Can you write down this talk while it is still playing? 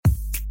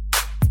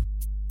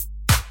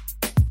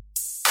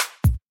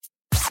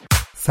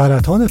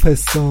سرطان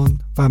پستان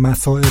و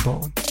مصائب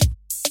آن.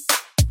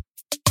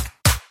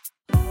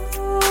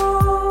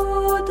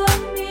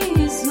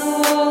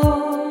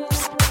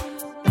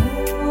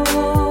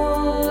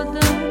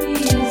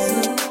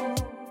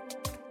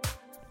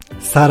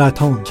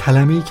 سرطان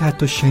کلمه‌ای که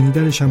حتی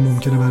شنیدنش هم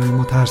ممکنه برای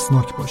ما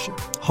ترسناک باشه.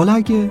 حالا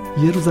اگه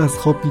یه روز از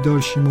خواب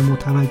بیدار شیم و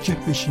متوجه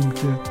بشیم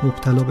که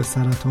مبتلا به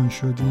سرطان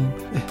شدیم،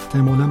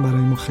 احتمالاً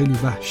برای ما خیلی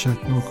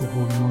وحشتناک و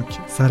هولناکه.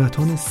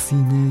 سرطان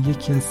سینه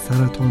یکی از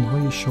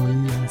سرطان‌های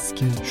شایعی است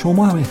که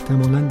شما هم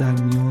احتمالاً در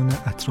میان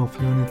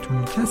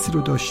اطرافیانتون کسی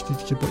رو داشتید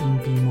که با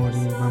این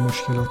بیماری و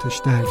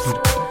مشکلاتش درگیر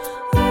بوده.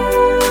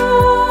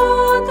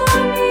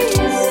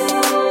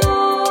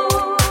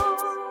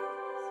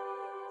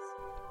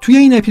 توی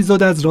این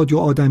اپیزود از رادیو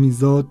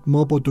آدمیزاد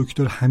ما با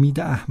دکتر حمید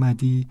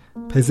احمدی،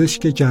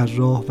 پزشک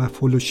جراح و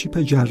فلوشیپ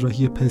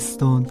جراحی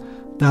پستان،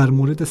 در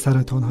مورد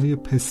سرطان‌های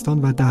پستان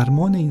و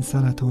درمان این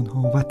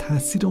سرطان‌ها و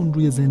تأثیر اون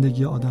روی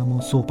زندگی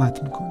آدم‌ها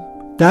صحبت می‌کنیم.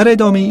 در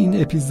ادامه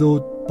این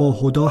اپیزود با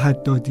هدا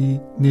حدادی،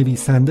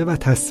 نویسنده و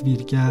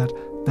تصویرگر،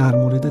 در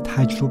مورد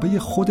تجربه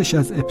خودش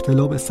از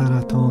ابتلا به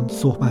سرطان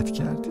صحبت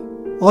کردیم.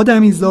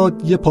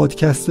 آدمیزاد یه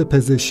پادکست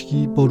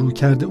پزشکی با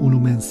رویکرد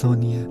علوم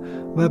انسانیه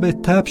و به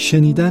طبع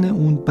شنیدن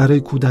اون برای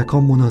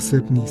کودکان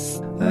مناسب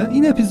نیست.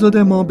 این اپیزود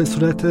ما به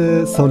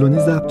صورت سالونی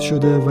ضبط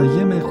شده و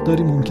یه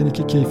مقداری ممکنه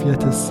که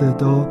کیفیت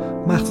صدا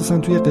مخصوصا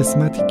توی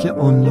قسمتی که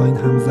آنلاین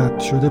هم ضبط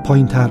شده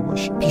پایین تر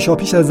باشه.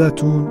 پیشاپیش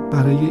ازتون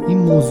برای این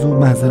موضوع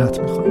معذرت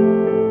میخوام.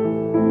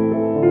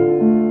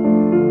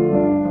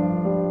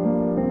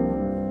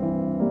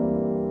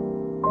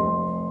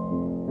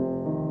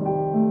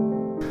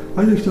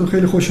 آقای دکتر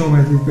خیلی خوش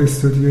آمدید به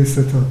استودیوی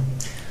سرطان.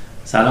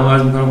 سلام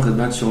عرض میکنم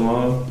خدمت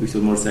شما دکتر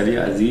مرسلی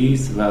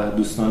عزیز و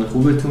دوستان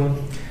خوبتون.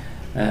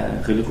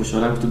 خیلی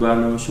خوشحالم که تو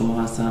برنامه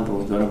شما هستم و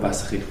امیدوارم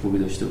بحث خیلی خوبی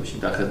داشته باشیم.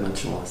 در خدمت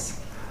شما هستم.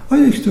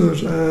 آقای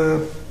دکتر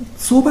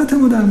صحبت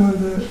ما در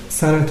مورد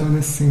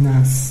سرطان سینه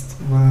است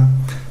و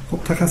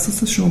خب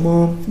تخصص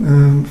شما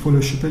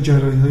فلوشیپ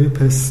جراحی‌های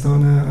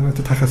پستانه.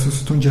 البته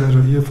تخصصتون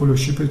جراحی،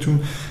 فلوشیپتون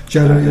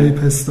جراحی‌های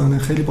پستانه.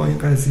 خیلی با این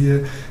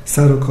قضیه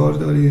سر و کار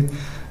دارید.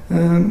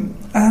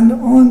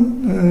 الان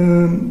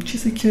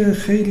چیزی که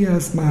خیلی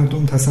از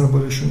مردم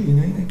تصورشون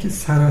اینه که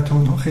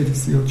سرطان ها خیلی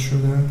زیاد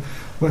شدن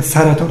و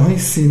سرطان های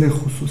سینه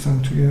خصوصا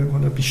توی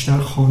حالا بیشتر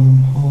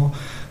خانم ها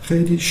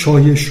خیلی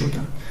شایع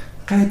شدن.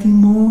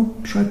 قدیما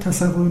شاید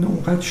تصورون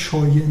اونقدر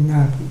شایع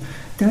نبود.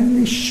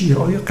 دلیلش چیه؟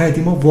 آیا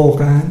قدیما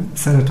واقعا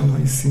سرطان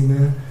های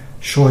سینه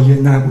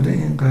شایع نبوده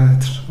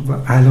اینقدر و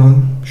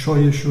الان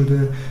شایع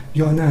شده،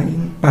 یا نه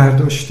این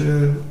برداشت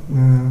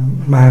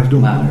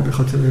مردم به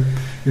خاطر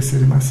یه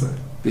سری مسائل؟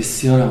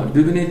 بسیار عالی.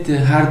 ببینید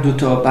هر دو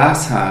تا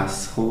بحث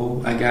هست.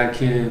 خب اگر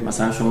که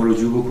مثلا شما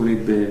رجوع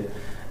بکنید به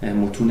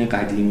متون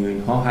قدیمی و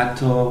اینها،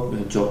 حتی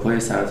جاپای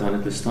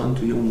سرطان پستان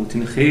توی اون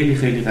متون خیلی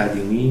خیلی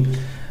قدیمی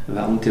و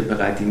اون طب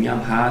قدیمی هم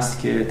هست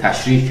که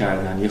تشریح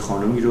کردن یه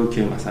خانمی رو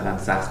که مثلا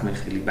زخم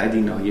خیلی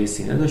بدی ناحیه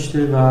سینه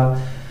داشته و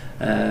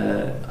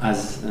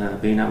از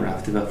بینم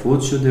رفته و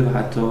فوت شده و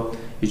حتی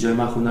یه جای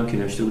من خوندم که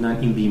نوشته بودن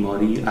این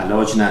بیماری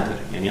علاج نداره،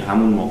 یعنی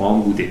همون موقع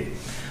هم بوده.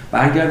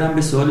 برگردم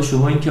به سوال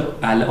شما، این که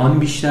الان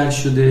بیشتر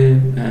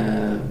شده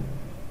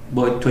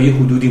با تا یه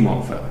حدودی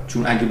موافقم،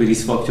 چون اگه به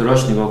ریسک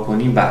فاکتوراش نگاه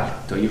کنیم بله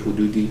تا یه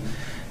حدودی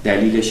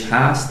دلیلش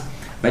هست،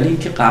 ولی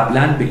اینکه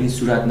قبلا به این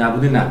صورت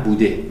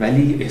نبوده،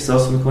 ولی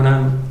احساس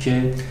میکنم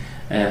که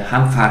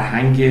هم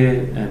فرهنگ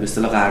به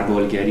اصطلاح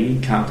غربالگری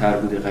کمتر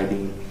بوده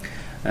قدیم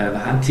و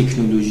هم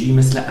تکنولوژی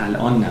مثل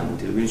الان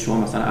نبوده. ببینید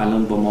شما مثلا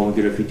الان با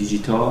ماموگرافی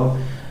دیجیتال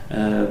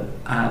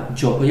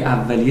جاهای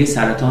اولیه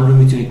سرطان رو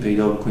میتونید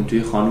پیدا بکنید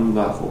توی خانم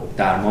و خب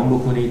درمان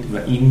بکنید و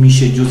این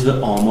میشه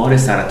جزء آمار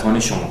سرطان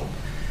شما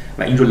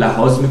و این رو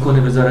لحاظ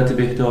میکنه وزارت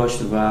بهداشت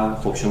و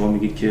خب شما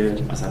میگید که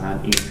مثلا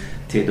این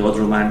تعداد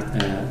رو من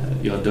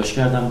یادداشت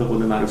کردم، به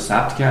قول معروف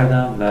ثبت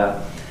کردم و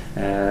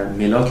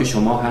ملاک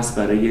شما هست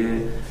برای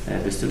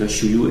به اصطلاح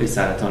شیوع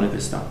سرطان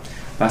پستان.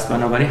 پس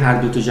بنابراین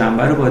هر دو تا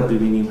جنبه رو باید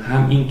ببینیم،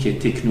 هم این که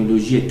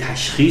تکنولوژی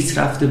تشخیص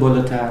رفته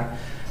بالاتر،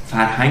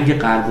 فرهنگ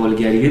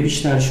غربالگری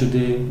بیشتر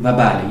شده و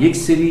بله یک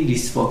سری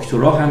ریسک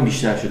فاکتورها هم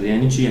بیشتر شده.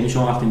 یعنی چی؟ یعنی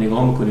شما وقتی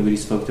نگاه میکنید به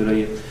ریسک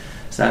فاکتورهای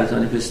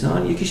سرطان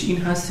پستان، یکیش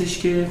این هستش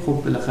که خب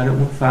بالاخره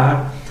اون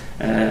فرد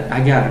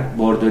اگر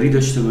بارداری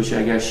داشته باشه،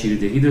 اگر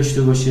شیردهی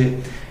داشته باشه،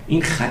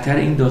 این خطر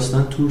این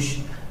داستان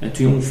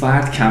توی اون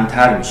فرد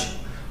کمتر میشه.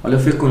 حالا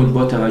فکر کنید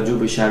با توجه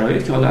به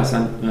شرایط که حالا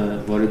اصلا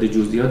وارد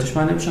جزئیاتش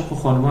من نمیشم، خب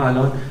خانم‌ها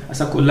الان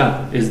اصلا کلا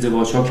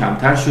ازدواج‌ها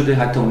کمتر شده،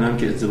 حتی اونایی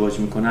که ازدواج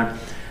میکنن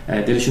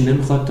دلشون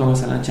نمیخواد تا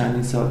مثلا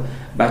چندین سال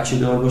بچه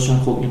دار باشن،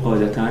 خب این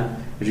قاعدتاً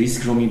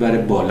ریسک رو میبره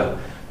بالا.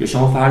 یا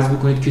شما فرض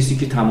بکنید کسی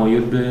که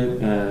تمایل به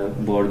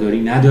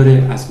بارداری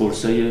نداره، از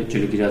قرصای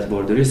جلوگیری از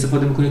بارداری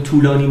استفاده میکنه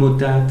طولانی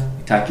مدت،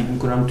 تاکید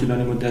میکنم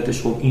طولانی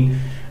مدتش، خب این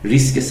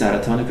ریسک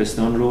سرطان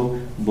پستان رو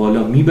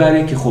بالا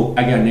میبره که خب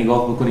اگر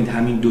نگاه بکنید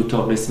همین دو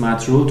تا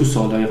قسمت رو تو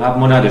سالهای قبل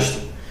ما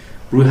نداشتیم.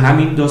 روی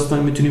همین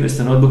داستان میتونیم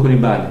استناد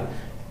بکنیم بله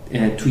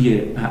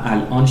توی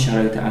الان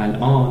شرایط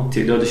الان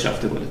تعدادش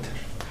رفته بالاتر.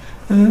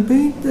 به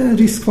این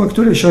ریسک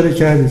فاکتور اشاره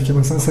کردید که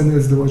مثلا سن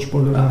ازدواج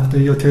بالا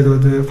رفته یا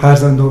تعداد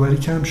فرزندآوری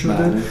کم شده،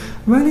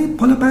 ولی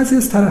حالا بعضی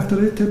از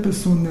طرفدارای طب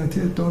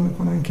سنتی ادعا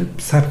میکنن که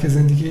سبک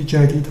زندگی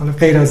جدید حالا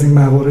غیر از این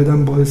موارد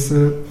هم باعث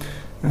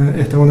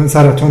احتمالاً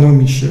سرطان ها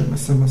میشه،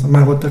 مثلا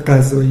مواد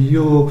غذایی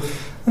و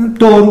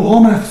داروها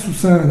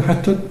مخصوصا،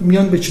 حتی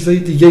میان به چیزای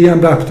دیگه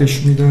هم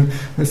ربطش میدن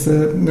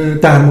مثل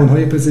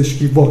درمانهای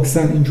پزشکی،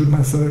 واکسن، اینجور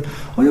مسائل.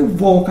 آیا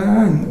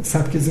واقعا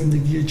سبک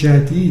زندگی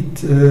جدید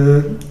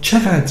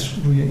چقدر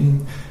روی این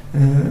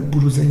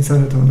بروز این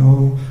سرطان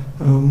ها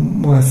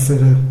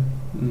مؤثره؟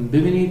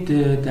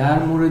 ببینید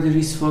در مورد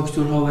ریسک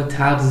فاکتورها و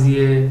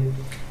تغذیه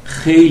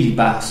خیلی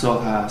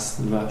بحثا هست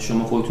و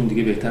شما خودتون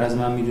دیگه بهتر از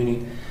من میدونید.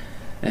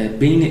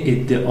 بین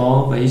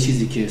ادعا و یه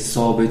چیزی که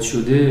ثابت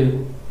شده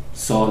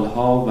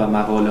سالها و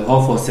مقاله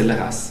ها فاصله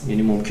هست.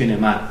 یعنی ممکنه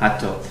من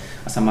حتی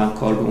اصلا من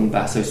کار به اون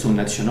بحث‌های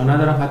سنتی‌شناسا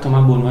ندارم، حتی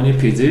من به عنوان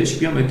پزشک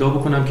بیام ادعا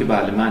بکنم که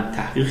بله من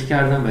تحقیق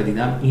کردم و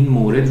دیدم این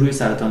مورد روی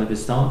سرطان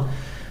پستان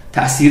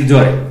تأثیر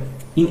داره.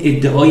 این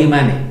ادعای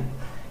منه.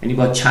 یعنی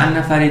با چند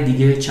نفر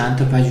دیگه، چند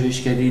تا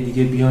پژوهشکده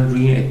دیگه بیان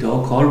روی این ادعا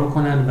کار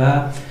بکنن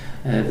و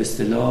به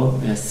اصطلاح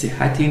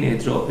صحت این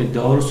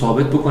ادعا رو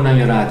ثابت بکنن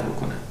یا رد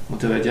بکنن.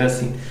 متوجه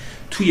هستین؟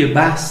 توی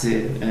بحث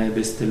به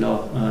اصطلاح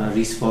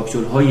ریسک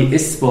فاکتورهای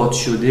اثبات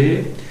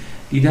شده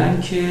دیدن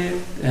که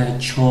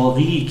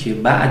چاقی که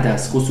بعد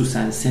از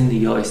خصوصا سن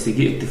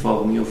یائسگی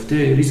اتفاق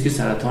میفته ریسک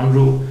سرطان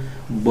رو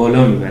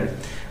بالا میبره،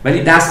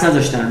 ولی دست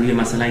نذاشتن روی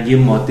مثلا یه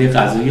ماده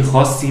غذایی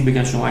خاصی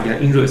بگن شما اگر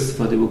این رو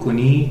استفاده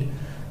بکنید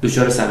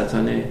دچار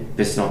سرطان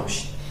پستان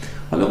میشید.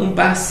 حالا اون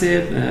بحث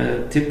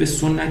طب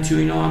سنتی و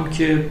اینا هم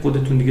که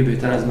خودتون دیگه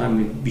بهتر از من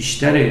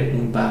بیشتر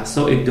اون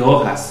بحثا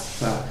ادعا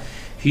هست و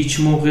هیچ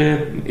موقع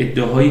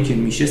ادعاهایی که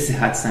میشه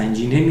صحت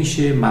سنجی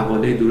نمیشه،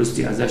 مقاله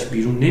درستی ازش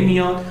بیرون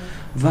نمیاد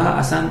و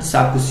اصلا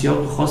سبک و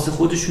سیاق خاص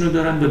خودشونو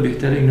دارن و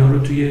بهتره اینا رو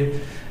توی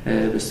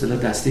به اصطلاح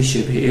دسته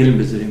شبه علم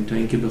بذاریم تا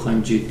اینکه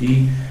بخوایم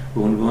جدی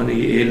به عنوان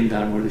یه علم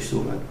در موردش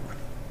صحبت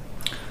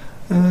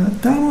بکنیم.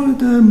 در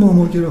مورد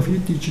ماموگرافی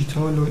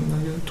دیجیتال و اینا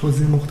یه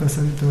توضیح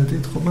مختصری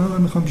دادید. خب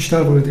من میخوام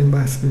بیشتر وارد این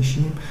بحث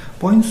بشیم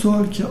با این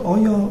سوال که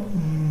آیا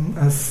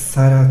از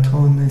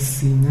سرطان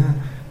سینه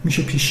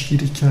میشه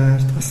پیشگیری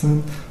کرد؟ اصلا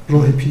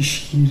راه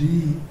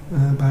پیشگیری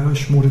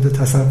براش مورد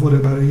تصوره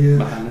برای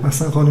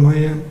مثلا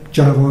خانم‌های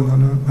جوان،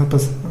 حالا حتی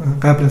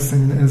قبل از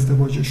سن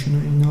ازدواجشون و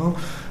اینا؟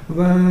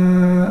 و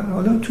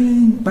حالا توی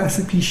این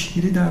بحث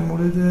پیشگیری در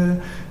مورد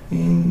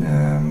این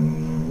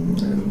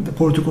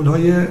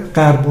پروتکل‌های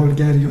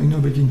غربالگری و اینا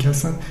بگین که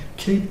اصلا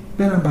کی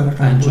برن برای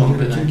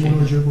غربالگری کی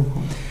مراجعه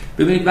بکنن؟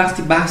 ببینید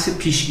وقتی بحث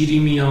پیشگیری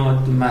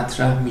میاد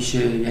مطرح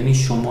میشه، یعنی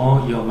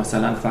شما یا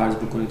مثلا فرض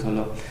بکنید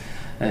حالا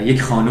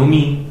یک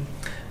خانومی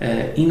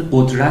این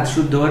قدرت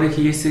رو داره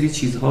که یه سری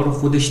چیزها رو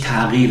خودش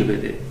تغییر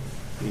بده.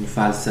 یعنی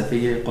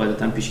فلسفه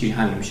قاعدتاً پیشگیری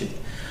همین میشه.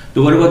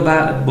 دوباره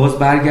باز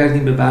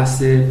برگردیم به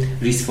بحث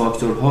ریسک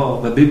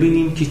فاکتورها و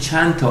ببینیم که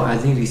چند تا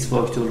از این ریسک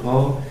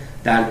فاکتورها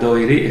در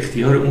دایره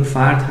اختیار اون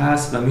فرد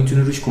هست و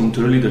میتونه روش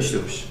کنترلی داشته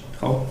باشه.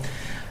 خب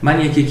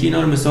من یکی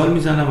اینا رو مثال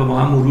میزنم و با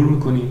هم مرور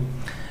میکنیم.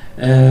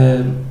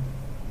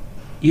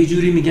 یه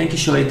جوری میگن که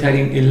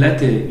شایع‌ترین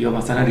علت یا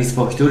مثلا ریسک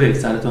فاکتور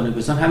سرطان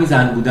پستان همین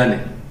زن بودنه.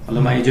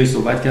 حالا من یه جایی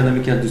صحبت کردم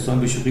یکی از دوستان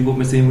به شوخی گفت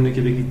مثل اینونه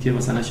که بگید که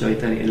مثلا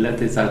شایع‌ترین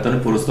علت سرطان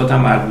پروستات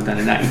هم مرد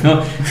بودنه. نه،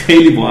 اینا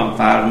خیلی با هم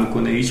فرق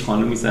میکنه. هیچ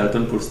خانمی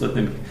سرطان پروستات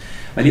نمیگیره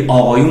ولی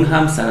آقایون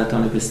هم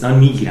سرطان پستان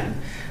میگیرن.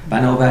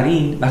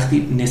 بنابراین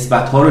وقتی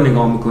نسبت‌ها رو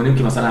نگاه میکنیم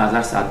که مثلا از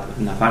هر 100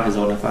 نفر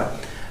 1000 نفر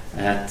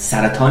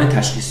سرطان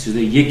تشخیص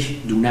شده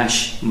یک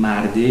دونش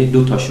مرده،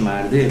 دو تاش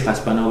مرده، پس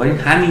بنابراین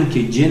همین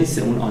که جنس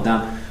اون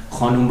آدم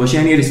خانم باشه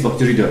یعنی ریسک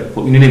فاکتوری داره.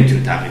 خب اینو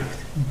نمیتونه تغییر بده.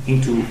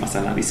 این تو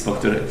مثلا ریسک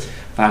فاکتور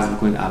فرض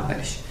بکنید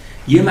اولش.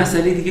 یه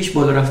مسئله دیگهش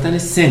بالا رفتن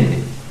سنه.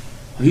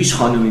 هیچ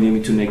خانمی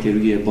نمیتونه که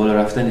روی بالا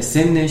رفتن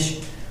سنش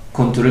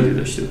کنترل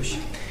داشته باشه.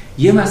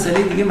 یه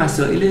مسئله دیگه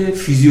مسائل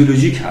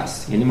فیزیولوژیک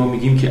هست. یعنی ما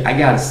میگیم که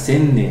اگر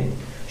سن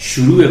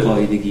شروع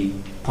قاعدگی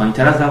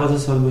پایین‌تر از 12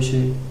 سال باشه،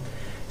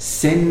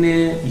 سن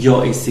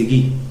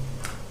یائسگی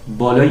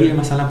بالای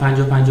مثلا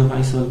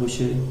 50-55 سال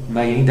باشه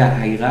و یعنی در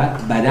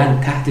حقیقت بدن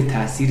تحت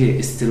تاثیر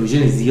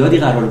استروژن زیادی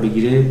قرار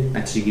بگیره،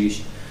 نتیجه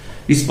گیریش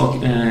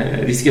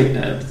ریسک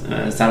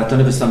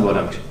سرطان پستان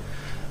بالا میره.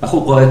 و خب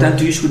قاعدتا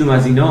توی هیچ کدوم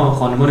از اینا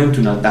خانم‌ها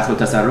نمیتونن دخل و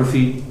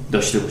تصرفی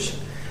داشته باشن.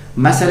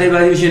 مسئله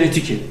بعدی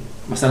ژنتیکه.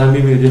 مثلا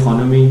میبینید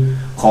خانمی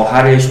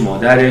خواهرش،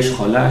 مادرش،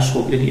 خالش،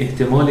 خب یعنی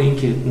احتمال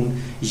اینکه اون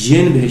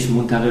ژن بهش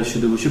منتقل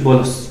شده باشه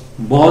بالاست.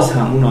 باز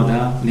همون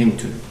آدم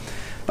نمیتونه.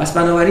 پس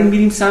بنابراین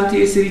میریم سمت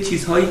یه سری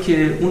چیزهایی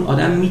که اون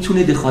آدم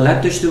میتونه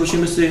دخالت داشته باشه،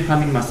 مثل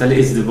همین مسئله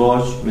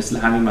ازدواج، مثل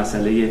همین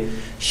مسئله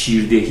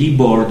شیردهی،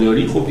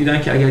 بارداری. خب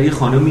دیدن که اگر یه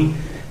خانمی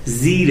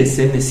زیر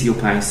سن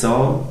 35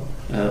 سال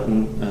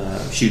اون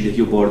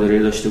شیردهی و بارداری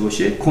داشته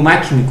باشه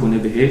کمک میکنه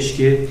بهش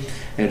که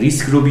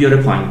ریسک رو بیاره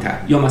پایین‌تر.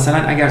 یا مثلا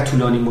اگر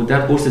طولانی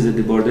مدت قرص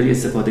ضد بارداری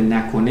استفاده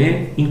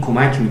نکنه این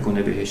کمک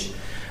میکنه بهش.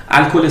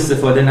 الکل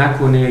استفاده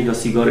نکنه یا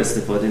سیگار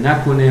استفاده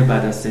نکنه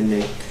بعد از سن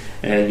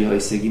یا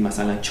ایستگی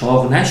مثلا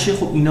چاق نشه،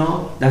 خب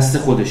اینا دست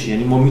خودشه.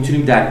 یعنی ما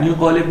میتونیم در این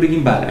قالب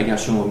بگیم بله اگر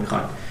شما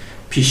میخواین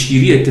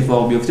پیشگیری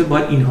اتفاق بیفته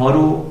باید اینها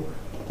رو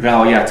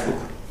رعایت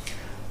بکنید.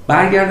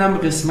 برگردم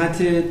به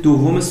قسمت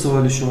دوم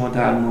سوال شما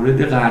در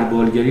مورد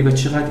غربالگری و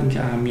چقدر این که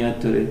اهمیت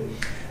داره.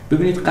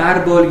 ببینید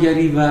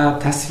غربالگری و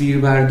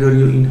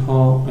تصویربرداری و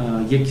اینها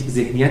یک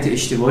ذهنیت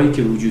اشتباهی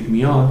که وجود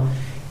میاد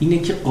اینه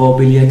که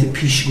قابلیت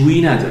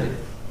پیشگویی نداره.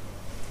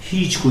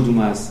 هیچ کدوم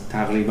از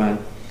تقریبا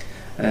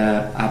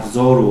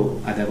ابزار و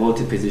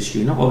ادوات پزشکی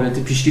اینا قابلیت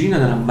پیشگیری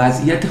ندارن،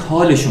 وضعیت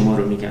حال شما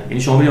رو میگن.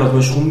 یعنی شما یه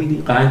آزمایش خون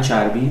میدی، قند،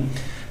 چربی،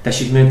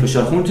 تشخیص میدید،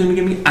 فشار خونتون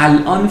میگه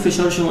الان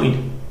فشار شما اینه،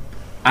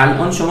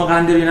 الان شما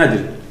قند داری یا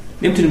نداری،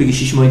 نمیتونی بگی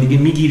 6 ماه دیگه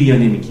میگیری یا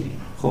نمیگیری.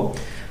 خب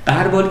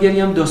غربالگری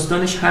هم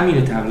داستانش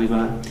همینه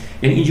تقریبا.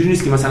 یعنی اینجوری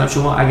نیست که مثلا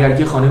شما اگر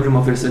که خانم رو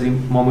ما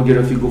فرستادیم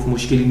ماموگرافی گفت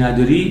مشکلی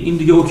نداری این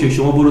دیگه اوکی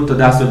شما برو تا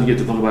 10 سال دیگه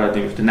اتفاقی برات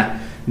نمیفته. نه،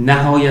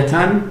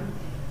 نهایتاً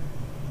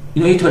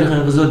اینا یه تاریخ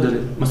انقضا داره.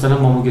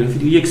 مثلا ماموگرافی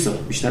دیگه 1 سال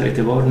بیشتر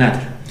اعتبار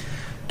نداره.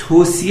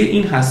 توصیه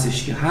این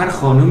هستش که هر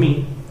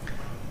خانومی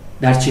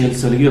در 40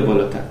 سالگی و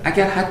بالاتر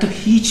اگر حتی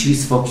هیچ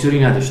ریسک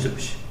فاکتوری نداشته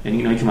باشه، یعنی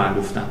اینایی که من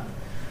گفتم،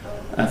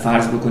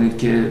 فرض بکنید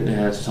که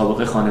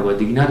سابقه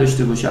خانوادگی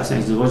نداشته باشه، اصلا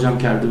ازدواج هم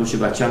کرده باشه،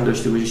 بچه هم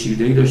داشته باشه،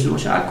 شیردهی داشته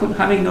باشه،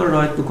 همه اینا رو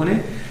رعایت بکنه،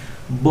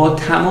 با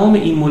تمام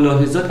این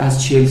ملاحظات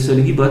از 40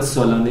 سالگی باید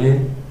سالانه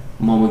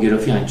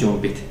ماموگرافی انجام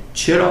بده.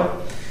 چرا؟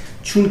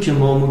 چون که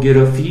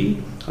ماموگرافی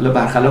حالا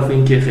برخلاف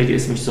این که خیلی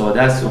اسمش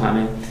ساده است و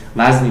همه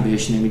وزنی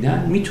بهش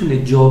نمیدن،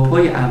 میتونه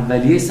جاپای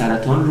اولیه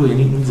سرطان رو،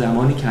 یعنی اون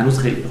زمانی که هنوز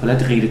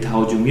حالت غیر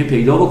تهاجمی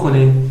پیدا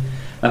بکنه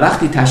و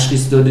وقتی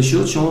تشخیص داده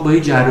شد شما با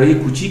یه جراحی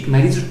کوچیک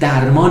مریض رو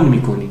درمان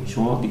میکنی.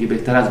 شما دیگه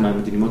بهتر از من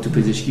میدونید ما تو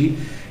پزشکی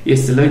یه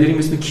اصطلاحی داریم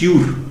اسم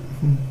کیور،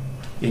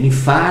 یعنی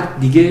فرد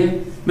دیگه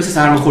مثل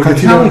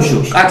سرماخوردگی تموم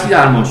شد، قطعی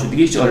درمان شد،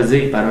 دیگه هیچ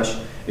عارضه‌ای براش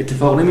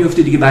اتفاق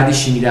نمیفته، دیگه بعد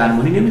شیمی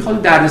درمانی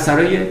نمیخواد،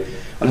 دردسرای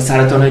حالا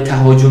سرطان‌های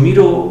تهاجمی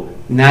رو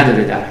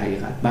نداره در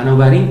حقیقت.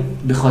 بنابراین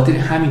به خاطر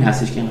همین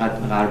هستش که اینقدر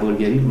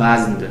غربالگری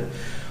وزن داره.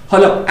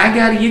 حالا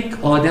اگر یک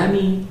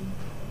آدمی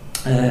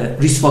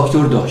ریسک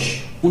فاکتور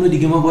داشت، اونو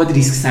دیگه ما باید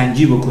ریسک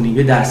سنجی بکنیم،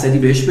 یه درصدی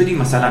بهش بدیم.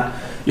 مثلا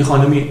یه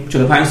خانمی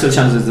 45 سال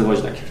چند روز ازدواج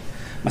نکرد،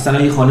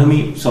 مثلا یه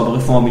خانمی سابقه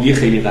فامیلی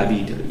خیلی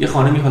قوی داره، یه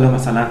خانمی حالا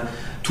مثلا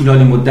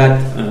طولانی مدت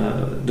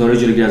دارای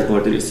جلوگیری از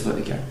بارداری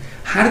استفاده کرد.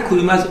 هر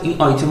کدوم از این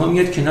آیتما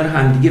میاد کنار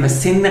هم دیگه و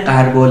سن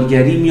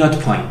غربالگری میاد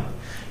پایین.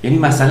 یعنی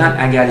مثلا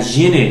اگر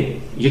ژن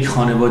یک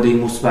خانواده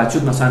مثبت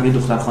شد، مثلا یه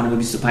دختر خانم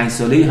 25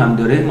 ساله‌ای هم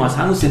داره، ما از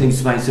همون سن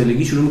 25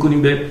 سالگی شروع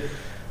می‌کنیم به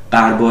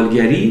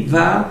غربالگری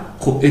و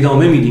خب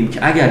ادامه میدیم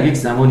که اگر یک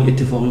زمانی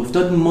اتفاقی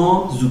افتاد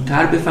ما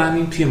زودتر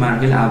بفهمیم، توی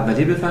مراحل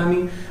اولیه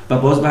بفهمیم و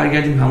باز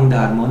برگردیم همون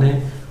درمان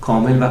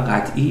کامل و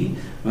قطعی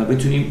و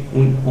بتونیم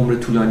اون عمر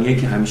طولانیه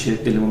که همیشه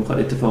دلمون میخواد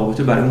اتفاق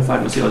بیفته برای اون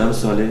فرد مثل آدم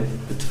سالم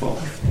اتفاق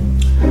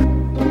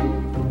بیفته.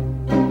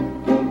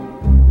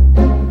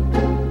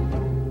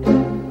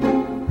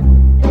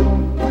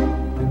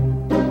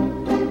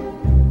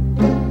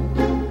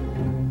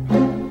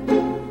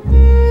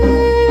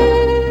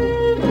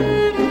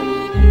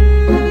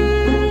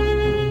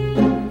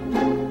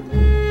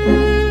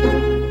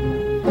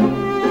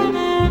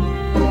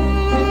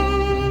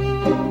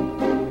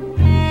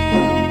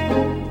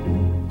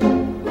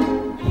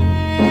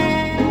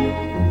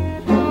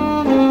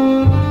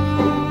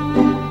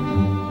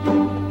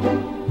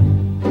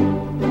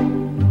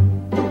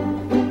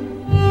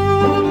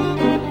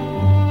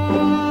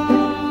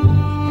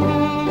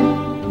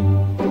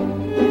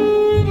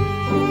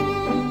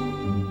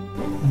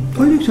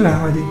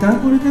 در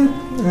مورد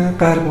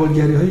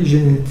غربالگری‌های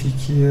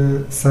ژنتیکی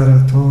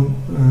سرطان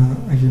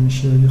اگه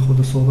میشه یه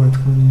خود صحبت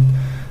کنید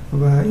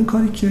و این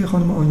کاری که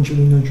خانم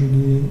آنجلینا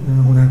جولی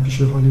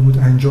هنرپیشه هالیوود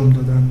انجام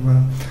دادن و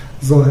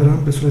ظاهرا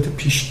به صورت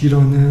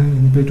پیشگیرانه،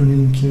 یعنی بدون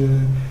اینکه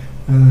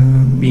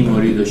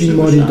بیماری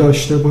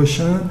داشته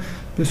باشن،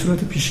 به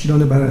صورت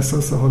پیشگیرانه بر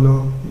اساس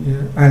حالا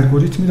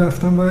الگوریتمی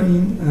رفتن و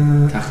این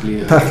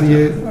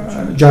تخلیه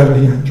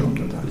جراحی انجام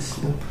دادن.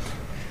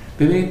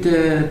 ببینید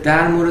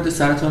در مورد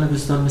سرطان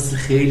پستان مثل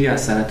خیلی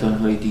از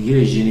سرطان‌های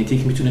دیگه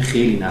ژنتیک میتونه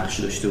خیلی نقش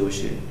داشته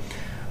باشه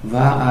و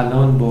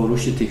الان با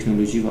رشد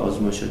تکنولوژی و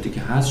آزمایشاتی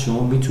که هست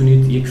شما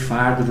میتونید یک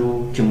فرد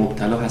رو که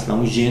مبتلا هست و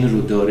اون ژن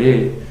رو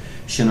داره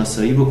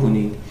شناسایی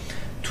بکنید.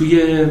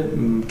 توی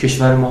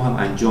کشور ما هم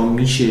انجام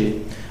میشه،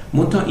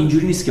 منتها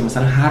اینجوری نیست که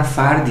مثلا هر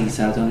فردی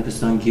سرطان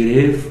پستان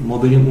گرفت ما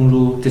بریم اون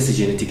رو تست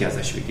ژنتیک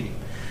ازش بگیریم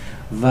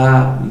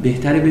و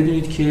بهتره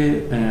بدونید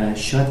که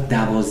شاید 12%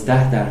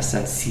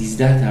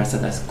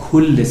 13% از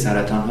کل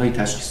سرطان‌های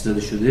تشخیص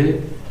داده شده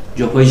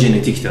جاپای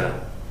ژنتیک دارن،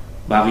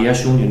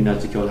 بقیه‌شون یعنی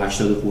نزدیک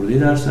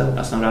 80%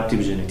 اصلا ربطی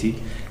به ژنتیک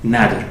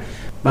نداره.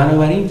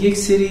 بنابراین یک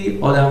سری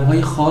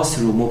آدم‌های خاص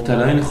رو،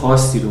 مبتلایان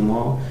خاصی رو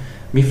ما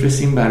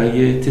میفرستیم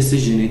برای تست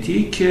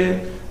ژنتیک که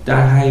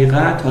در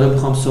حقیقت حالا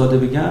بخوام ساده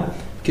بگم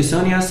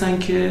کسانی هستن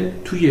که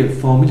توی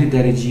فامیل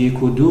درجه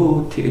 1 و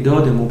 2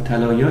 تعداد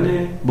مبتلایان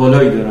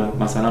بالایی دارن.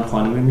 مثلا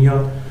خانم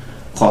میاد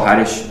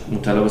خواهرش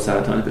مبتلا به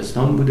سرطان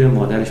پستان بوده،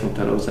 مادرش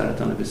مبتلا به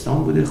سرطان پستان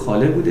بوده،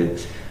 خاله بوده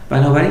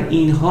بنابراین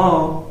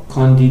اینها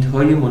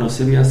کاندیدهای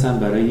مناسبی هستن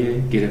برای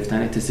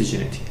گرفتن تست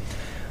ژنتیک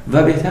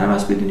و بهتر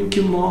است بدونیم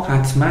که ما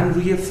حتما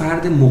روی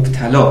فرد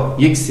مبتلا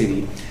یک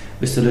سری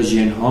به اصطلاح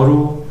ژن‌ها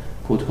رو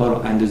کدها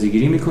رو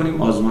اندازه‌گیری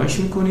می‌کنیم، آزمایش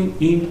می‌کنیم.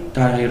 این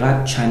در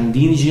حقیقت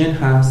چندین ژن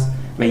هست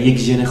و یک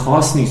ژن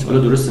خاص نیست. حالا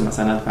درسته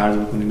مثلا فرض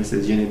بکنیم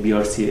مثل ژن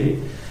BRCA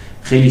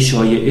خیلی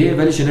شایعه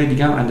ولی ژن‌های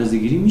دیگه هم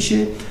اندازه‌گیری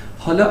میشه.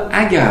 حالا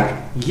اگر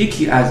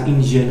یکی از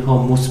این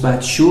ژن‌ها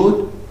مثبت شد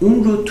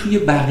اون رو توی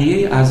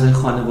بقیه اعضای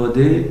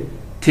خانواده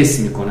تست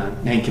میکنن،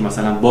 نه اینکه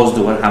مثلا باز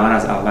دوباره همه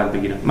از اول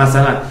بگیرن.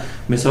 مثلا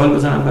مثال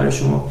بزنم برای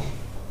شما،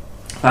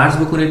 فرض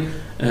بکنید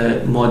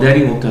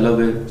مادری مبتلا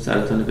به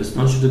سرطان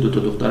پستان شده، 2 تا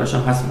دخترش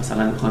هم هست،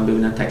 مثلا میخوان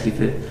ببینن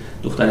تکلیف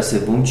دختر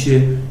سوم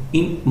چیه.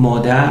 این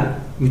مادر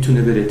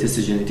میتونه بره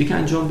تست ژنتیک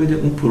انجام بده،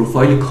 اون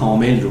پروفایل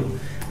کامل رو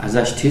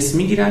ازش تست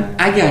میگیرن.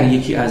 اگر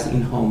یکی از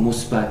اینها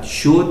مثبت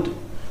شد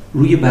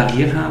روی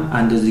بقیه هم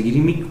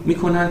اندازه‌گیری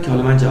میکنن که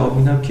حالا من جواب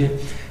میدم که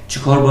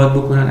چیکار باید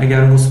بکنن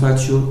اگر مثبت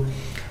شد،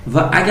 و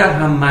اگر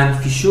هم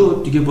منفی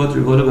شد دیگه باید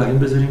روالو بر این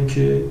بذاریم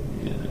که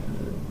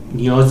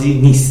نیازی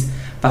نیست.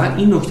 فقط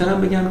این نکته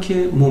هم بگم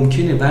که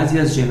ممکنه بعضی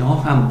از ژن‌ها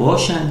هم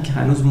باشن که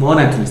هنوز ما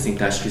نتونستیم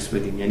تشخیص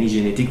بدیم، یعنی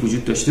ژنتیک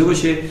وجود داشته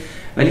باشه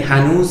ولی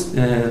هنوز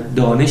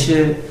دانش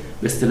به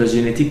اصطلاح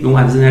ژنتیک به اون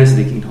اندازه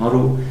نرسیده که اینها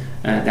رو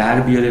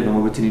در بیاره و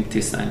ما بتونیم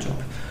تست انجام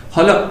بدیم.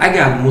 حالا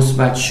اگر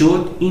مثبت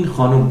شد این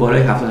خانم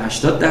بالای 70-80%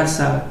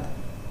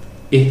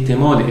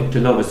 احتمال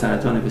ابتلا به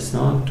سرطان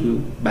پستان تو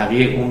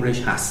بقیه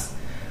عمرش هست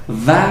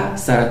و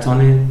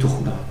سرطان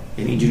تخمدان.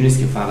 یعنی اینجوری نیست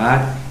که فقط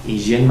این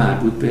ژن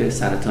مربوط به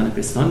سرطان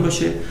پستان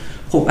باشه.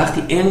 خب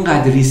وقتی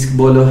اینقدر ریسک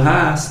بالا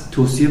هست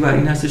توصیه بر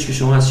این هستش که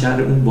شما از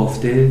شر اون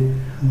بافته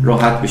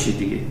راحت بشید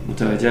دیگه،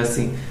 متوجه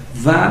هستین؟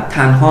 و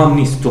تنها هم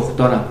نیست،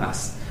 دخترم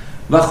هست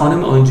و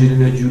خانم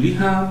آنجلینا جولی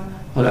هم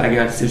حالا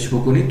اگر سرچ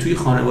بکنید توی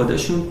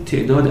خانوادهشون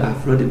تعداد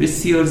افراد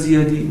بسیار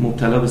زیادی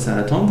مبتلا به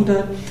سرطان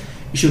بودن.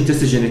 ایشون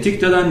تست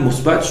ژنتیک دادن،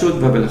 مثبت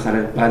شد و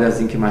بالاخره بعد از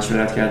اینکه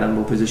مشورت کردن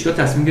با پزشکا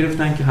تصمیم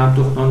گرفتن که هم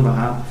تخمدان و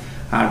هم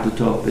هر دو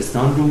تا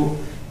پستان رو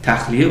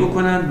تخلیه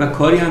بکنن و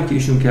کاری هم که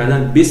ایشون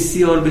کردن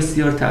بسیار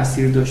بسیار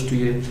تأثیر داشت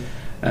توی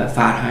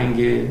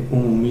فرهنگ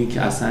عمومی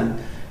که اصلا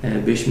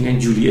بهش میگن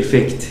جولی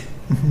افکت.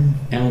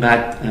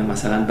 انقدر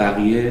مثلا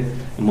بقیه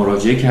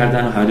مراجعه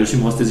کردن و همه داشتیم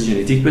می‌خواستن تست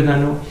ژنتیک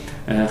بدن و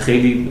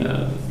خیلی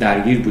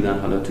درگیر بودن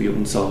حالا توی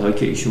اون سال‌هایی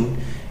که ایشون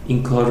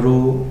این کار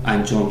رو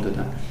انجام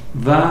دادن.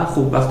 و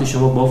خب وقتی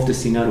شما بافت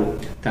سینه رو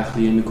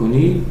تخلیه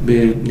می‌کنی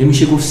به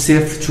نمیشه گفت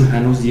صفر چون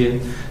هنوز یه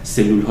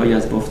سلول‌هایی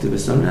از بافت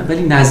پستان میاد،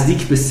 ولی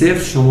نزدیک به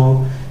صفر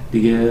شما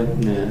دیگه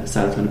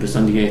سرطان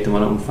پستان دیگه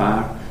احتمالا اون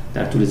فرد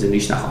در طول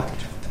زندگیش نخواهد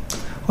گرفت.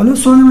 حالا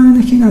سوال من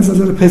اینه که این از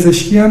نظر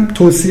پزشکی هم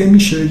توصیه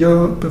میشه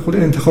یا به خود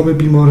انتخاب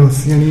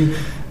بیماراست؟ یعنی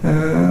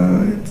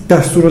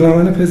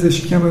دستورالعمل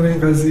پزشکی هم به این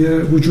قضیه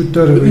وجود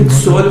داره؟ این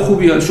سوال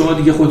خوبیه. شما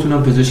دیگه خودتون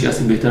هم پزشک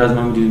هستین، بهتر از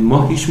من میدونید.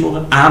 ما هیچ موقع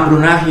امر و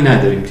نهی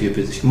نداریم توی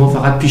پزشکی، ما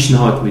فقط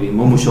پیشنهاد میدیم،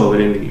 ما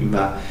مشاوره میدیم و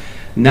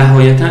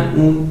نهایتا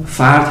اون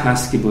فرد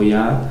هست که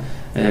باید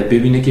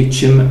ببینه که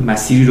چه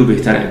مسیری رو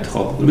بهتر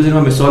انتخاب کنه. بذارید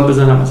من مثال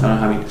بزنم. مثلا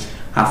همین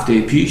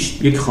هفته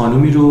پیش یک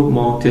خانومی رو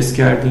ما تست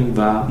کردیم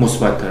و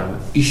مثبت درآمد.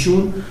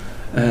 ایشون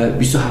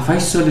 27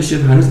 سالشه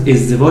و هنوز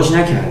ازدواج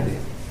نکرده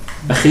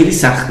و خیلی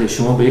سخته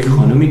شما به یک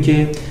خانومی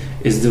که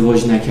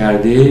ازدواج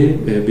نکرده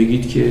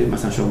بگید که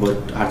مثلا شما با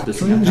هر تا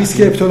چون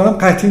ریسک ابتلا هم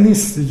قطعی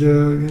نیست دیگه،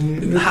 یعنی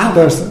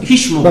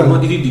هیچ موقع ما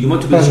دیدیم دیگه، ما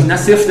تو پزشکی نه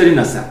صفر داریم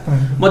نه 100،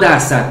 ما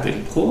درصد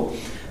داریم. خب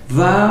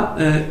و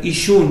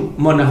ایشون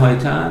ما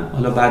نهایتاً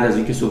حالا بعد از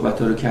اینکه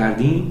صحبت‌ها رو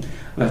کردیم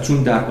و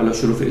چون در حالا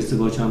شروع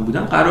ازدواج هم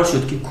بودن قرار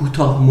شد که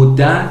کوتاه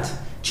مدت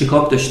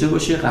چکاپ داشته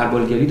باشه،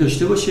 غربالگری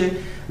داشته باشه،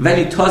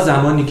 ولی تا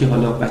زمانی که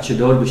حالا بچه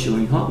دار بشه و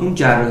اینها اون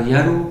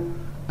جراحیه رو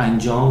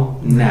انجام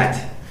نده.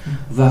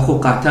 و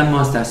خب قطعا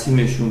ما از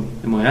تصمیمشون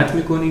حمایت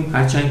میکنیم،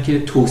 هرچند که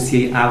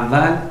توصیه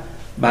اول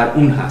بر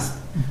اون هست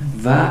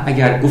و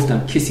اگر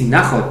گفتم کسی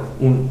نخواد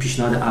اون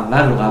پیشنهاد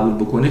اول رو قبول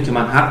بکنه که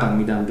من حقم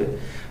میدم به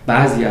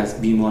بعضی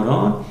از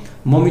بیماران،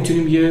 ما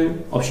میتونیم یه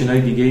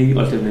آپشن‌های دیگه‌ای،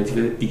 آلترناتیو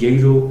دیگه‌ای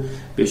رو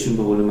بهشون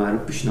به قول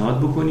معروف پیشنهاد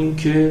بکنیم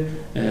که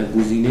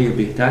گزینه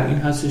بهتر این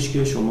هستش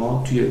که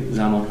شما توی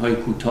زمانهای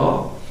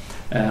کوتاه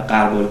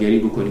غربالگری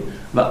بکنید.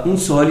 و اون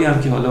سوالی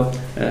هم که حالا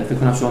فکر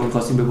کنم شما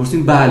می‌خواستین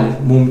بپرسین، بله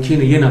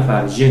ممکنه یه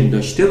نفر ژن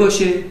داشته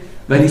باشه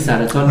ولی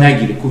سرطان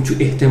نگیره، خب چون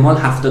احتمال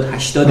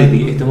 70-80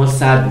 دیگه، احتمال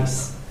 100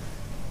 نیست.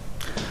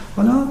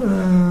 حالا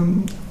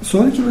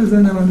سوالی که به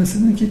ذهن من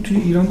رسید اینه که توی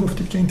ایران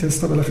گفتید که این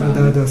تستا بالاخره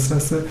در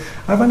دسترسه.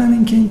 اولا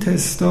اینکه این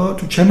تستا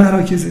تو چه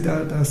مراکزی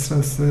در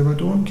دسترسه و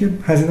دوم که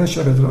هزینه‌اش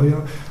چقدره؟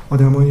 آیا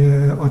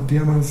آدمای عادی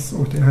هم از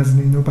عهده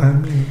هزینه اینو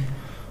برمی‌دارن؟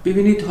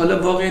 ببینید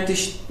حالا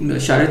واقعیتش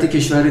شرایط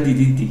کشور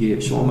دیدید دیگه.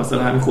 شما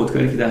مثلا همین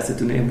خودکاری که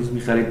دستتونه امروز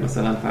می‌خرید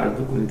مثلا فرض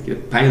بکنید که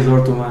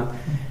 5000 تومان،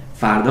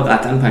 فردا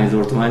قطعاً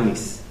 5000 تومان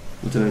نیست.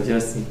 متوجه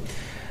هستین؟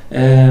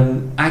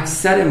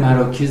 اکثر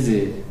مراکز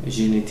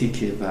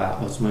ژنتیک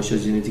و آزمایش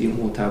ژنتیک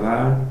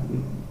معتبر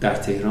در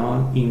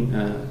تهران این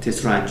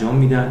تست رو انجام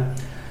میدن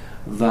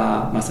و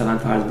مثلا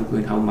فرض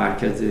بکنید همون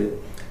مرکز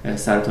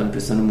سرطان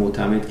پستان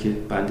معتمد که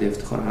بنده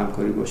افتخار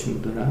همکاری باشون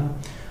دارم،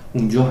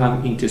 اونجا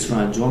هم این تست رو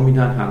انجام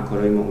میدن،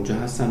 همکارای ما اونجا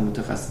هستن،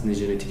 متخصصین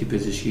ژنتیک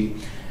پزشکی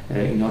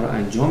اینا رو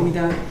انجام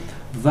میدن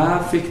و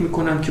فکر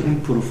میکنم که اون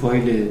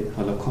پروفایل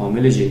حالا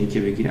کامل ژنی که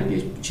بگیرن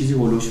یه چیزی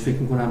هولوش فکر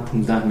میکنم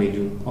 15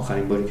 میلیون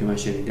آخرین باری که من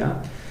شنیدم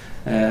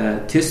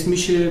تست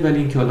میشه. ولی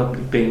اینکه حالا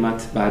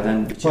قیمت بعداً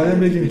باید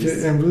بگیم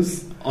که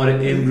امروز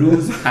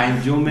امروز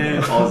 5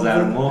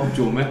 آذر ماه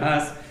جمعه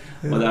هست،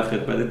 ما در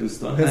خدمت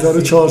دوستان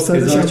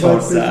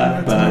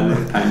 1400 بله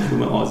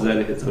 5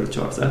 آذر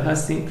 1400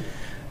 هستیم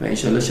و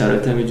انشالله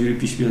شرایط هم یه جوری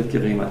پیش بیاد که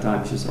قیمت ها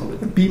همیشه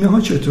ثابت. بیمه ها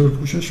چطور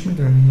پوشش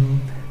میدن؟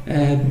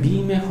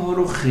 بیمه ها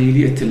رو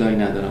خیلی اطلاعی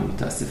ندارم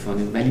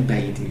متاسفانه، ولی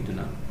بعید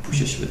میدونم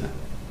پوشش بدن.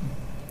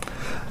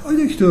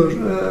 آقای دکتر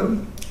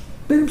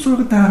بریم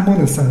سراغ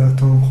درمان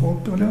سرطان.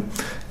 خب حالا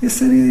یه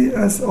سری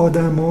از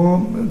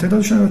آدما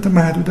تعدادشون البته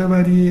محدوده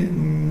ولی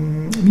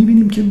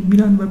میبینیم که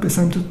میرن و به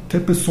سمت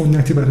طب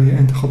سنتی برای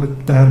انتخاب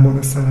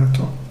درمان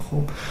سرطان.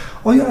 خب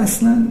آیا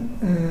اصلا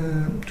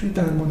توی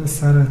درمان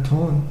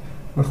سرطان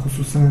و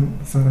خصوصا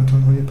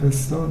سرطان‌های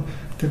پستان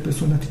طب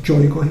سنتی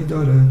جایگاهی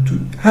داره تو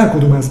هر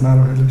کدوم از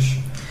مراحلش؟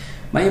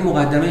 من یه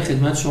مقدمه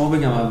خدمت شما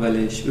بگم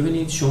اولش.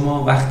 ببینید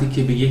شما وقتی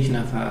که به یک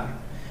نفر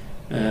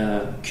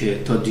که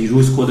تا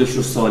دیروز خودش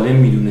رو سالم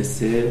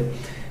میدونسته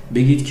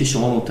بگید که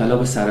شما مبتلا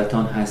به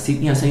سرطان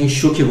هستید، این اصلا یه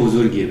شوک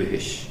بزرگیه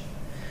بهش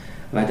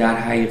و در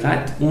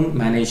حقیقت اون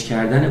منیج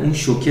کردن اون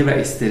شوکه و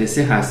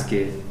استرسه هست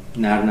که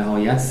در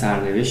نهایت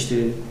سرنوشت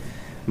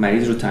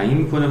مریض رو تعیین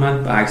میکنه.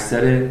 من به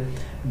اکثر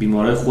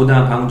بیمارای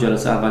خودم همون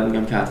جلسه اول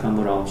میگم که حتما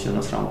با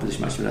روانشناس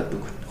روانپزشک مشورت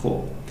بکنید. خب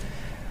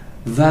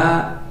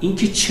و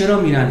اینکه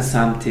چرا میرن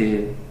سمت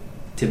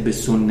طب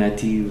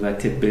سنتی و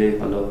طب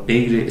حالا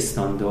غیر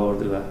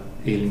استاندارد و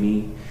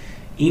علمی،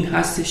 این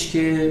هستش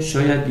که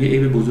شاید یه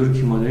عیب بزرگی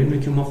که ما داریم اینه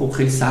که ما خب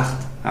خیلی سخت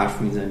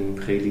حرف میزنیم،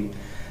 خیلی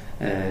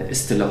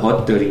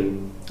اصطلاحات داریم.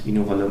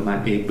 اینو حالا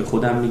من عیب به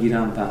خودم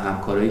میگیرم و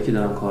همکارایی که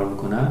دارم کار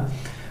میکنن.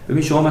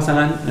 ببین شما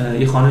مثلا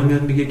یه خانم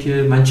میاد میگه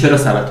که من چرا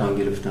سرطان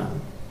گرفتم،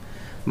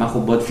 من خب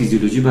باید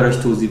فیزیولوژی براش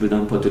توضیح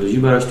بدم، پاتولوژی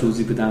براش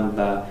توضیح بدم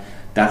و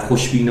در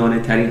خوشبینانه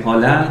ترین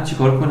حالت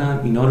چیکار کنم،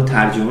 اینا رو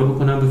ترجمه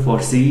بکنم به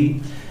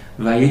فارسی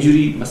و یه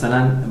جوری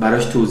مثلا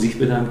براش توضیح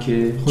بدم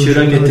که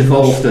چرا این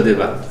اتفاق افتاده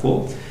بعد.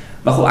 خب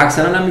و خب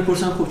اکثرا هم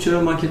میپرسن خب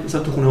چرا ما که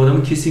مثلا تو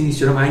خانواده‌مون کسی نیست،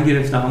 چرا من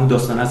گرفتم؟ همون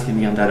داستان است که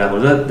میگم در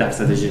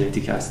 12%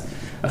 ژنتیک است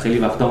و خیلی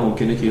وقتا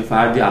ممکنه که یه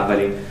فردی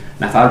اولین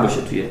نفر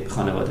باشه توی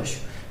خانواده‌اش.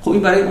 خب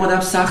این برای آدم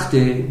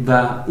سخته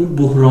و اون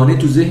بحرانه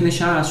تو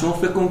ذهنش هست. شما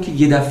فکر کن که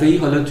یه دفعه‌ای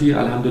حالا توی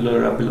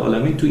الحمدلله رب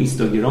العالمین تو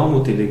اینستاگرام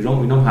و تلگرام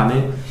و اینا همه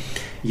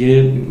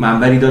یه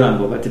منبری دارن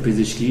بابت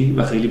پزشکی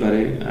و خیلی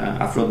برای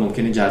افراد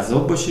ممکنه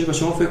جذاب باشه و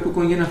شما فکر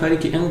بکن یه نفری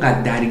که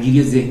اینقدر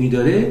درگیری ذهنی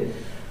داره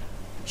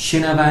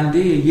شنونده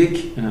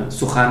یک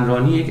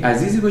سخنرانی یک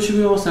عزیزی باشه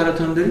بگه ما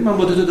سرطان داریم، من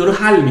با تو دارو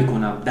حل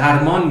میکنم،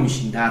 درمان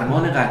میشین،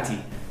 درمان قطعی.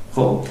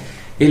 خب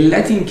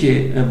علت این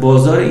که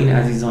بازار این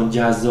عزیزان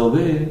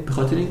جذابه به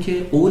خاطر اینکه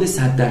قول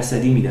 100%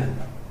 میدن،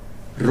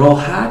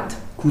 راحت،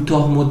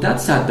 کوتاه مدت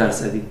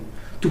 100%.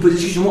 تو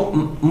پزشکی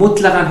شما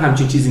مطلقاً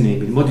همچین چیزی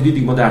نمیبینید. ما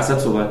دیدید ما درصد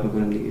صحبت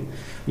میکنیم دیگه،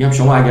 میگم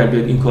شما اگر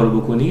بیاد این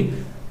کارو بکنید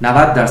 90%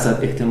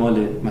 احتمال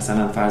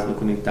مثلا فرض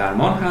بکنید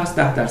درمان هست،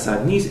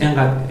 10% نیست،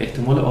 اینقدر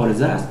احتمال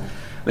عارضه است.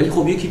 ولی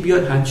خب یکی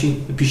بیاد همچین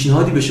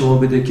پیشنهادی به شما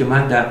بده که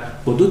من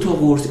با 2 تا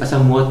قرص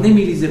اصلا مواد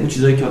نمیریزه، اون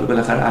چیزایی که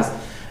بالاخره از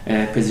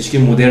پزشکی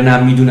مدرن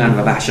هم میدونن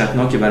و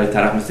وحشتناکه برای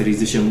طرف، مثل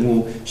ریزش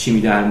مو،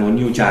 شیمی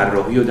درمانی و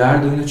جراحی و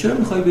درد و اینا، چرا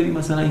میخوای بری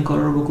مثلا این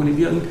کارا رو بکنی؟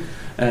 بیا این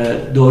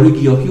داروی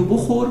گیاهی رو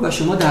بخور و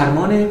شما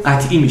درمان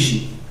قطعی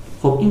میشی.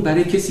 خب این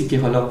برای کسی که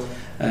حالا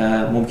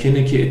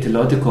ممکنه که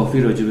اطلاعات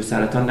کافی راجع به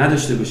سرطان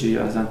نداشته باشه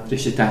یا اصلا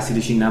رشته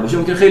تحصیلش این نباشه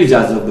ممکنه خیلی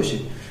جذاب باشه.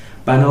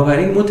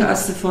 بنابراین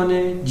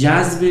متاسفانه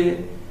جذب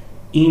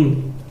این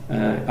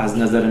از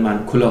نظر من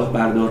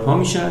کلاهبردارها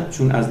میشن،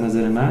 چون از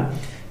نظر من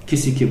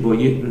کسی که با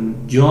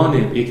جان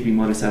یک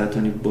بیمار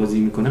سرطانی بازی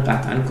میکنه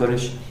قطعا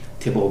کارش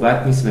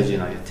تبابت نیست و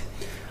جنایت.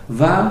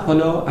 و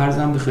حالا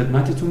عرضم به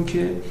خدمتتون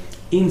که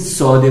این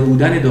ساده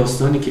بودن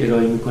داستانی که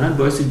ارائه میکنن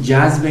باعث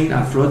جذب این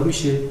افراد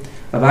میشه.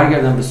 و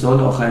برگردم به سوال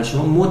آخر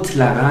شما،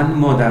 مطلقاً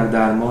ما در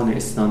درمان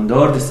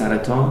استاندارد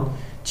سرطان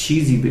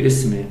چیزی به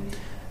اسم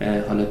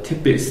حالا طب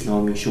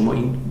اسلامی شما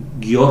این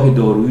گیاه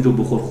دارویی رو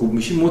بخور خوب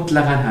میشی،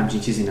 مطلقاً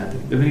همچین چیزی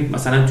نداریم. ببینید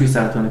مثلا توی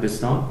سرطان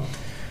پستان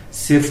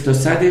 0 تا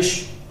 100ش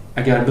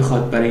اگر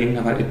بخواد برای این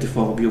نفر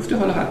اتفاق بیفته،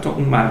 حالا حتی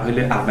اون مراحل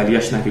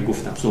اولیه‌اش نه که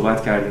گفتم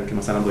صحبت کردیم که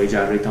مثلا با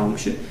جراحی تمام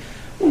میشه،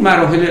 اون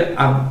مراحل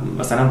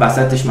مثلا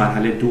وسطش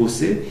مرحله 2 و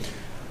 3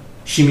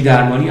 شیمی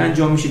درمانی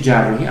انجام میشه،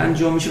 جراحی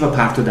انجام میشه و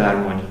پرتو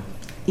درمانی.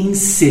 این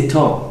 3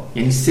 تا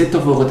یعنی 3 تا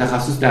فوق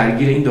تخصص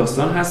درگیر این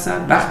داستان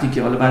هستن. وقتی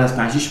که حالا بعد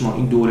از 5-6 ماه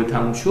این دوره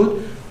تموم شد،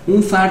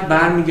 اون فرد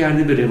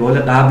برمیگرده به روال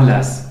قبل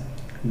از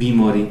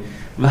بیماری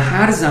و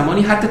هر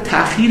زمانی حتی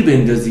تأخیر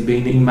بندازی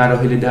بین این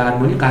مراحل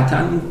درمانی قطعاً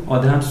اون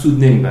آدم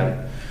سود نمیبره.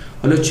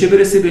 حالا چه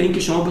برسه به این که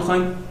شما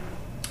بخواید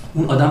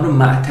اون آدم رو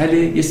معطل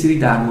یه سری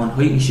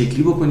درمان‌های این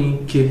شکلی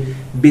بکنید که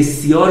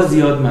بسیار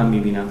زیاد من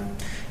میبینم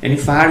یعنی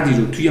فردی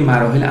رو توی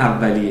مراحل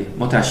اولیه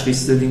ما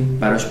تشخیص دادیم،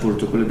 براش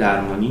پروتکل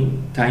درمانی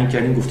تعیین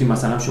کردیم، گفتیم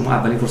مثلا شما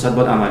اولین فرصت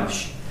باید عمل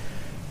بشی.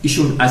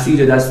 ایشون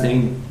اسیر دست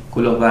این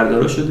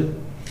کلاهبردارا شده،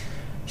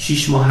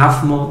 6 ماه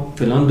 7 ماه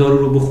فلان دارو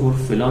رو بخور،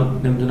 فلان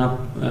نمیدونم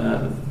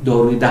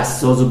داروی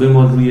دستسازو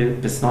بمال روی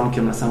پستان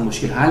که مثلا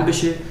مشکل حل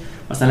بشه.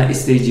 مثلا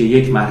استیج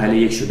 1 مرحله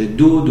 1 شده،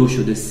 2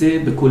 شده، 3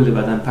 به کل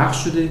بدن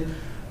پخش شده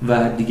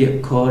و دیگه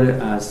کار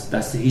از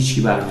دست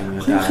هیچکی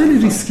برنمیاد.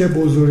 خیلی ریسک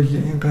بزرگی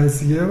این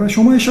قضیه و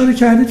شما اشاره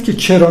کردید که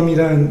چرا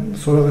میرن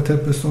سراغ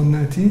طب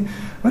سنتی،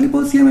 ولی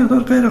باز یه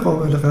مقدار غیر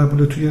قابل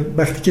قبوله توی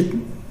وقتی که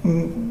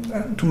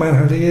تو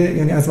مرحله،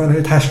 یعنی از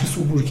مرحله تشخیص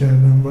عبور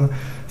کردن و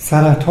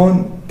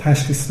سرطان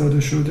تشخیص داده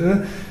شده،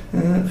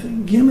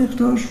 یه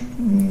مقدار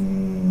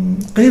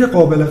غیر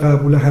قابل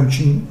قبول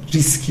همچین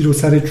ریسکی رو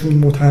سر جون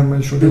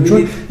متحمل شده.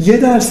 چون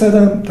 1%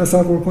 هم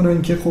تصور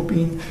کنن که خب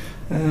این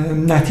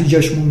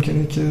نتیجهش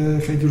ممکنه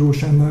که خیلی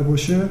روشن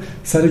نباشه،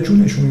 سر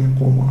جونشون این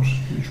قمار.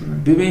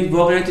 ببینید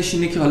واقعیتش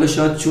اینه که حالا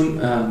شاید چون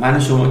من و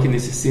شما که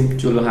نشستیم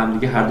جلو هم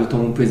دیگه، هر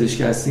دوتامون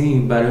پزشک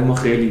هستیم، برای ما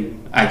خیلی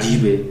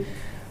عجیبه،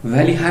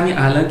 ولی همین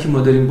الان که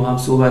ما داریم با هم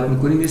صحبت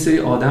میکنیم یه سری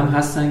آدم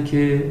هستن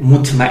که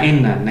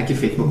مطمئنن، نه که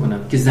فکر بکنم،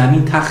 که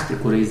زمین تخته،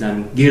 کره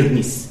زمین گرد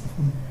نیست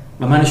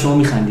و من و شما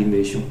میخندیم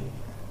بهشون.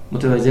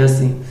 متوجه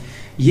هستین؟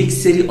 یک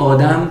سری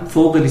آدم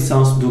فوق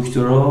لیسانس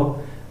دکترا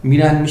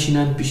میرن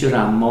میشینن پیش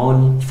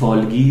رمال،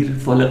 فالگیر،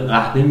 فال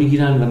قهوه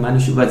میگیرن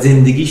و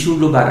زندگیشون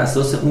رو بر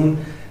اساس اون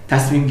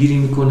تصمیم گیری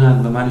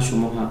میکنن و من و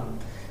شما هم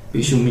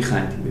بهشون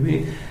میخندیم.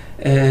 ببینید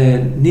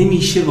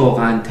نمیشه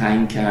واقعا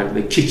تعیین کرد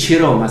و که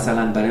چرا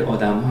مثلا برای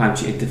آدم ها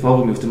همچین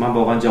اتفاقی میفته. من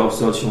واقعا جواب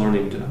سوال شما رو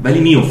نمیدونم، ولی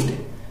میفته.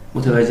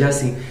 متوجه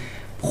هستین؟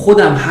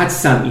 خودم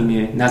حدسم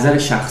اینه، نظر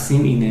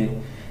شخصیم اینه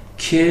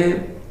که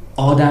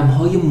آدم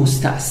های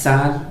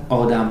مستعصل،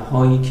 آدم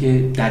هایی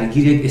که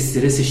درگیر یک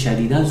استرس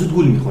شدیدن زود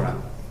گول میخورن.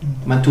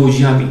 من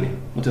توجیهم اینه.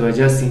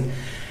 متوجه هستین؟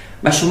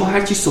 و شما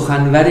هرچی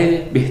سخنور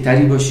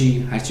بهتری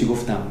باشی، هرچی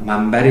گفتم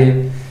منبر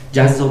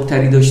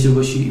جذابتری داشته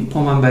باشی، این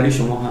پامنبری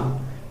شما هم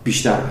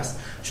بیشتر هست.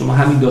 شما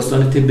همین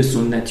داستان طب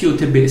سنتی و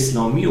طب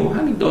اسلامی و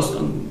همین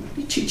داستان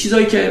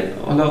چیزایی که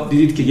حالا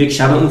دیدید که یک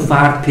شب اون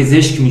فرد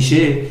پزشک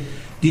میشه،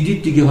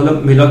 دیدید دیگه. حالا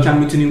ملاک هم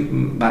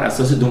میتونیم بر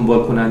اساس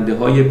دنبال کننده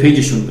های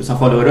پیجشون، مثلا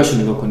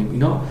فالووراشون نگاه کنیم.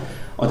 اینا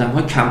آدم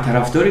ها کم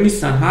طرفداری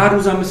نیستن، هر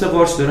روز هم مثل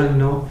قارچ دارن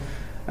اینا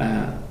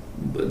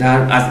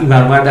از این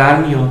برمار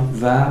در میان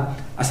و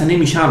اصلا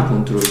نمیشه هم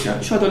کنترل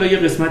کرد. شاید حالا یه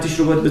قسمتش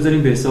رو باید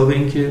بذاریم به حساب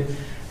این که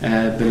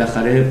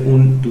بالاخره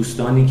اون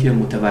دوستانی که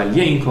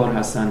متولی این کار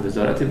هستن،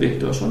 وزارت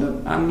بهداشت، حالا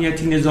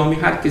امنیتی، نظامی،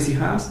 هر کسی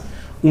هست،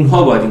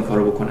 اونها باید این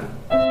کارو بکنن.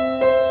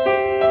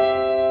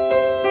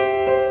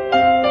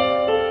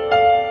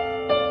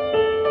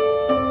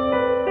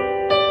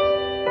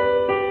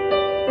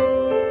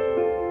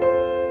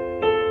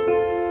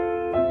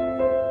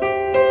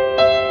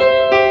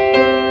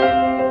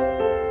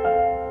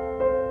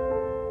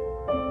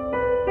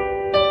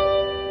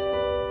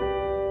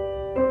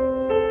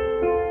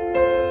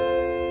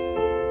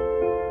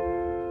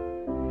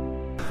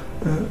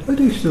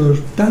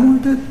 دکتر، در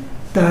مورد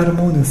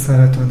درمان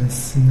سرطان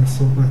سینه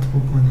صحبت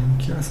بکنیم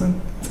که اصلا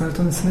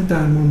سرطان سینه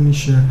درمان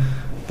میشه،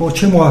 با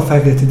چه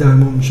موفقیتی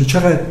درمان میشه،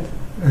 چقدر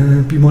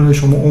بیمارای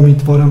شما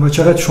امیدوارن و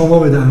چقدر شما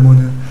به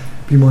درمان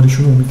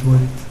بیماریشون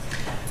امیدوارید؟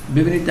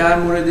 ببینید در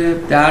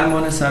مورد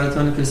درمان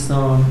سرطان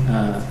پستان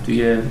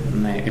توی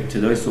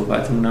ابتدای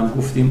صحبتمون هم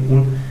گفتیم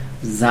اون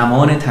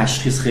زمان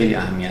تشخیص خیلی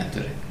اهمیت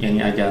داره.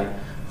 یعنی اگر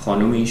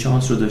خانم این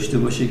شانس رو داشته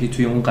باشه که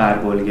توی اون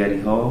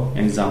غربالگری ها،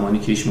 یعنی زمانی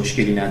که هیچ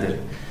مشکلی نداره،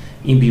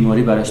 این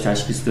بیماری براش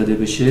تشخیص داده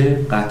بشه،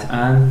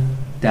 قطعاً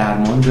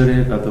درمان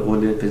داره و به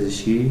قول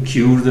پزشکی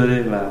کیور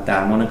داره و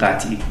درمان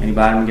قطعی، یعنی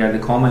برمیگرده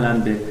کاملاً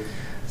به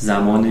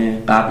زمان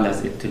قبل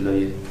از ابتلا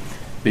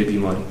به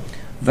بیماری.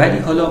 ولی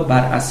حالا بر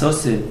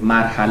اساس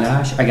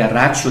مرحلهش اگر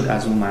رد شد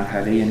از اون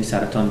مرحله، یعنی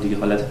سرطان دیگه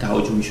حالت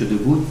تهاجمی شده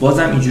بود،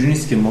 بازم اینجوری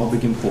نیست که ما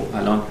بگیم خب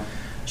الان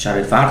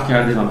شرایط فرق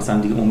کرده و مثلا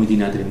دیگه امیدی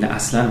نداریم. نه،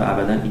 اصلا و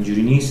ابدا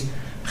اینجوری نیست.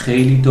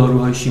 خیلی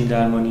داروهای شیم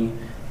درمانی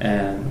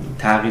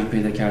تغییر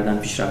پیدا کردن،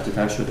 پیشرفته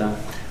تر شدن،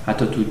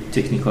 حتی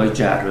تو تکنیک‌های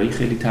جراحی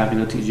خیلی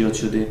تغییرات ایجاد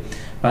شده.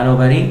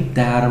 بنابراین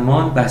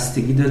درمان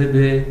بستگی داره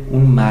به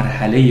اون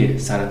مرحله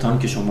سرطان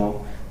که شما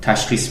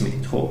تشخیص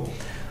میدید خب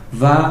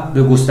و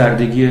به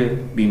گستردگی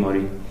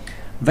بیماری.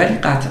 ولی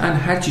قطعا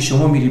هرچی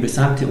شما میری به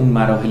سمت اون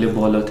مراحل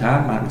بالاتر،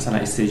 مثلا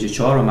استیج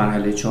 4 و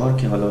مرحله 4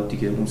 که حالا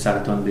دیگه اون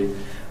سرطان به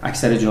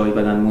اکثر جای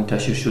بدن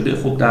منتشر شده،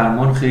 خب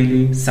درمان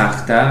خیلی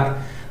سخت‌تر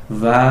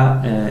و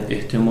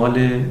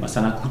احتمال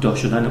مثلا کوتاه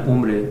شدن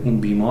عمر اون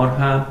بیمار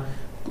هم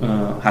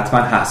حتما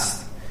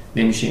هست،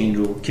 نمیشه این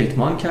رو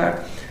کتمان کرد.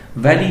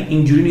 ولی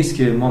اینجوری نیست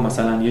که ما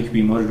مثلا یک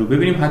بیماری رو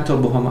ببینیم حتی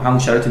با همون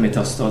شرایط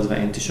متاستاز و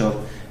انتشار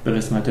به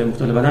قسمت‌های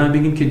مختلف بدن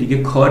بگیم که دیگه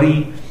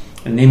کاری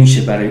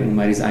نمیشه برای اون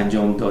مریض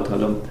انجام داد.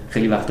 حالا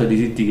خیلی وقتا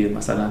دیدید دیگه،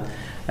 مثلا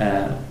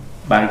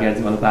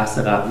برگردیم حالا بحث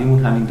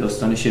قبلیمون، همین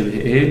داستان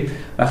شبه علم،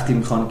 وقتی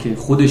میخوان که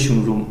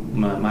خودشون رو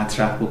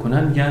مطرح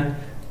بکنن میگن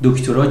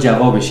دکترها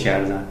جوابش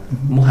کردن.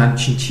 ما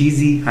همچین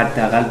چیزی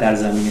حداقل در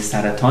زمینه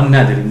سرطان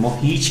نداریم. ما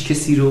هیچ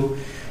کسی رو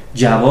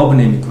جواب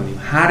نمی‌کنیم.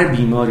 هر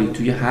بیماری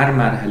توی هر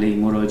مرحله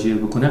مراجعه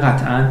بکنه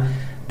قطعاً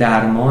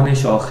درمان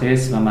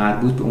شاخص و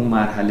مربوط به اون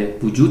مرحله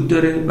وجود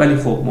داره، ولی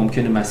خب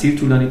ممکنه مسیر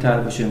طولانی تر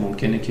باشه،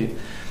 ممکنه که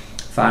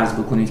فرض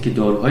بکنید که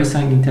داروهای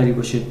سنگین تری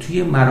باشه.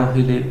 توی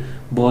مراحل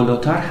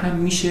بالاتر هم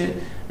میشه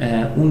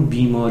اون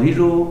بیماری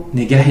رو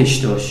نگهش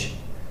داشت،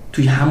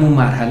 توی همون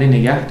مرحله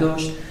نگه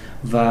داشت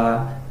و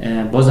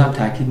بازم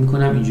تاکید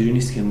میکنم اینجوری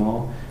نیست که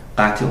ما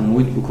قطع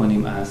امید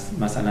بکنیم از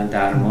مثلا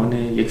درمان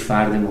یک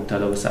فرد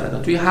مبتلا به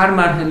سرطان. توی هر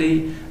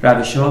مرحله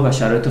روش‌ها و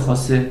شرایط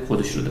خاص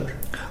خودش رو داره.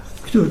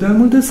 در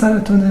مورد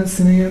سرطان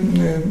سینه،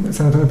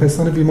 سرطان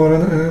پستان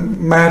بیماران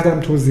مردم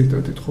توضیح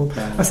دادید. خب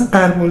اصلا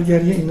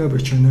غربالگری اینا به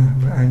چه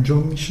نحوه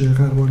انجام میشه؟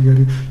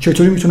 غربالگری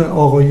چطوری میتونن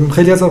آقایون،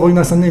 خیلی از آقایون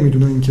اصلا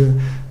نمیدونن که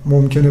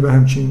ممکنه به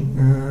همچین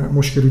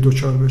مشکلی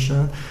دچار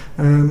بشن،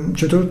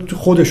 چطور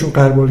خودشون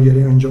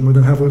غربالگری انجام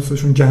بدن،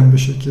 حواسشون جمع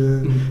بشه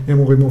که یه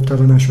موقع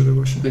مبتلا نشده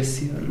باشن؟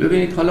 بسیار.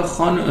 ببینید حالا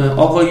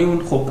آقایون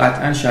خب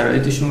قطعا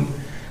شرایطشون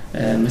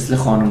مثل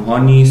خانم ها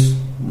نیست،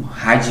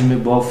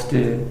 حجم بافت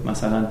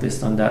مثلا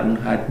پستان در اون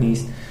حد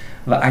نیست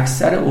و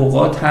اکثر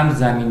اوقات هم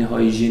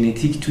زمینه‌های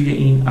ژنتیک توی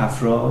این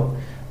افراد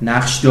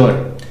نقش داره.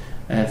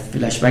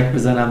 فلشبک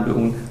بزنم به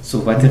اون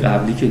صحبت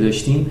قبلی که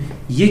داشتیم،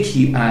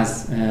 یکی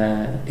از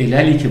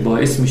عللی که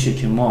باعث میشه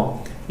که ما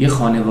یه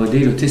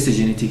خانواده رو تست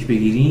ژنتیک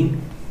بگیریم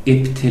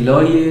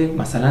ابتلای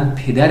مثلا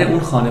پدر اون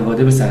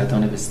خانواده به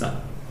سرطان پستان.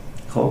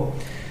 خب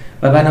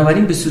و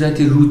بنابراین به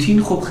صورت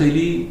روتین خب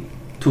خیلی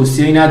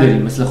توصیه‌ای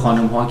نداریم مثل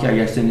خانم ها که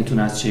اگر سنتون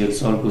از 40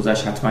 سال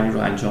گذشت حتما این رو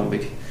انجام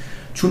بدید،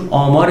 چون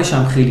آمارش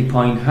هم خیلی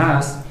پایین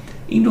هست.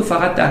 این رو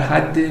فقط در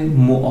حد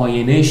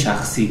معاینه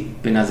شخصی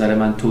به نظر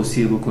من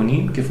توصیه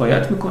بکنیم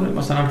کفایت میکنه.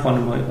 مثلا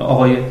خانم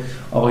های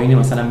آقایون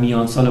مثلا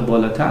میان سال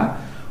بالاتر،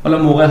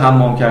 حالا موقع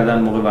حمام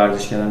کردن، موقع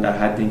ورزش کردن، در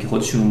حد اینکه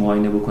خودشون رو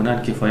معاینه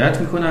بکنن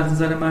کفایت میکنه از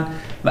نظر من.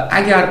 و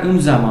اگر اون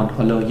زمان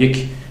حالا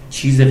یک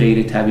چیز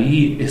غیر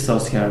طبیعی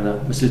احساس کردن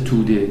مثل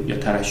توده یا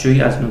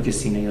ترشحی از نوک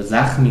سینه یا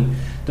زخمی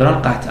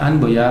دارن، قطعاً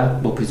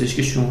باید با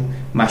پزشکشون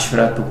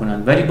مشورت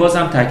بکنن. ولی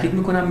بازم تاکید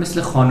میکنم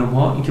مثل خانم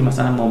ها این که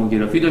مثلا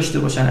ماموگرافی داشته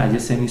باشن، از یه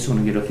سنی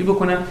سونوگرافی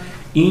بکنن،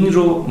 این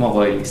رو ما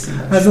قائل نیستیم.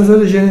 از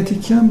نظر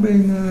ژنتیکی هم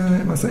بین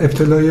مثلا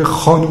ابتلای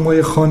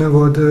خانم‌های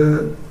خانواده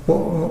با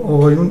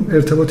آقایون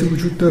ارتباطی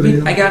وجود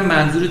داره؟ اگر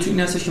منظورتون این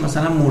هستش که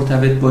مثلا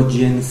مرتبط با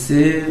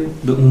جنسه،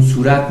 به اون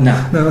صورت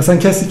نه مثلا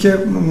کسی که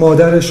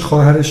مادرش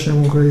خواهرش یه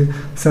موقعی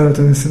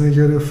سرطان سینه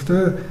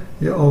گرفته،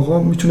 یه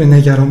آقا میتونه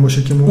نگران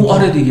باشه که اون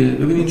آره دیگه.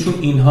 ببینید چون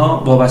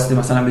اینها وابسته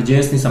مثلا به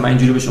جنس نیست. من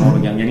اینجوری به شما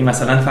بگم، یعنی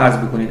مثلا فرض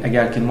بکنید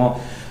اگر که ما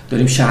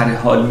داریم شرح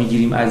حال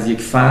میگیریم از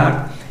یک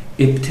فرد،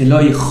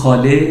 ابتلای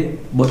خاله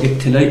با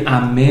ابتلای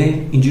عمه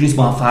اینجوری نیست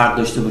با هم فرق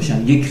داشته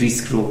باشن، یک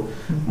ریسک رو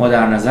ما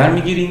در نظر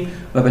میگیریم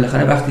و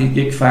بالاخره وقتی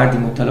یک فردی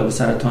مبتلا به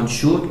سرطان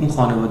شد، اون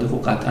خانواده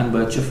خب قطعاً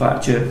باید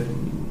چه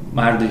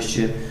مردش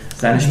چه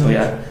زنش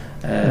باید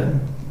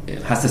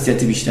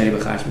حساسیت بیشتری به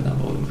خرج بدن.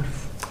 به قول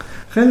معروف.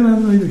 خیلی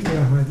ممنون دکتر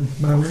احمدی.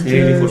 ممنون،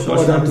 خیلی خوشحال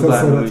شدم تو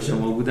برنامه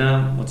شما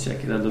بودم.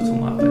 متشکرم، لطف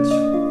محبت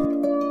شما.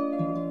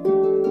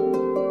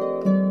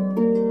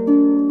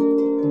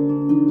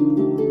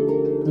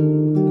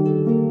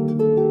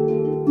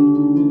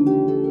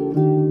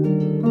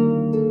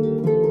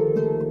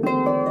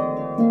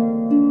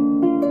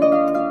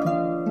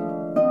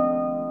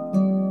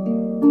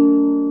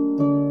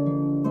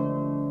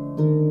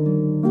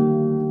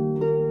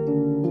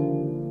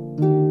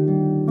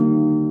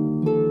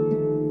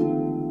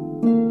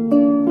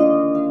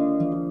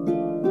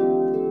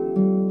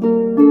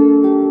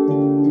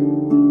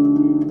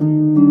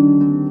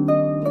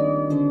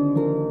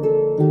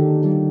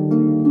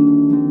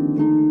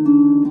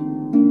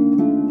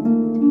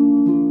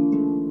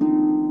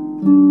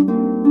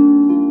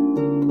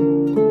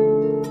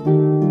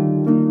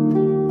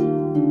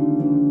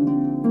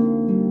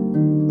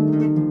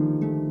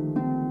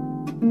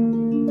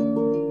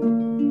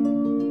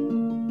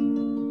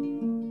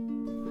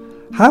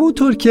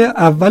 همونطور که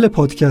اول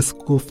پادکست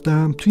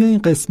گفتم، توی این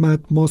قسمت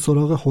ما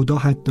سراغ هدی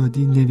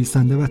حدادی،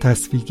 نویسنده و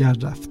تصویرگر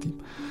رفتیم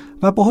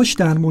و باهاش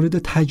در مورد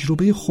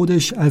تجربه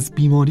خودش از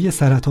بیماری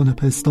سرطان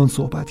پستان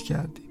صحبت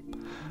کردیم.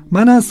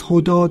 من از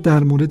هدی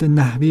در مورد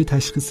نحوه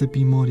تشخیص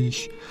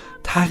بیماریش،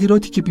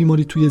 تغییراتی که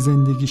بیماری توی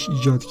زندگیش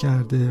ایجاد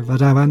کرده و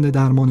روند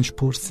درمانش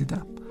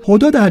پرسیدم.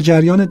 هدی در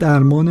جریان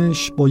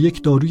درمانش با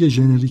یک داروی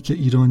ژنریک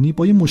ایرانی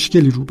با یه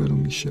مشکلی روبرو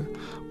میشه.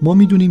 ما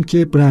میدونیم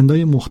که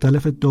برندهای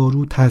مختلف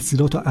دارو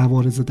تأثیرات و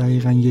عوارض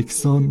دقیقاً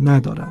یکسان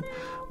ندارن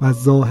و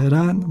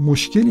ظاهراً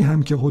مشکلی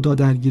هم که هدی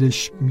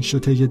درگیرش میشه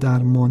طی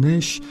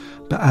درمانش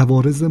به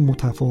عوارض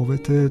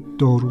متفاوت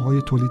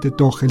داروهای تولید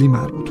داخلی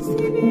مربوط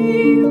بوده.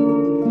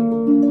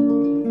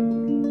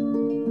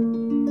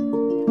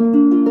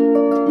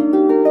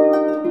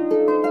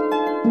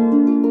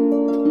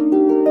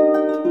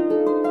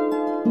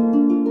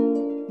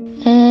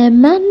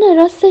 من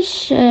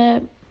راستش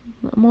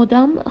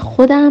مدام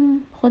خودم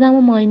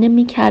رو معاینه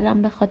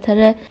میکردم، به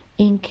خاطر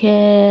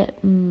اینکه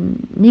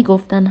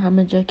میگفتن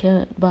همه جا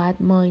که باید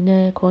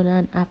معاینه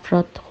کنن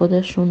افراد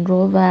خودشون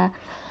رو و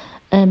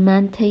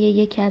من طی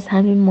یکی از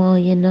همین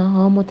معاینه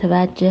ها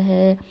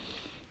متوجه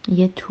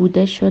یه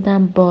توده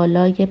شدم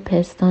بالای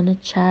پستان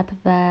چپ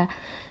و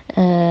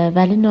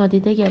ولی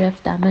نادیده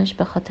گرفتمش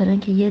به خاطر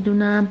اینکه یه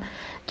دونم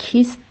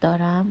کیست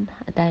دارم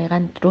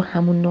دقیقا رو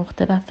همون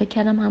نقطه و فکر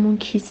کردم همون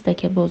کیسته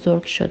که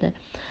بزرگ شده،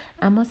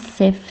 اما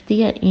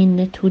سفتی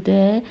این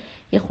توده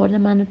یه خورده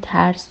منو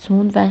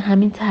ترسوند و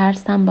همین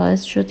ترسم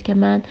باعث شد که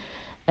من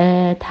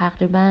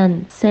تقریبا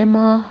 3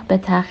 ماه به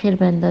تأخیر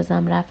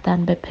بندازم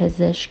رفتن به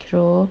پزشک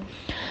رو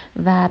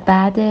و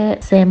بعد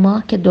 3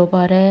 ماه که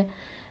دوباره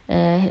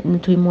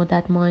توی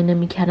مدت معاینه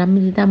میکردم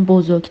میدیدم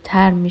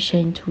بزرگتر میشه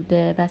این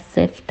توده و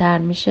سفت‌تر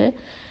میشه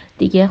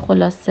دیگه.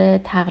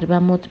 خلاصه تقریبا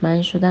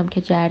مطمئن شدم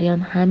که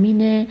جریان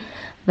همینه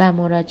و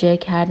مراجعه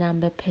کردم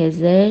به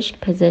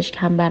پزشک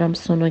هم برام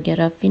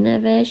سونوگرافی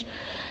نوشت،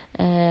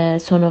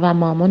 سونو و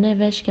مامو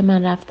نوشت که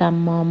من رفتم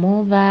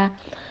مامو و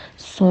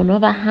سونو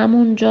و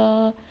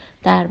همونجا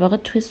در واقع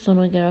توی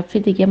سونوگرافی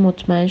دیگه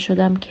مطمئن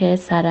شدم که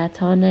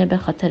سرطانه به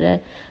خاطر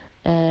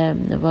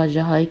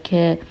واژه هایی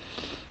که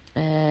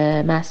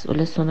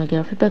مسئول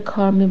سونوگرافی به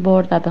کار می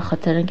برد و به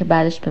خاطر اینکه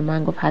بعدش به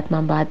من گفت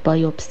حتما باید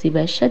بایوپسی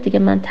بشه دیگه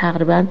من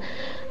تقریبا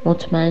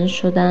مطمئن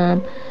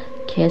شدم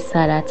که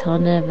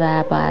سرطانه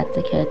و باید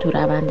که تو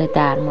روند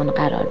درمان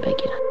قرار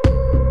بگیرم.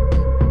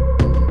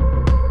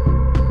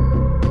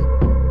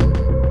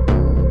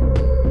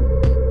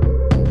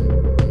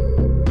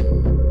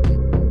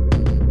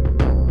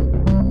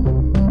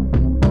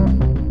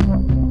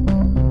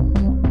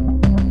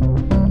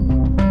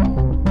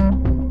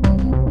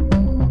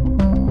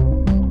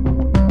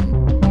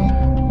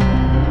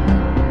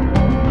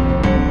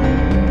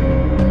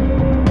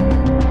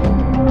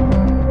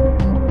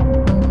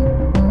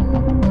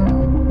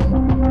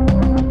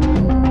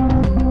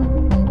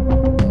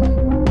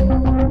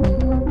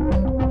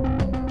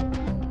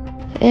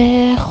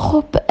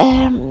 خب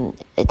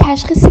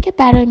تشخیصی که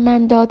برای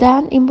من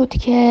دادن این بود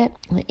که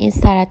این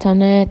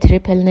سرطان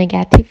تریپل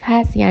نگاتیو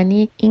هست،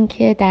 یعنی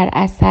اینکه در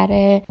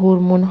اثر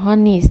هورمون ها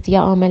نیست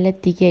یا عامل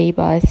دیگه ای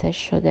باعثش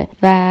شده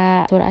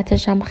و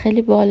سرعتش هم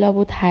خیلی بالا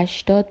بود،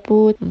 80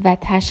 بود و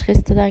تشخیص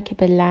دادن که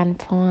به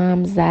لنفا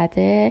هم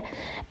زده.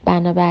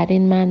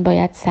 بنابراین من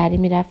باید سریع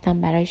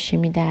میرفتم برای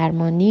شیمی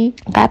درمانی.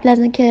 قبل از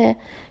اینکه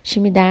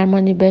شیمی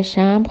درمانی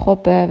بشم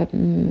خب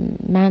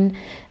من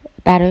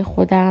برای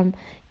خودم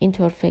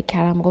اینطور فکر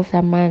کردم،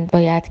 گفتم من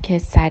باید که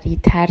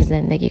سریعتر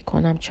زندگی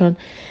کنم چون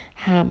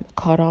هم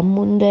کارام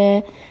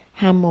مونده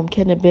هم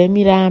ممکنه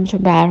بمیرم، چون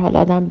به هر حال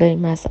آدم به این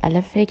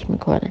مسئله فکر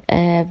میکنه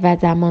و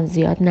زمان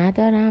زیاد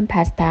ندارم،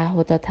 پس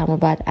تعهداتمو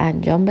باید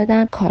انجام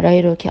بدم،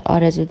 کارایی رو که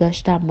آرزو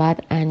داشتم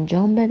باید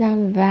انجام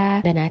بدم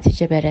و به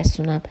نتیجه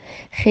برسونم.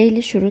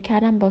 خیلی شروع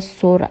کردم با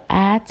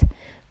سرعت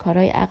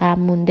کارهای عقب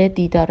مونده،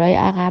 دیدارهای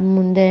عقب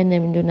مونده،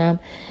 نمیدونم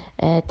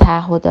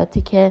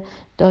تعهداتی که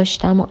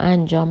داشتم و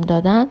انجام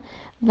دادم.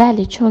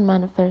 ولی چون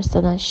منو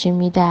فرستادن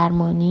شیمی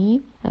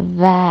درمانی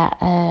و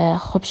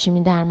خب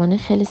شیمی درمانی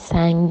خیلی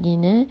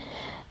سنگینه،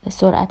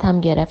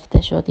 سرعتم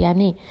گرفته شد.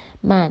 یعنی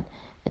من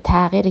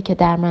تغییری که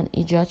در من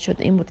ایجاد شد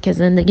این بود که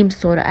زندگیم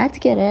سرعت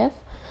گرفت،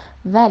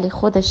 ولی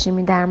خود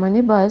شیمی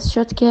درمانی باعث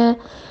شد که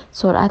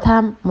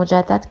سرعتم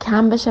مجدد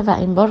کم بشه و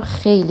این بار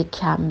خیلی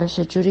کم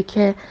بشه، جوری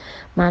که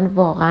من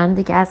واقعا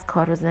دیگه از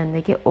کار و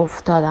زندگی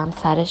افتادم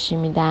سر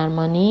شیمی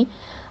درمانی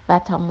و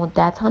تا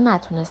مدت ها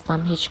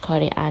نتونستم هیچ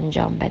کاری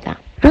انجام بدم.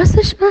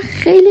 راستش من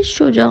خیلی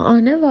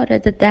شجاعانه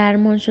وارد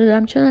درمان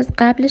شدم، چون از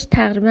قبلش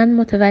تقریبا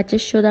متوجه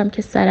شدم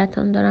که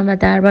سرطان دارم و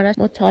دربارش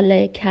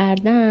مطالعه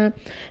کردم.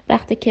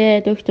 وقتی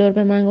که دکتر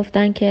به من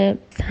گفتن که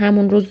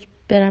همون روز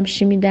برم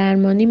شیمی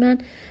درمانی، من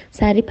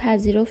سریع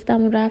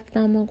پذیرفتم و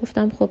رفتم و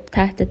گفتم خب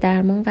تحت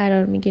درمان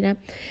قرار میگیرم.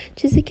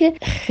 چیزی که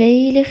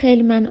خیلی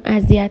خیلی منو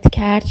اذیت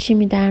کرد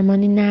شیمی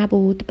درمانی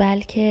نبود،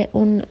 بلکه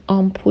اون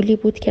آمپولی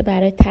بود که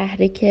برای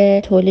تحریک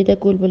تولید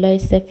گلبولای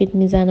سفید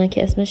میزنن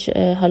که اسمش،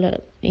 حالا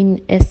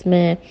این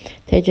اسم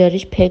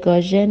تجاریش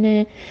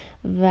پگاژنه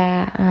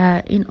و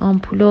این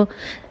آمپولو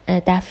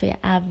دفعه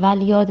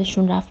اول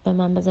یادشون رفت به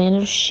من بزنن. یعنی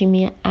رو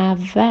شیمی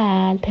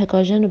اول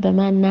پگاژن رو به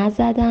من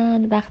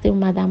نزدن. وقتی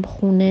اومدم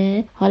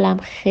خونه حالم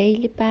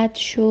خیلی بد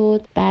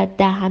شد، بعد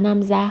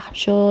دهنم زخم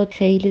شد،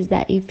 خیلی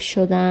ضعیف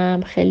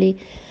شدم، خیلی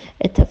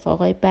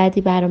اتفاقای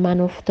بدی برای من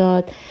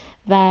افتاد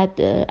و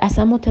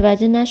اصلا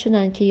متوجه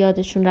نشدن که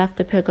یادشون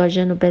رفته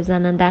پگاژن رو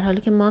بزنن، در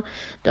حالی که ما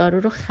دارو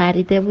رو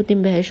خریده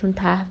بودیم، بهشون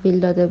تحویل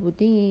داده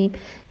بودیم.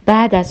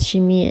 بعد از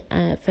شیمی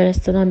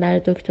فرستادن برای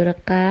دکتر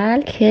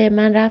قلب که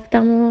من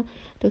رفتم و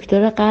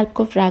دکتر قلب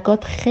گفت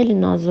رگات خیلی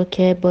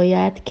نازکه،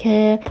 باید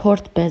که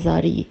پورت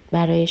بذاری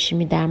برای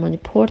شیمی درمانی.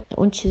 پورت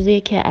اون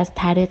چیزیه که از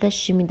طریق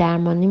شیمی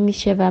درمانی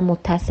میشه و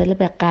متصل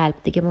به قلب،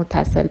 دیگه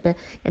متصل به،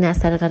 یعنی از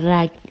طریق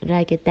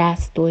رگ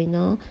دست و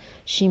اینا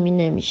شیمی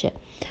نمیشه.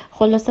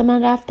 خلاصه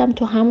من رفتم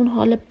تو همون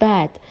حال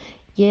بد،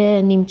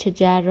 یه نیمچه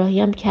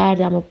جراحی هم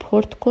کردم و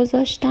پورت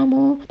گذاشتم.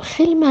 و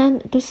خیلی من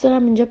دوست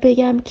دارم اینجا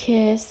بگم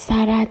که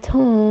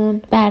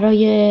سرطان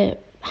برای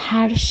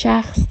هر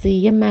شخصی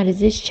یه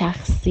مریضی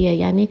شخصیه،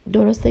 یعنی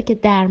درسته که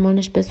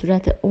درمانش به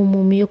صورت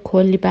عمومی و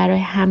کلی برای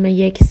همه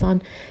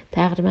یکسان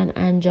تقریبا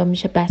انجام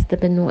میشه بسته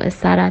به نوع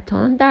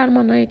سرطان،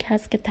 درمانایی که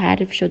هست که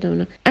تعریف شده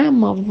اونا،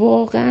 اما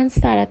واقعا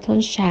سرطان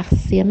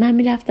شخصیه. من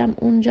میرفتم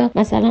اونجا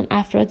مثلا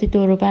افرادی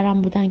دور و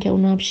برم بودن که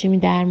اونا هم شیمی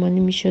درمانی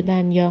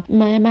میشدن، یا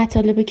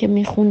مطالبی که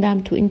میخوندم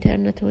تو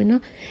اینترنت و اینا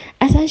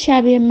اصلا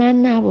شبیه من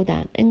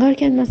نبودن، انگار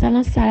که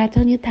مثلا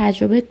سرطان یه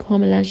تجربه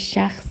کاملا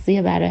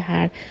شخصیه برای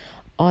هر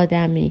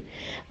آدمی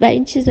و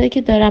این چیزایی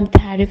که دارم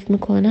تعریف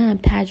میکنم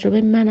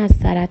تجربه من از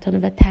سرطان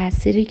و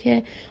تأثیری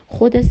که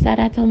خود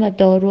سرطان و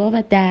داروها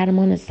و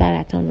درمان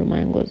سرطان رو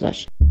من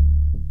گذاشت.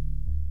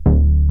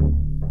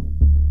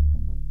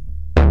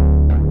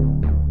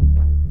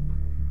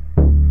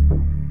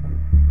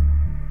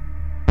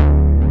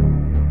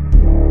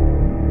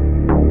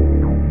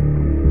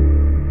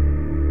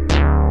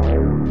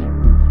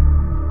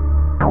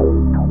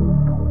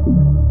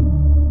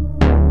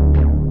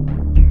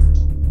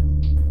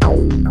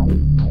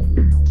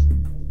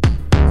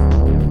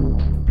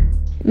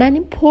 من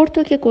این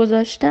پورتو که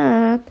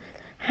گذاشتم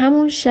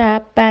همون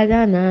شب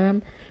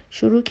بدنم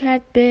شروع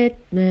کرد به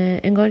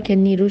انگار که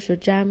نیروشو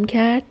جمع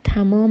کرد،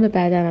 تمام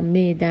بدنم،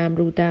 معدم،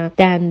 رودم،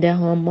 دنده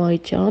ها،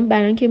 ماهیچه هم،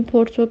 برای اینکه این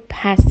پورتو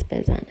پس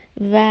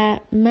بزنه. و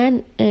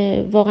من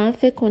واقعا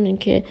فکر کنین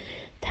که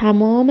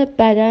تمام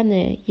بدن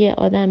یه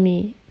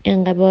آدمی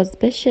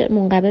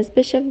منقبض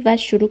بشه و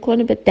شروع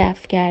کنه به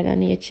دفع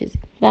کردن یه چیزی.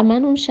 و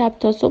من اون شب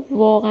تا صبح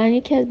واقعا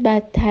یکی از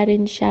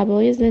بدترین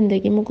شبای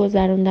زندگیمو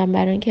گذروندم،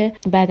 برای اینکه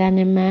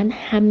بدن من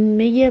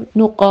همه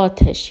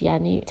نقاطش،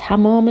 یعنی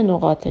تمام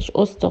نقاطش،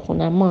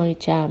 استخونم،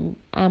 ماهیچه‌ام،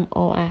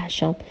 امعا،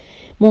 احشام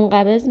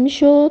منقبض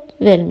میشد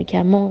ول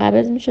میکرد،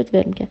 منقبض میشد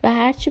ول میکرد. و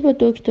هرچی با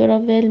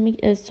دکترها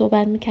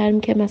صحبت میکردیم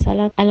که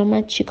مثلا الان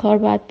من چی کار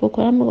باید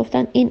بکنم،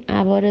 میگفتن این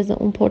عوارض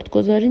اون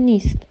پورتگذاری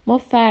نیست. ما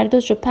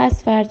فرداش و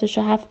پس فرداش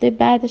و هفته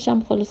بعدش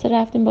هم خلاصه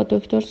رفتیم با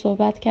دکتر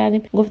صحبت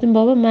کردیم، گفتیم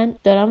بابا من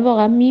دارم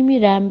واقعا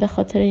میمیرم به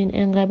خاطر این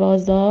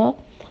انقباضا،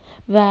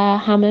 و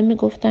همه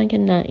میگفتن که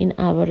نه این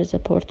عوارض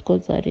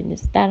پورتگذاری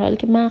نیست، در حالی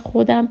که من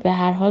خودم به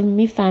هر حال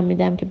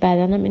میفهمیدم که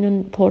بدنم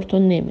اینو پورتو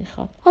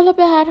نمیخواد. حالا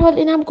به هر حال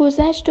اینم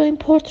گذشت و این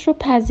پورت رو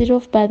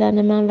پذیرفت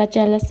بدن من و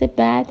جلسه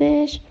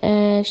بعدش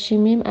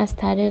شیمیم از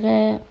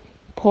طریق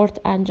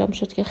پورت انجام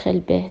شد که خیلی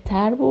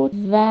بهتر بود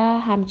و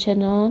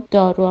همچنان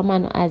داروها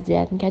منو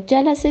اذیت میکرد.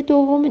 جلسه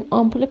دوم این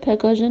آمپول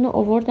پگاژن رو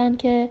آوردن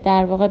که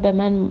در واقع به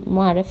من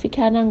معرفی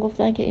کردن،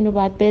 گفتن که اینو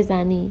باید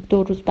بزنی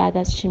 2 روز بعد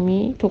از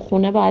شیمی تو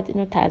خونه، باید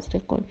اینو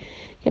تزریق کنی.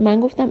 که من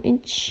گفتم این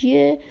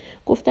چیه؟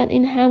 گفتن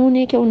این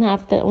همونیه که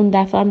اون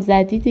دفعه هم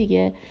زدی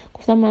دیگه.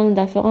 گفتم من اون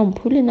دفعه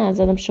آمپولی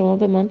نزدم، شما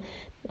به من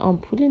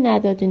آمپولی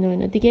ندادین و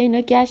اینا دیگه.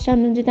 اینا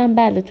گشتن دیدم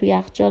بله تو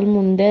یخچال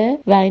مونده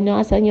و اینا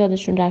اصلا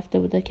یادشون رفته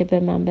بوده که به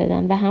من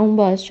بدن و همون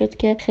باعث شد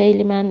که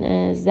خیلی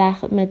من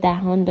زخم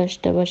دهان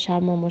داشته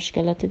باشم و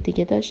مشکلات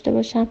دیگه داشته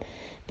باشم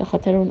به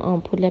خاطر اون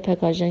آمپول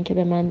پگاژن که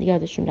به من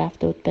یادشون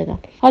رفته بود بدن.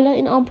 حالا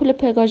این آمپول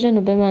پگاژن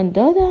رو به من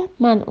دادن،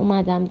 من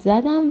اومدم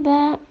زدم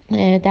و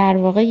در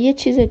واقع یه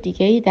چیز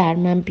دیگه‌ای در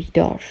من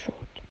بیدار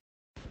شد.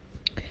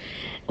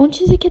 اون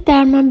چیزی که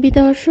در من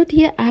بیدار شد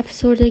یه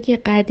افسردگی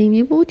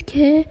قدیمی بود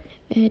که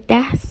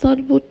 10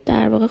 سال بود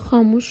در واقع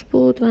خاموش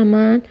بود و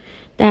من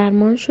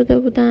درمان شده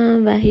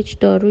بودم و هیچ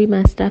دارویی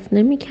مصرف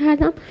نمی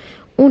کردم.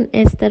 اون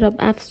اضطراب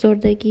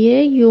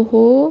افسردگی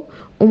یوهو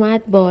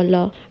اومد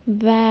بالا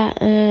و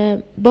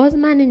باز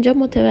من اینجا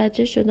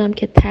متوجه شدم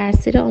که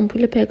تاثیر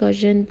آمپول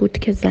پگاژن بود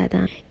که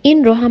زدم.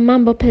 این رو هم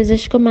من با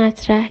پزشک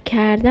مطرح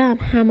کردم،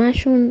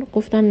 همشون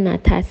گفتن نه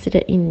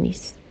تاثیر این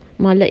نیست،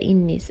 مال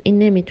این نیست، این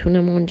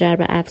نمیتونه منجر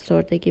به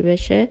افسردگی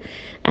بشه،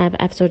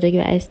 افسردگی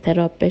و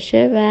اضطراب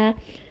بشه و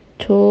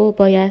تو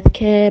باید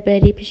که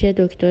بری پیش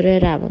دکتر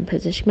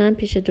روانپزشک. من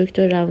پیش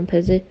دکتر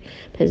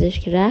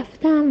روانپزشک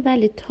رفتم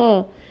ولی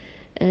تا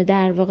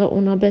در واقع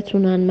اونا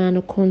بتونن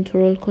منو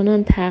کنترل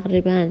کنن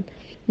تقریبا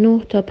 9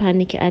 تا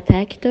پنیک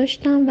اتک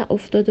داشتم و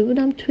افتاده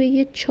بودم توی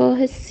یه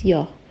چاه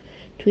سیاه،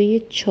 توی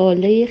یه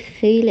چاله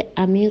خیلی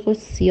عمیق و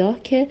سیاه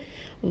که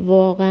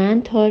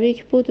واقعا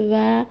تاریک بود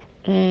و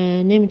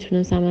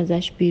نمیتونستم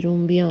ازش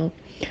بیرون بیام.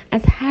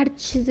 از هر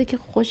چیزی که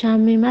خوشم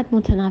میمد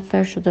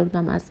متنفر شده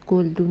بودم، از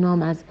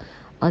گلدونام، از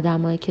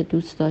آدمایی که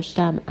دوست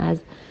داشتم، از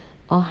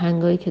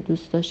آهنگایی که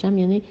دوست داشتم،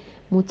 یعنی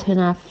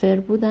متنفر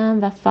بودم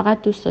و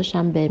فقط دوست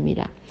داشتم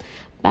بمیرم.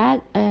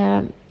 بعد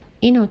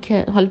اینو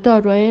که حالا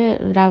داروهای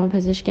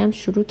روانپزشکی هم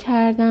شروع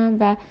کردم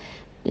و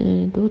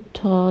 2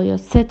 تا یا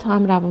 3 تا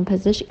هم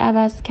روانپزشک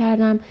عوض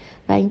کردم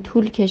و این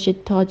طول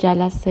کشید تا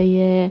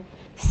جلسه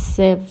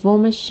 3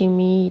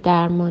 شیمی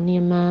درمانی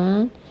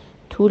من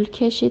طول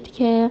کشید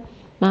که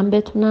من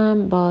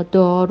بتونم با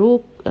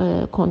دارو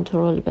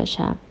کنترل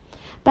بشم.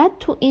 بعد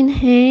تو این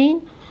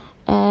حین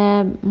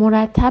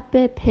مرتب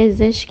به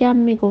پزشکم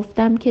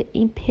میگفتم که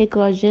این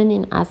پگاژن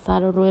این اثر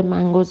رو روی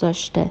من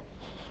گذاشته،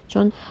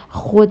 چون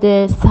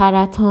خود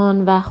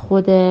سرطان و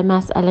خود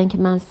مسئله که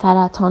من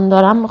سرطان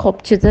دارم خب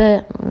چیز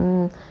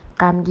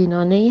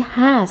غمگینانه‌ای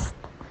هست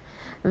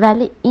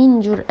ولی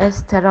اینجور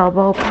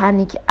اضطرابا و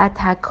پنیک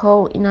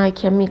اتکا و اینایی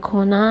که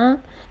میکنن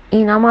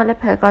اینا مال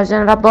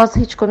پگاژن و باز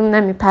هیچ کدوم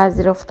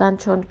نمیپذیرفتن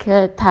چون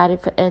که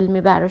تعریف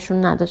علمی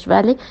براشون نداشت.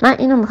 ولی من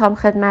اینو میخوام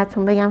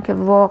خدمتتون بگم که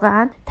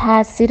واقعا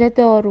تاثیر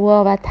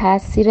داروها و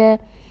تاثیر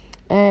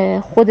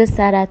خود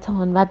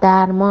سرطان و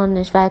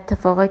درمانش و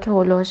اتفاقایی که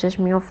هولوشش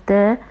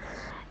میفته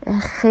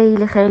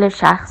خیلی خیلی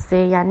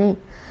شخصیه. یعنی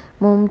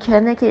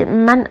ممکنه که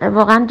من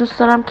واقعا دوست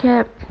دارم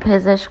که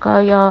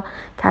پزشکا یا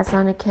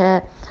کسانی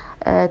که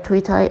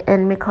توی های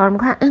علمی کار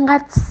میکنن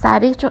اینقدر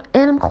سریع، چون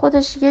علم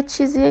خودش یه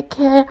چیزیه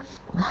که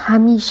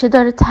همیشه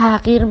داره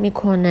تغییر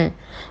میکنه.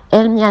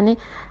 علم یعنی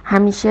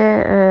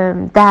همیشه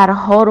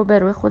درها رو به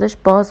روی خودش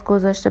باز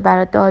گذاشته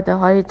برای داده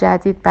های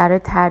جدید، برای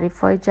تعریف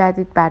های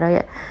جدید، برای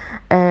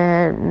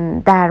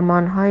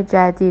درمان های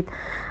جدید.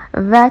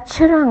 و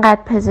چرا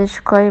انقدر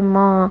پزشکای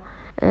ما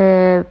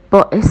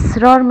با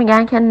اصرار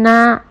میگن که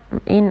نه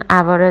این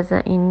عوارض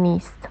این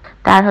نیست،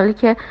 در حالی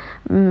که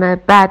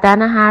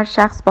بدن هر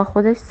شخص با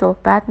خودش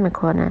صحبت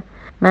میکنه.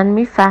 من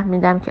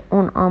میفهمیدم که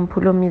اون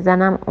آمپولو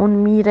میزنم اون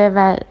میره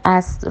و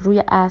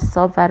روی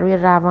اعصاب و روی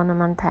روان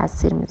من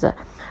تاثیر میذاره.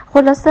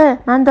 خلاصه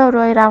من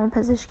داروهای روان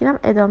پزشکیم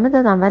ادامه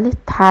دادم ولی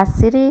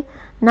تأثیری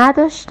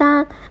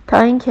نداشتن تا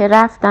اینکه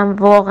رفتم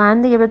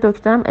واقعا دیگه به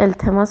دکترم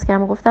التماس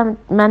کردم، گفتم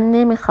من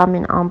نمیخوام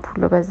این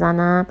آمپولو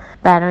بزنم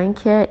برای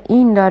اینکه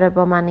این داره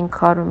با من این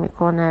کارو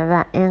میکنه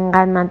و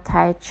اینقدر من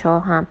ته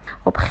چاهم.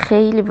 خب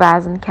خیلی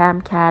وزن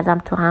کم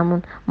کردم تو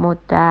همون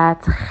مدت،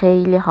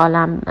 خیلی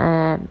حالم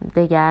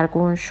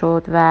دگرگون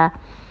شد و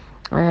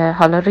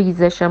حالا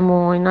ریزش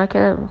مو اینا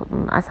که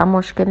اصلا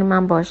مشکلی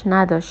من باش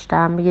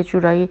نداشتم، یه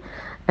جورایی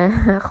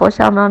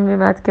خوشم هم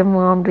میمد که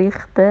موام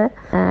ریخته،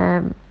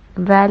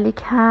 ولی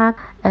که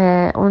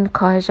اون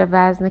کاهش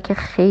وزنه که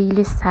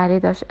خیلی سریع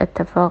داشت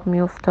اتفاق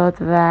میافتاد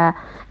و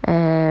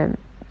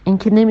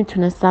اینکه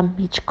نمیتونستم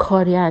هیچ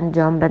کاری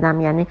انجام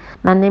بدم. یعنی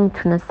من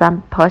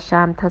نمیتونستم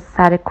پاشم تا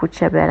سر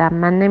کوچه برم،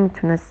 من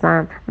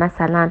نمیتونستم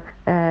مثلا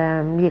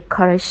یک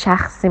کار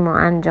شخصیمو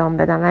انجام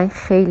بدم و این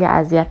خیلی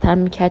اذیتم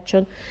میکرد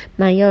چون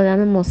من یه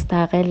آدم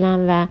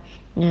مستقلم و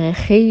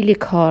خیلی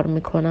کار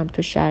میکنم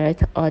تو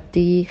شرایط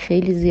عادی،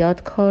 خیلی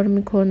زیاد کار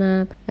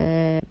میکنم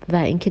و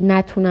اینکه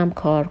نتونم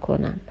کار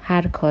کنم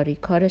هر کاری،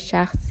 کار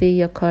شخصی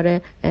یا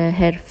کار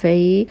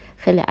حرفه‌ای،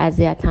 خیلی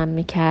اذیتم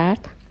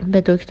میکرد.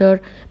 به دکتر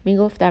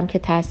میگفتم که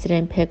تاثیر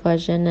این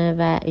پگاژنه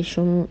و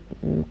ایشون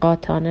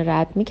قاطعانه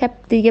رد میکرد.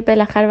 دیگه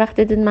بالاخره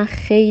وقتی دید من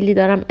خیلی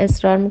دارم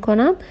اصرار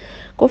میکنم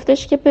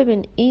گفتش که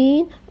ببین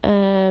این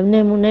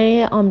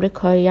نمونه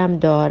آمریکایی هم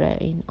داره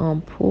این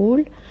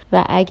آمپول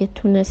و اگه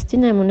تونستی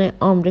نمونه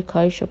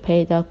آمریکاییشو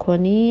پیدا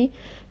کنی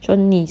چون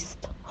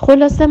نیست.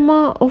 خلاصه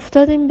ما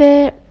افتادیم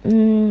به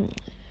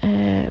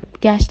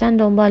گشتن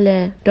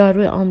دنبال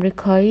داروی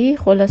آمریکایی.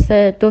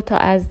 خلاصه 2 تا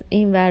از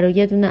این ور و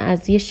یه دونه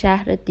از یه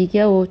شهر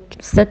دیگه و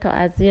 3 تا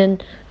از یه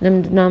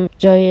نمیدونم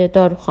جای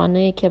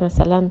داروخانه‌ای که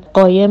مثلا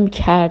قایم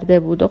کرده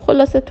بود و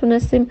خلاصه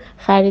تونستیم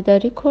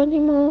خریداری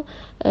کنیم و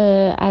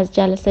از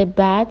جلسه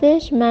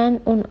بعدش من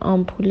اون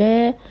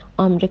آمپول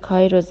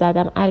آمریکایی رو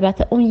زدم.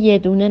 البته اون یه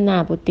دونه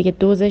نبود دیگه،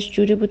 دوزش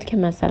جوری بود که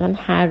مثلا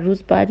هر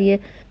روز باید یه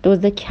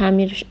دوز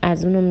کمی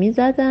از اونو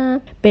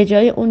میزدم به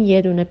جای اون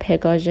یه دونه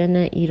پگاژن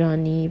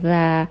ایرانی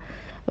و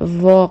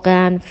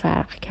واقعا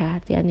فرق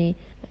کرد. یعنی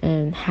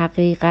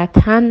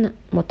حقیقتا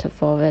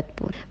متفاوت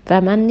بود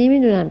و من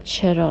نمیدونم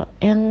چرا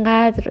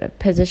انقدر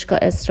پزشکا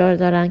اصرار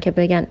دارن که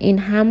بگن این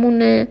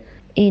همونه،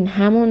 این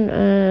همون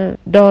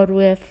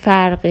داروی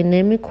فرقی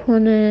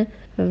نمیکنه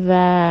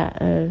و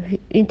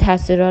این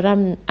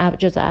تاثیرارم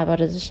جز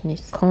عوارضش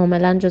نیست،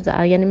 کاملا جز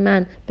یعنی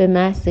من به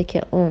محضی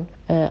که اون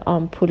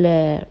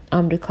آمپول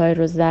آمریکایی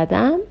رو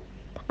زدم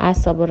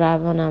اعصاب و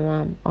روانم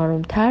هم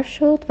آرومتر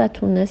شد و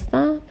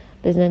تونستم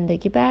به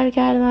زندگی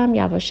برگردم،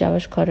 یواش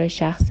یواش کارهای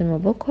شخصیمو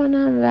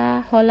بکنم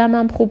و حالم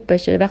هم خوب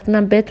بشه. وقتی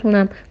من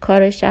بتونم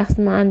کارهای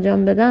شخصیمو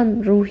انجام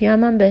بدم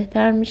روحیم هم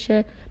بهتر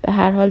میشه، به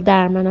هر حال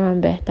درمانم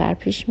هم بهتر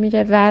پیش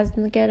میره.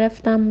 وزن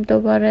گرفتم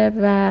دوباره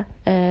و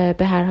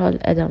به هر حال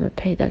ادامه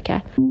پیدا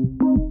کرد.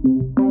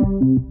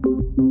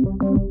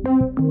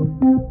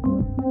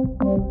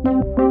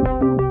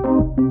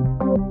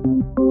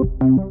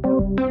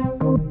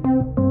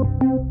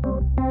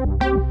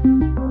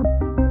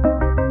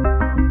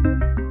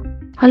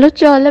 حالا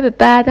جالبه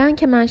بعدن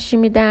که من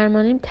شیمی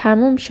درمانیم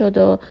تموم شد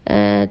و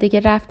دیگه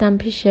رفتم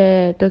پیش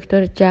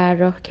دکتر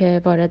جراح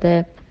که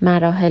وارد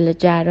مراحل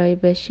جراحی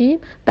بشیم،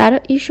 برای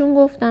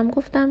ایشون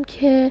گفتم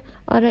که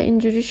آره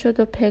اینجوری شد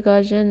و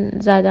پگاژن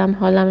زدم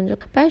حالم اینجا.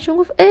 بعدشون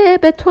گفت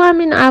به تو هم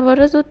این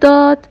عوارض رو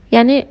داد؟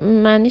 یعنی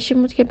معنیش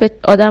این بود که به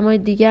آدمای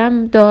دیگه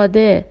هم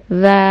داده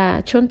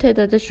و چون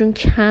تعدادشون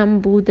کم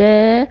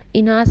بوده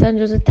اینا اصلا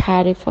جز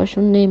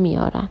تعریفاشون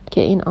نمیارن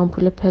که این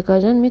آمپول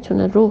پگاژن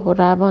میتونه روح و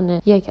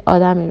روان یک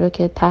آدمی رو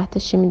که تحت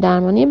شیمی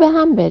درمانی به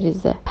هم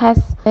بریزه. پس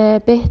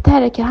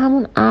بهتره که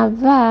همون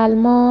اول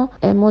ما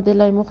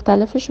مدل‌های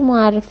مختلفش رو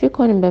معرفی معرفی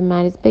کنیم به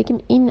مریض، بگیم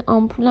این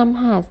آمپول هم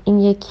هست، این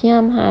یکی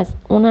هم هست،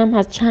 اون هم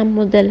هست، چند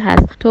مدل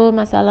هست، تو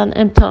مثلا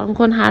امتحان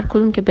کن هر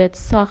کدوم که بهت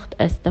ساخت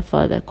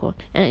استفاده کن.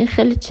 یعنی این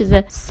خیلی چیز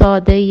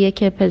ساده ایه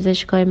که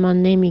پزشکای ما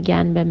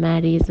نمیگن به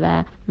مریض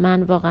و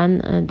من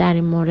واقعا در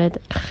این مورد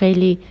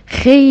خیلی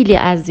خیلی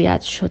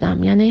اذیت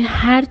شدم. یعنی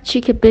هر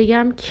چی که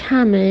بگم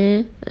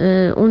کمه.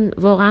 اون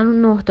واقعا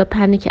اون 9 تا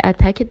پنیک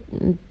اتک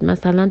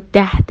مثلا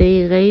 10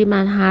 دقیقه‌ای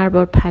من هر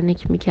بار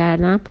پنیک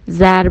میکردم،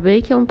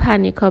 ضربه‌ای که اون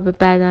پنیکا به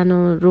بدن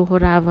و روح و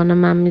روان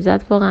من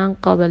میزد واقعا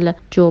قابل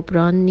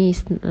جبران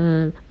نیست.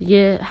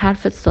 یه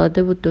حرف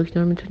ساده بود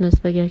دکتر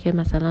میتونست بگه که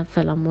مثلا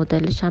فلان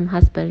مدلش هم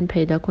هست، برین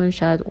پیدا کنین،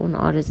 شاید اون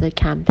عارضه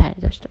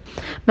کمتری داشته.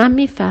 من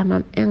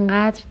میفهمم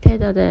انقدر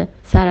تعداد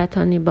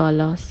سرطانی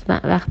بالاست و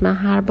وقت من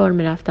هر بار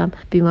میرفتم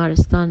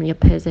بیمارستان یا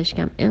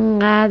پزشکم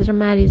انقدر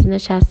مریض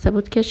نشسته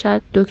بود که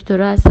شاید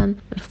دکترها اصلا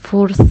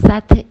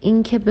فرصت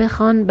این که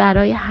بخوان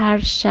برای هر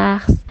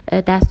شخص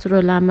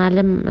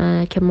دستورالعمل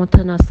که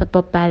متناسب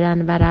با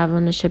بدن و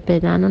روانش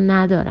بدن رو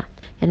ندارن.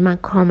 یعنی من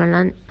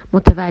کاملا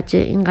متوجه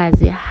این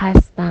قضیه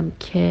هستم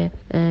که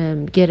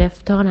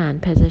گرفتارن،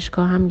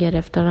 پزشکا هم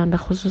گرفتارن، به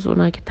خصوص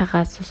اونایی که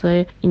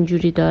تخصصهای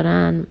اینجوری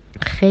دارن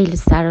خیلی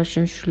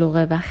سراشون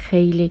شلوغه و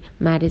خیلی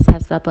مریض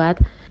هست و باید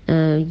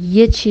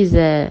یه چیز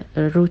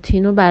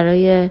روتین رو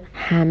برای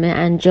همه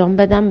انجام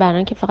بدن برای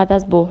اینکه فقط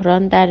از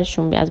بحران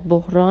درشون بیان، از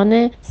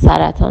بحران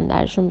سرطان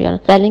درشون بیان.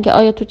 ولی اینکه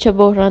آیا تو چه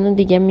بحران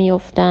دیگه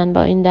میافتن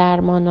با این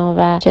درمانا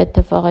و چه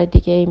اتفاقای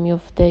دیگه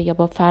میفته یا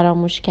با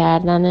فراموش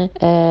کردن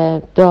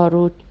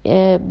دارو،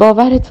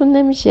 باورتون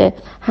نمیشه.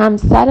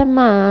 همسر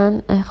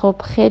من خب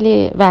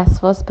خیلی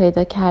وسواس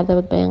پیدا کرده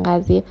بود به این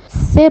قضیه.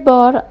 3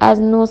 بار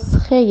از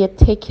نسخه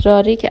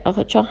تکراری که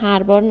چون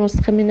هر بار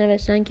نسخه می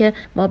نوشتن که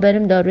ما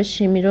بریم دارو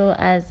شیمی رو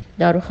از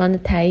داروخانه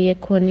تهیه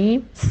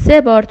کنیم،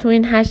 3 بار تو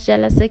این 8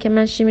 جلسه که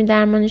من شیمی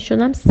درمانی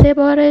شدم 3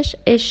 بارش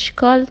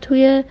اشکال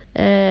توی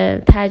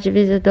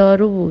تجویز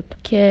دارو بود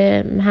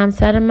که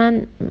همسر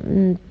من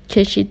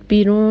کشید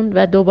بیرون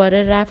و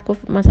دوباره رفت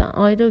گفت مثلا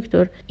آی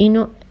دکتر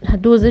اینو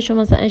دوزشو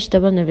مثلا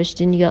اشتباه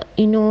نوشتین یا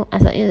اینو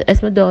اصلا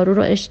اسم دارو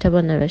رو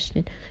اشتباه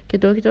نوشتین، که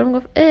دکتر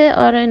گفت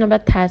آره اینو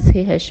بعد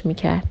تصحیحش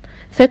میکرد.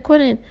 فکر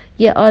کنین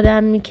یه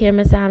آدمی که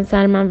مثل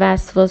همسر من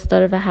وسواس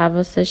داره و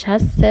حواسش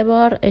هست 3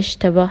 بار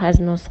اشتباه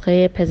از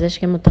نسخه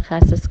پزشک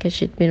متخصص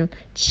کشید بیرون،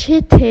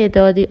 چه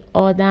تعدادی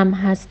آدم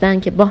هستن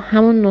که با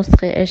همون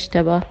نسخه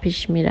اشتباه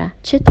پیش میره؟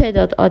 چه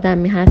تعداد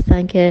آدمی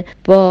هستن که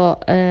با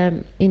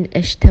این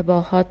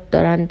اشتباهات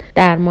دارن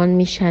درمان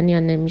میشن یا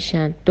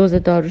نمیشن، دوز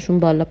داروشون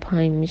بالا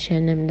پایین میشه،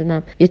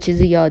 نمیدونم یه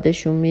چیزی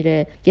یادشون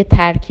میره، یه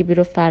ترکیبی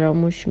رو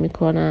فراموش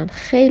میکنن.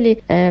 خیلی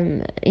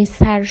این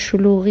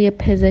سرشلوغی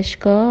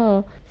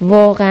پزشکا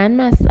واقعا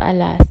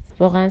مسئله است،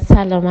 واقعا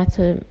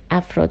سلامت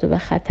افراد رو به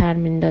خطر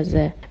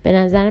میندازه. به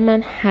نظر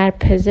من هر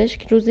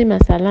پزشک روزی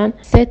مثلا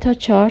 3 تا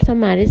 4 تا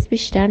مریض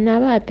بیشتر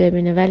نباید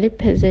ببینه، ولی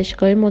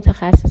پزشکای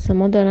متخصص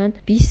ما دارن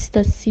 20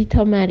 تا 30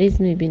 تا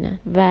مریض میبینن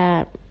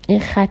و این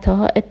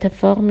خطاها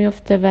اتفاق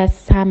میفته و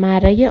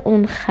ثمره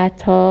اون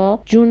خطا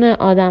جون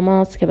آدم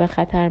هاست که به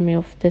خطر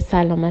میفته،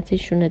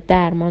 سلامتیشونه،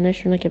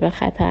 درمانشونه که به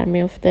خطر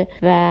میفته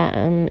و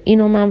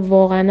اینو من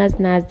واقعا از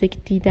نزدیک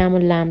دیدم و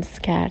لمس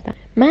کردم.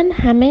 من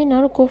همه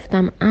اینا رو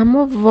گفتم،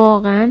 اما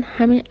واقعا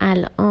همین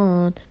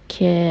الان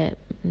که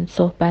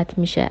صحبت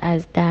میشه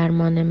از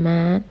درمان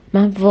من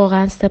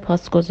واقعا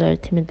سپاسگزار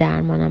تیم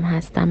درمانم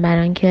هستم،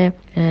 برای اینکه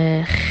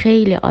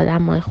خیلی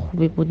آدمای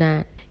خوبی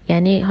بودن.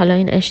 یعنی حالا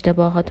این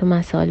اشتباهات و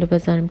مسائل رو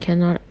بذاریم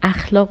کنار،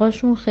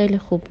 اخلاقشون خیلی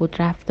خوب بود،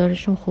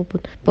 رفتارشون خوب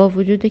بود، با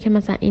وجودی که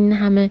مثلا این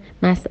همه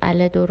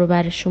مسئله دور و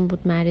برشون بود،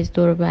 مریض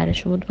دور و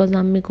برشون بود،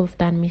 بازم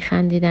میگفتن،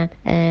 میخندیدن.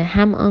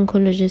 هم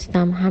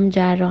آنکولوژیستم، هم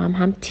جراحم،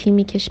 هم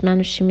تیمی که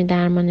منو شیمی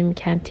درمانی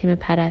میکرد، تیم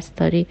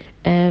پرستاری،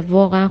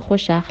 واقعا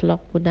خوش اخلاق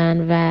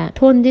بودن و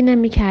تندی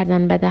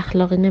نمیکردن، بد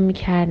اخلاقی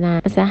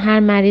نمیکردن. مثلا هر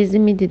مریضی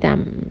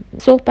میدیدم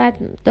صحبت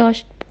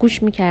داشت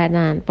گوش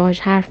میکردن، باهاش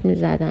حرف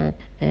میزدن،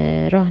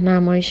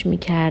 راهنماییش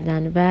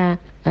میکردن و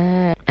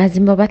از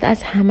این بابت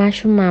از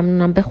همهشون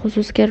ممنونم. به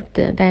خصوص که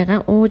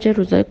دقیقا اوج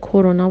روزای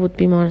کرونا بود،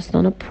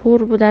 بیمارستان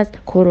پر بود از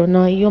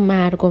کرونایی و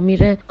مرگ و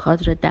میر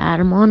کادر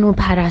درمان و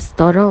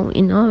پرستارا و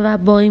اینا و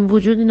با این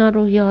وجود اینا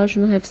روحیه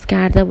هاشون رو حفظ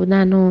کرده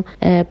بودن و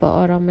با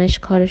آرامش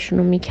کارشون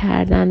رو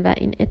میکردن و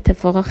این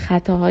اتفاق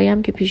خطاهایی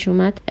هم که پیش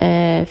اومد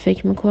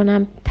فکر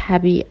میکنم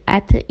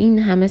طبیعت این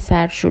همه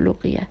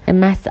سرشلوغیه.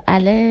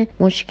 مسئله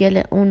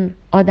مشکل اون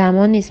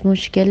آدما نیست،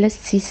 مشکل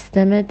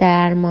سیستم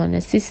درمانه،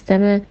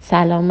 سیستم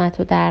سلامت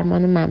و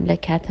درمان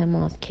مملکت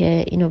ماست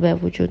که اینو به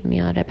وجود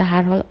میاره. به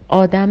هر حال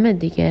آدم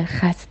دیگه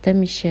خسته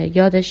میشه،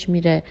 یادش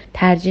میره،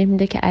 ترجیح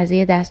میده که از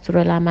یه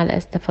دستورالعمل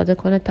استفاده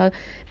کنه تا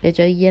به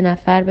جای 1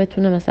 نفر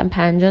بتونه مثلا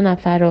 50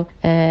 نفر رو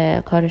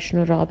کارشون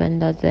رو راه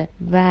بندازه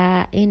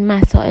و این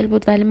مسائل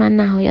بود. ولی من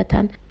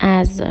نهایتا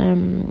از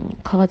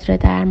کادر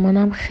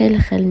درمانم خیلی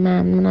خیلی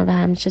ممنونم و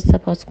همیشه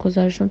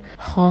سپاسگزارشون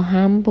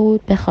خواهم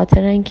بود، به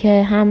خاطر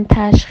اینکه هم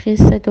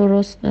تشخیص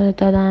درست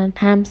دادن،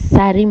 هم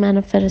سریع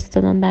منو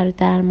فرستادن برای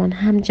درمان،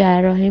 هم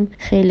جراحیم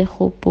خیلی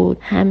خوب بود.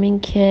 همین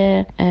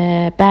که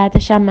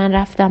بعدش هم من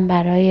رفتم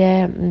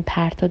برای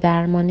پرتو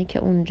درمانی که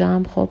اونجا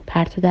هم خب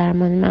پرتو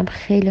درمانی من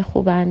خیلی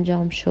خوب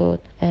انجام شد.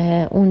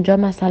 اونجا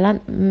مثلا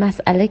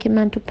مسئله که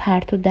من تو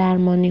پرتو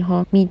درمانی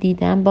ها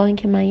میدیدم، با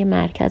اینکه من یه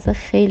مرکز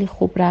خیلی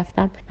خوب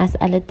رفتم،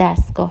 مسئله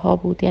دستگاه ها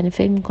بود. یعنی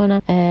فکر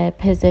میکنم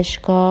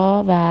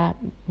پزشکا و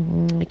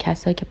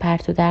کسایی که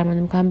پرتو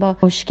درمانی میکنن با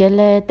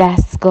مشکل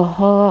دستگاه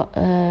ها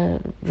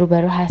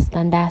روبرو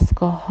هستن.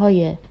 دستگاه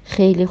های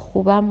خیلی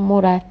خوبم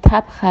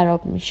مرتب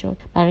خراب میشد،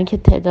 برای اینکه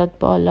تعداد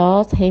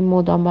بالاست، هی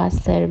مدام باید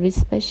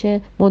سرویس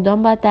بشه،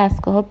 مدام باید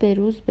دستگاه ها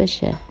بروز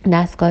بشه.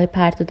 دستگاه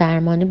پرتو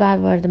درمانی باید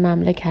وارد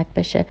مملکت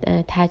بشه،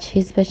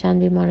 تجهیز بشن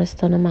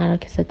بیمارستان و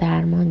مراکز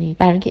درمانی،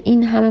 برای اینکه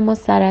این همه ما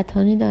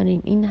سرطانی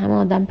داریم، این همه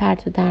آدم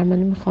پرتو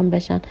درمانی میخوان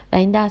بشن و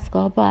این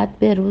دستگاه باید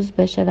بروز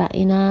بشه و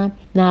اینم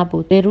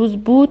نبود. بروز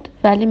بود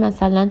ولی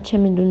مثلا چه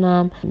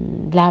میدونم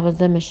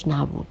لوازمش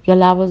نبود، یا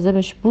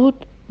لوازمش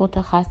بود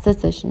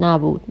متخصصش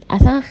نبود.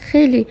 اصلا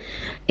خیلی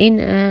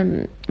این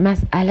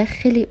مسئله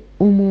خیلی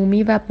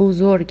عمومی و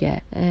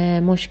بزرگه.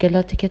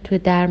 مشکلاتی که توی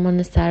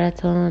درمان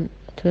سرطان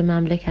توی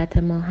مملکت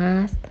ما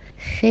هست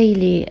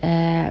خیلی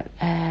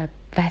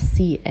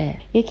وسیعه.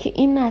 یکی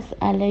این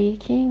مسئله،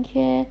 یکی این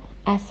که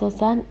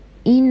اساساً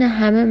این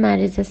همه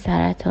مریض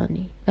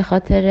سرطانی به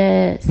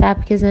خاطر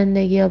سبک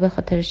زندگی یا به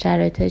خاطر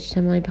شرایط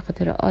اجتماعی، به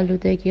خاطر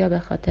آلودگی یا به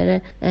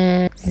خاطر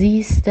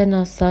زیست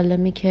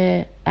ناسالمی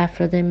که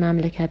افراد این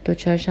مملکت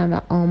دچارشن و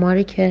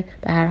آماری که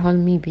به هر حال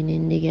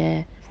میبینین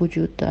دیگه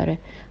وجود داره.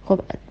 خب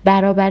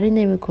برابری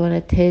نمیکنه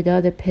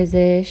تعداد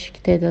پزشک،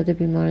 تعداد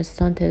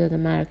بیمارستان، تعداد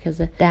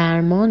مراکز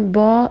درمان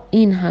با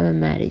این همه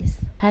مریض.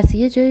 پس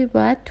یه جایی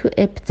باید تو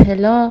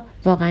ابتلا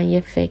واقعا یه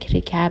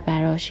فکری کرد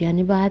براش،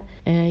 یعنی باید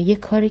یه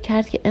کاری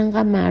کرد که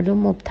انقدر مردم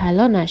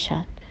مبتلا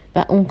نشن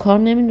و اون کار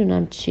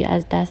نمیدونم چی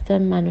از دست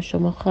من و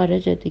شما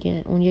خارجه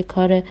دیگه. اون یه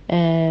کار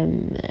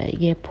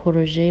یه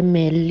پروژه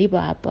ملی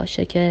باید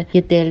باشه که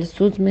یه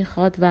دلسوز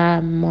میخواد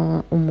و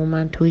ما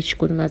عموما تو هیچ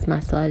کدوم از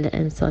مسائل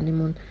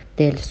انسانیمون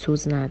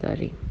دلسوز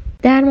نداریم.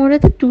 در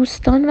مورد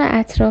دوستان و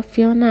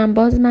اطرافیانم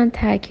باز من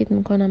تاکید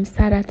میکنم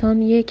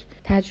سرطان یک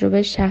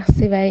تجربه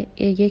شخصی و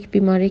یک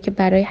بیماری که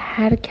برای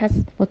هر کس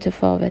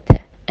متفاوته.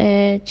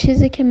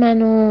 چیزی که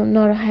منو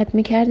ناراحت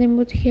میکرد این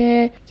بود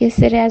که یه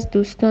سری از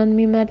دوستان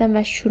میمدن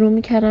و شروع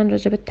میکردن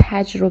راجع به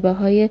تجربه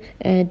های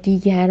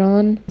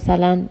دیگران،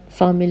 مثلا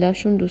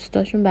فامیلاشون،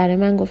 دوستاشون برای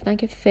من گفتن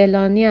که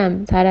فلانی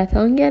هم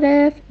سرطان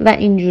گرفت و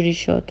اینجوری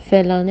شد،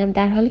 فلانی هم،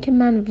 در حالی که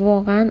من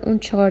واقعا اون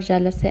 4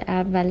 جلسه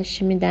اول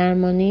شیمی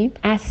درمانی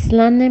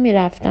اصلا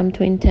نمیرفتم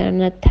تو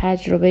اینترنت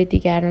تجربه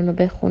دیگران رو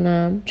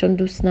بخونم، چون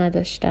دوست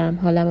نداشتم،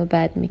 حالمو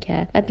بد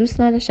میکرد و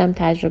دوست نداشتم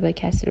تجربه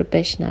کسی رو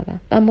بشنوم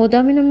و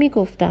مدام اینو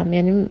میگفتم.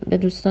 یعنی به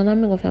دوستانم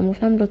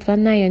میگفتم لطفا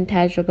نیاین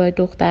تجربه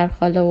دختر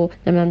خاله و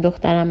من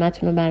دختر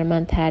عمتون رو برای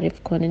من تعریف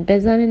کنین،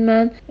 بذارین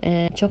من،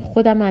 چون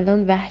خودم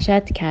الان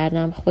وحشت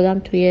کردم، خودم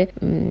توی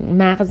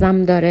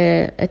مغزم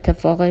داره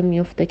اتفاقای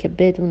میفته که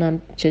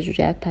بدونم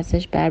چجوری از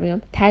پسش بر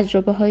بیام.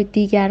 تجربه های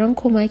دیگران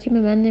کمکی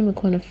به من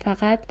نمیکنه،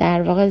 فقط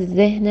در واقع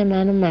ذهن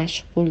منو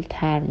مشغول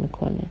تر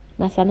میکنه.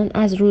 مثلا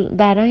از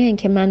برای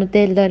اینکه منو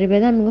دلداری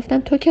بدم میگفتن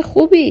تو که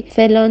خوبی،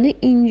 فلانی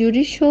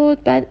اینجوری شد،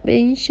 بعد به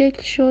این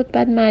شکل شد،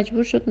 بعد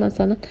مجبور شد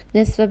مثلا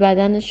نصف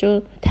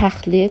بدنشو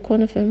تخلیه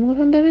کنه.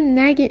 میگفتم ببین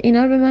نگی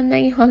اینا رو به من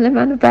نگی، حال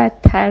منو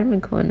بدتر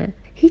میکنه.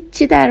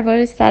 هیچی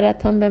درباره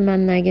سرطان به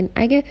من نگین.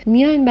 اگه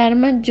میاین برای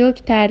من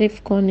جوک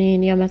تعریف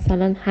کنین یا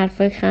مثلا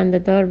حرفای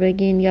خنده‌دار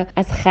بگین یا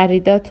از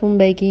خریداتون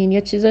بگین یا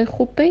چیزای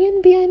خوب بگین،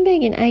 بیاین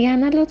بگین. اگر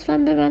نه لطفاً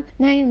به من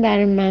نگین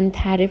برای من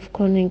تعریف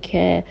کنین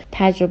که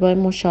تجربه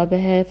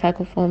مشابه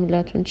فک و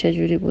فامیلاتون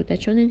چجوری بوده،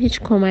 چون این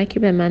هیچ کمکی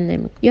به من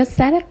نمیکنه. یا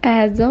سر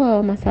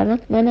غذا، مثلا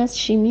من از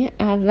شیمی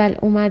اول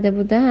اومده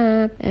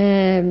بودم،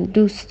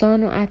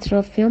 دوستان و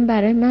اطرافیان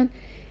برای من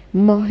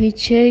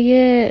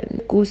ماهیچه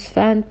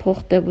گوسفند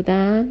پخته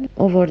بودن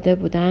آورده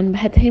بودن،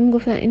 بعد هم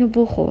گفتن اینو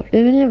بخور.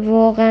 ببینید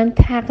واقعا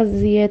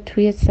تغذیه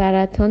توی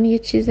سرطان یه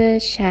چیز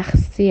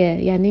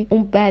شخصیه. یعنی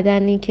اون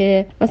بدنی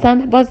که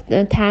مثلا باز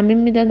تعمیم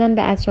میدادن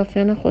به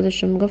اطرافیان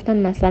خودشون، میگفتن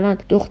مثلا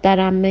دختر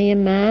عمه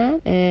من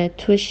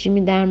تو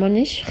شیمی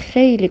درمانیش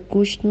خیلی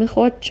گوشت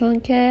میخورد چون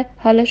که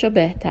حالشو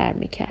بهتر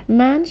میکرد.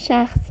 من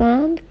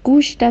شخصا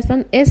گوشت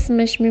اصلا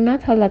اسمش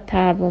میمد حالت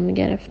تهوع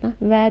میگرفتم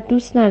و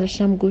دوست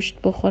نداشتم گوشت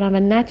بخورم و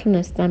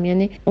نتونستم.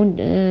 یعنی اون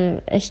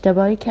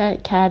اشتباهی که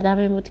کردم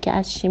این بود که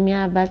از شیمی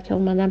اول که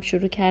اومدم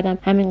شروع کردم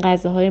همین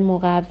غذاهای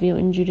مقوی و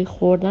اینجوری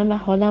خوردم و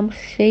حالم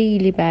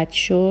خیلی بد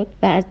شد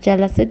و از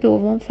جلسه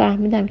دوم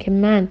فهمیدم که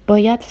من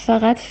باید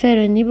فقط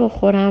فرنی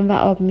بخورم و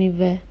آب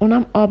میوه،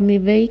 اونم آب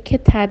میوه‌ای که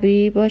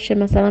طبیعی باشه.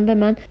 مثلا به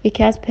من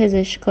یکی از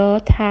پزشکا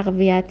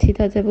تقویتی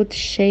داده بود،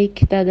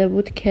 شیک داده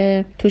بود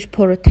که توش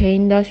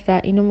پروتئین داشت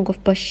و اینو میگفت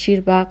با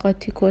شیر باید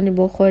قاطی کنی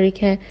بخوری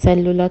که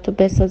سلولاتو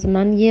بسازه.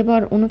 من یه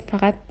بار اونو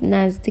فقط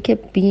نستیک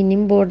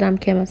بینیم بردم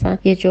که مثلا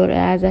یه جرعه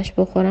ازش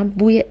بخورم،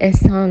 بوی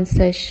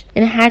اسانسش،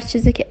 یعنی هر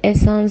چیزی که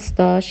اسانس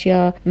داشت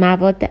یا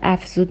مواد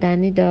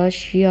افزودنی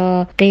داشت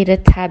یا غیر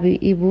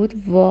طبیعی بود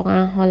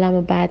واقعا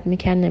حالمو بد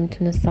میکرد،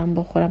 نمیتونستم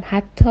بخورم.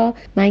 حتی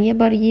من یه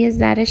بار یه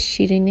ذره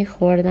شیرینی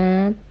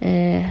خوردم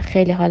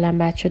خیلی حالم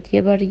بد شد.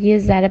 یه بار یه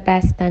ذره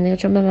بستنی،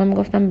 چون به من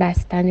میگفتم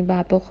بستنی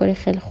باید بخوری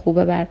خیلی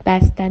خوبه بر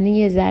بستنی،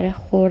 یه ذره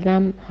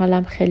خوردم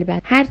حالم خیلی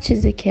بد. هر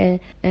چیزی که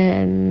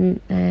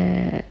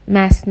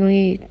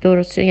مصنوعی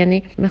درست شد،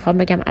 یعنی میخوام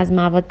بگم از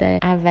مواد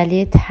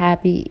اولیه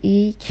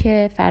طبیعی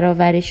که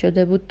فراوری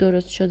شده بود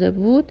درست شده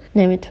بود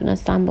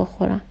نمیتونستم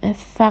بخورم.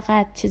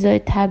 فقط چیزای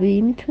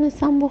طبیعی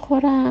میتونستم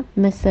بخورم،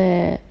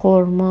 مثل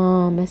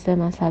خرما، مثل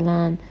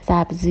مثلا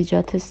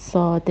سبزیجات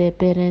ساده،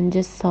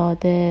 برنج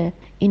ساده،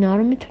 اینا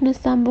رو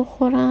میتونستم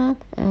بخورم.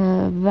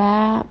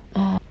 و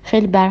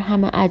خیلی بر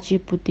همه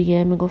عجیب بود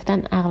دیگه.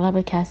 میگفتن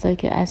اغلب کسایی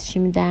که از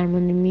شیمی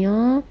درمانی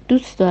میان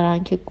دوست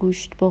دارن که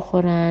گوشت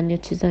بخورن یا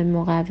چیزای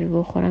مقوی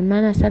بخورن،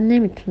 من اصلا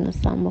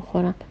نمیتونستم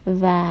بخورم.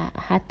 و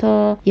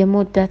حتی یه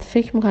مدت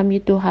فکر میکنم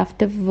 2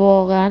 هفته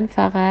واقعا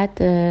فقط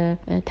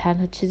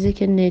تنها چیزی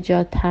که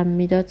نجاتم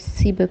میداد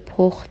سیب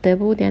پخته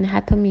بود، یعنی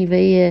حتی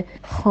میوه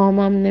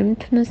خامم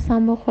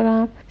نمیتونستم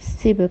بخورم،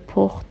 سیب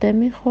پخته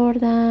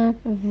میخوردم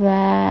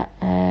و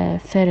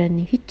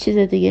فرنی، هیچ چیز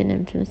دیگه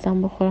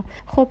نمیتونستم بخورم.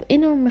 خب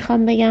اینو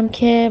میخوام بگم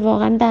که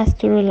واقعا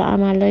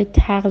دستورالعملای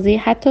تغذیه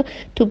حتی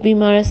تو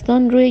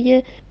بیمارستان روی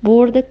یه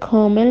بورد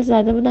کامل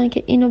زده بودن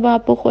که اینو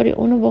باید بخوری،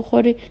 اونو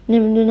بخوری،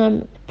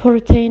 نمیدونم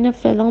پروتئین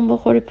فلان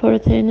بخوری،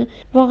 پروتئین.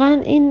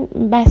 واقعا این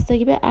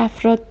بستگی به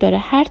افراد داره،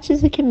 هر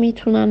چیزی که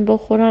میتونن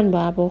بخورن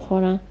باید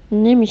بخورن،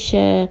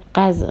 نمیشه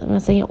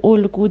مثلا یه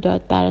الگو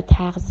داد برای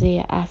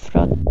تغذیه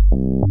افراد.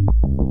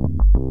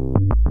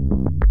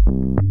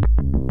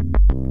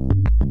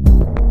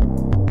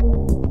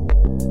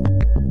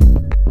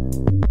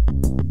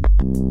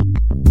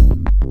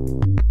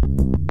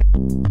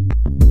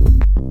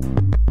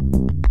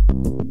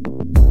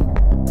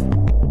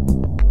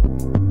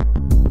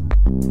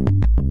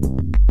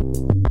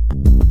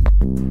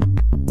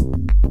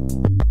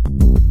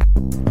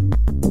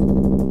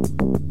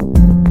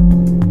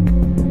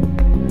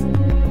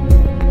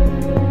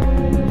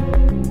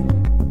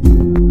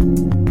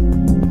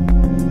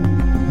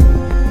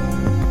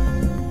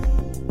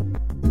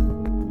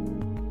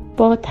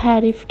 با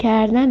تعریف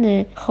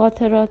کردن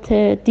خاطرات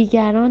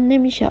دیگران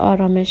نمیشه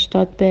آرامش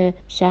داد به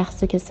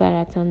شخصی که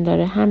سرطان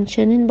داره.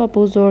 همچنین با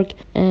بزرگ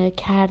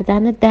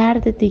کردن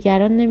درد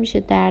دیگران نمیشه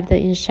درد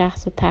این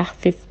شخص رو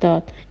تخفیف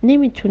داد.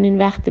 نمیتونین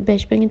وقتی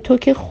بهش بگین تو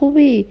که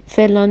خوبی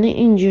فلانه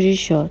اینجوری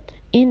شد.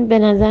 این به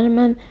نظر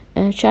من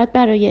شاید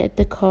برای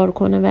عده کار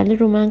کنه ولی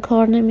رو من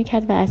کار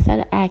نمیکرد و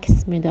اثر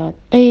عکس میداد.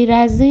 غیر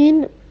از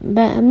این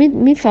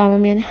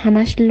میفهمم، یعنی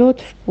همش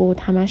لطف بود،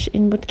 همش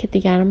این بود که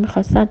دیگران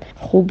میخواستن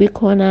خوبی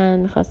کنن،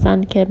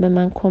 میخواستن که به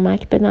من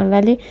کمک بدن،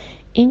 ولی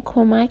این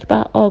کمک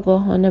باید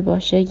آگاهانه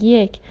باشه.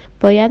 یک،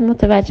 باید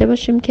متوجه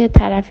باشیم که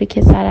طرفی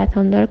که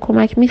سرطان داره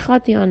کمک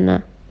میخواد یا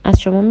نه،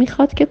 از شما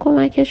میخواد که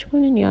کمکش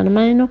کنین یا نه.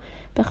 من اینو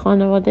به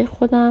خانواده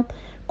خودم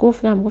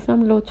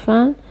گفتم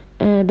لطفاً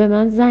به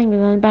من زنگ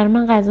بزنین، برای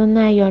من غذا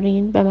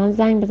نیارین، به من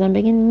زنگ بزن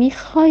بگین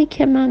میخوای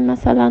که من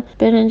مثلا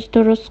برنج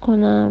درست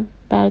کنم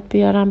برات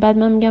بیارم، بعد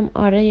من میگم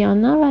آره یا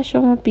نه و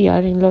شما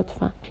بیارین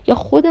لطفا. یا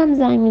خودم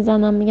زنگ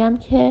میزنم میگم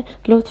که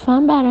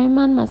لطفا برای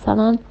من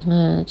مثلا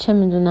چه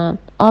میدونم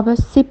آب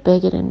سیب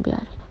بگیرین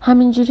بیارین.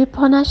 همینجوری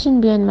پا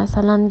نشین بیاین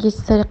مثلا یه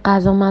سری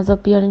غذا مزا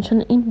بیارین،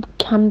 چون این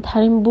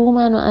کمترین بو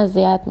منو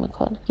اذیت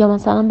میکنه. یا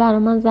مثلا برای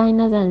من زنگ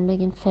نزنین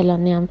بگین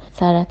فلانی هم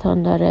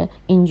سرطان داره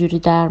اینجوری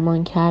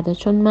درمان کرده،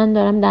 چون من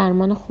دارم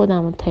درمان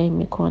خودم رو طی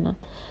میکنم.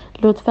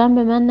 لطفاً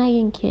به من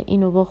نگین که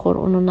اینو بخور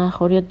اونو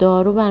نخور، یا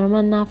دارو برای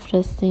من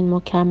نفرستین،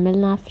 مکمل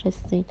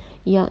نفرستین،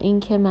 یا این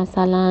که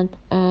مثلا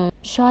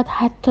شاید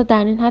حتی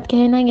در این حد که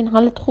هی نگین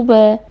حالت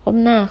خوبه، خب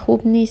نه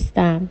خوب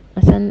نیستم.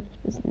 مثلا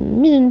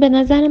میدونی به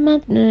نظر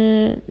من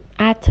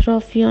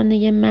اطرافیان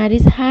یه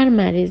مریض، هر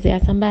مریضی،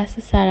 اصلا بحث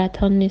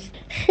سرطان نیست،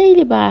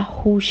 خیلی با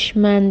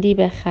هوشمندی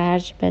به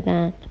خرج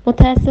بدن.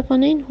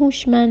 متاسفانه این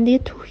هوشمندی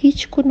تو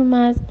هیچ کدوم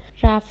از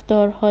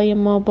رفتارهای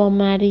ما با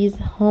مریض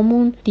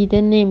هامون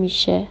دیده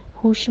نمیشه.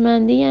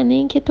 هوشمندی یعنی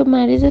این که تو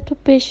مریض تو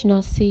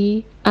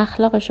بشناسی،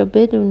 اخلاقشو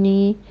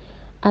بدونی،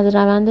 از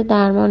روند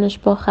درمانش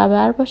با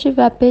خبر باشی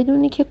و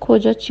بدونی که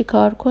کجا چی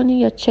کار کنی،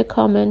 یا چه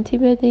کامنتی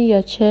بدی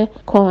یا چه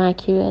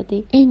کمکی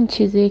بدی. این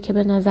چیزیه که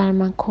به نظر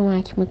من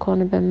کمک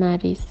میکنه به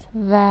مریض.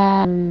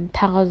 و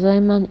تقاضای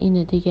من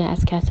اینه دیگه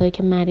از کسایی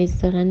که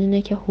مریض دارن،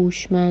 اینه که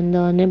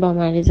هوشمندانه با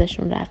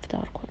مریضشون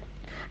رفتار کنن.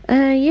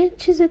 یه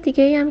چیز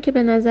دیگه هم که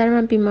به نظر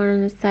من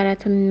بیماران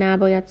سرطان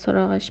نباید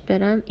سراغش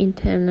برن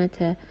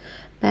اینترنته.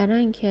 برای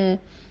اینکه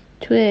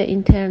توی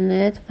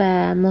اینترنت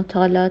و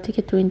مطالعاتی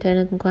که تو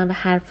اینترنت میکنن و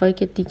حرفایی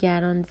که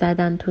دیگران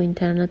زدن تو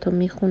اینترنت رو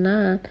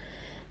میخونن،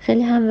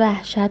 خیلی هم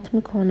وحشت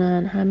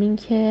میکنن، همین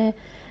که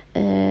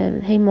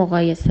هی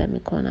مقایسه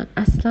میکنن.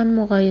 اصلا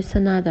مقایسه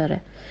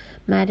نداره.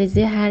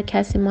 مریضی هر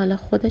کسی مال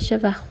خودشه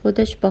و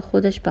خودش با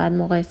خودش باید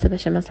مقایسه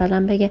بشه.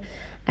 مثلا بگه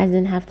از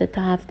این هفته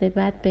تا هفته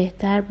بعد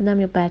بهتر بودم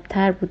یا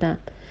بدتر بودم.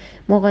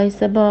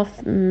 مقایسه با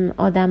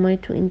آدمای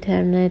تو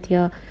اینترنت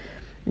یا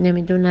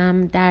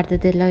نمیدونم درد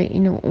دلای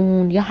این و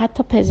اون، یا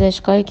حتی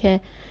پزشکایی که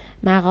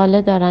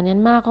مقاله دارن.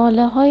 یعنی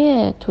مقاله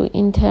های تو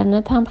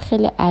اینترنت هم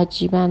خیلی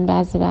عجیبن،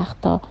 بعضی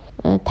وقتا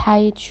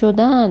تایید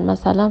شدن،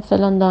 مثلا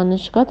فلان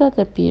دانشگاه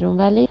داده بیرون،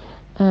 ولی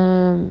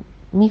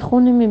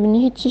میخونی میبینی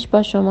هیچیش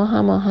با شما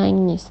هماهنگ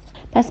نیست.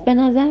 پس به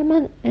نظر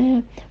من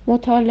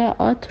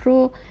مطالعات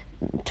رو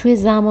توی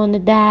زمان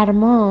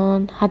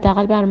درمان،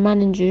 حداقل بر من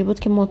اینجوری بود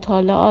که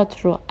مطالعات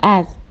رو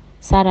از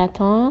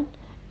سرطان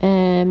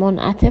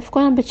منعطف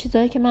کنم به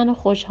چیزایی که منو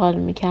خوشحال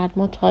میکرد،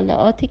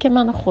 مطالعاتی که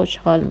منو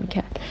خوشحال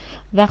میکرد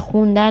و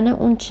خوندن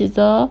اون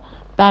چیزا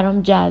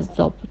برام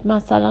جذاب بود.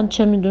 مثلا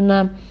چه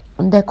میدونم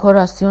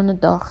دکوراسیون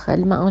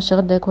داخلی، من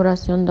عاشق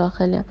دکوراسیون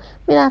داخلیم،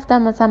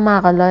 میرفتم مثلا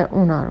مقاله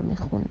اونا رو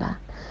میخوندم،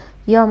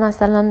 یا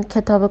مثلا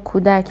کتاب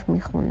کودک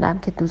میخوندم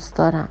که دوست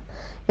دارم،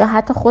 یا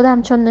حتی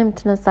خودم چون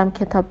نمیتونستم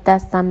کتاب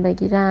دستم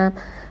بگیرم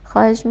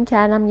خواهش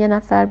میکردم یه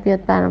نفر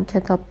بیاد برام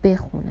کتاب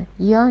بخونه،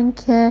 یا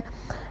اینکه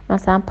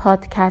مثلا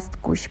پادکست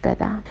گوش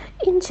بدم.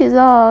 این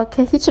چیزا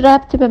که هیچ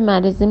ربطی به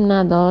مریضیم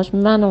نداشت،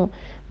 منو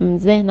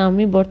ذهنم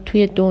میبرد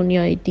توی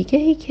دنیای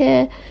دیگه‌ای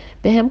که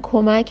به هم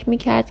کمک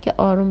میکرد که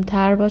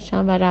آرومتر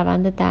باشم و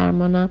روند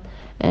درمانم،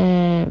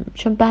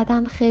 چون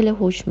بدن خیلی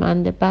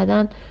هوشمنده،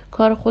 بدن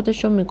کار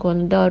خودشو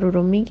میکنه، دارو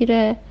رو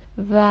میگیره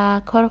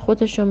و کار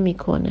خودشو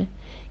میکنه.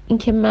 این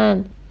که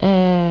من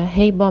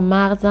هی با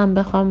مغزم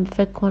بخوام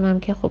فکر کنم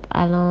که خب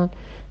الان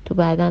تو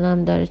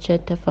بدنم داره چه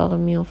اتفاقی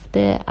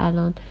میفته،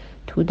 الان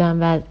تودم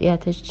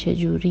وضعیتش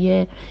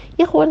چجوریه،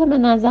 یه خورده به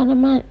نظر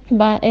من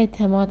با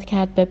اعتماد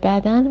کرد به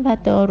بدن و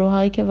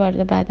داروهایی که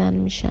وارد بدن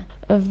میشن.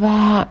 و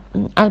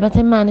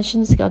البته معنیش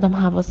نیست که آدم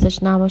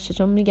حواسش نباشه،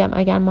 چون میگم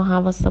اگر ما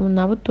حواسمون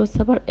نبود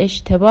 2-3 بار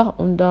اشتباه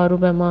اون دارو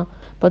به ما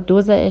با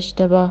دوز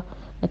اشتباه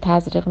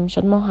تزریق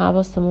میشد. ما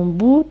حواسمون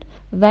بود،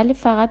 ولی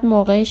فقط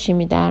موقع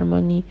شیمی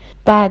درمانی.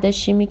 بعد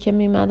شیمی که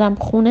میمدم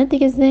خونه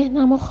دیگه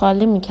ذهنمو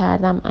خالی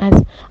میکردم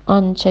از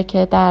آنچه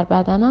که در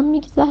بدنم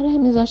میگذره،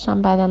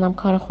 میذاشتم بدنم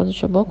کار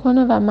خودشو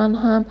بکنه و من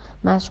هم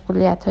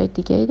مشغولیت‌های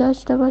دیگه‌ای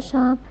داشته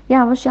باشم.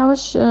 یواش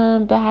یواش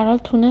به هر حال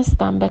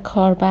تونستم به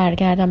کار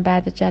برگردم.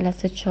 بعد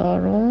جلسه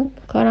 4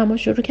 کارمو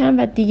شروع کردم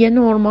و دیگه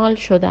نرمال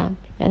شدم.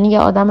 یعنی یه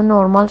آدم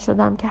نرمال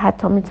شدم که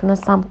حتی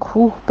میتونستم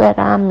کوه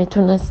برم،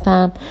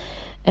 میتونستم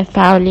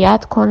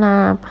فعالیت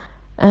کنم،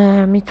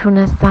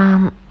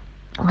 میتونستم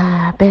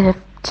به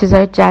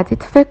چیزای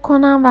جدید فکر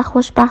کنم و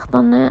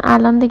خوشبختانه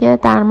الان دیگه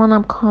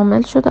درمانم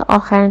کامل شده.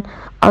 آخرین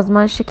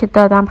آزمایشی که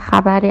دادم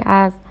خبری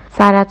از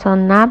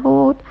سرطان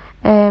نبود،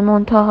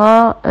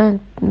 منتها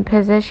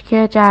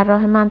پزشک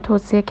جراح من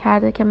توصیه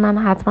کرده که من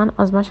حتما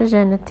آزمایش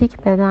ژنتیک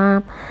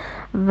بدم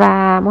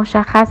و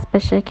مشخص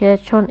بشه که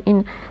چون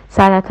این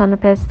سرطان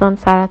پستان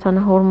سرطان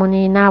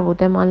هورمونی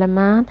نبوده مال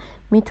من،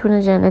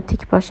 میتونه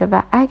ژنتیک باشه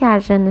و اگر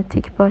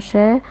ژنتیک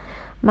باشه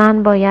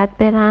من باید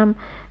برم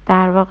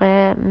در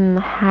واقع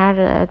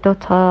هر 2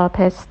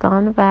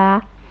 پستان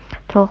و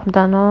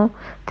تخمدانو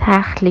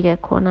تخلیه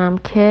کنم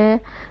که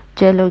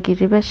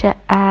جلوگیری بشه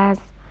از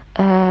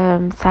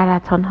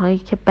سرطان هایی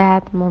که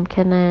بعد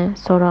ممکنه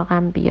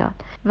سراغم بیاد.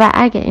 و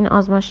اگه این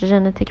آزمایش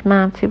ژنتیک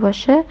منفی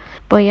باشه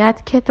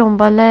باید که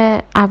دنبال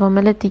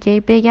عوامل دیگه‌ای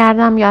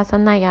بگردم یا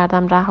اصلا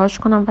نگردم، رهاش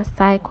کنم و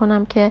سعی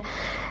کنم که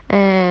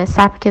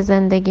سبک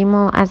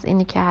زندگیمو از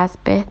اینی که هست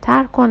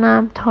بهتر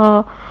کنم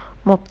تا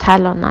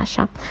مبتلا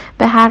نشم.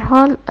 به هر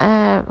حال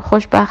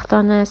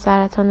خوشبختانه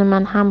سرطان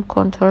من هم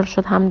کنترل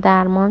شد هم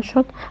درمان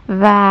شد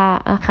و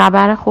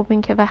خبر خوب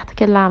این که وقتی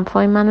که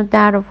لنفای منو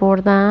در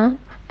آوردن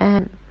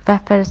و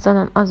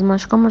فرستادن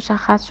آزمایشگاه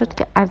مشخص شد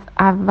که از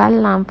اول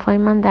لنفای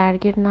من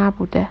درگیر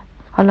نبوده.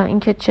 حالا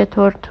اینکه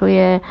چطور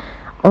توی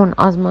اون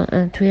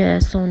توی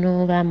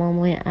سونو و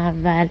ماموی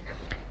اول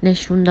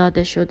نشون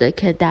داده شده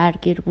که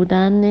درگیر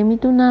بودن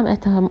نمیدونم،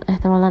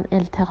 احتمالاً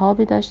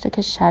التهابی داشته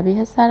که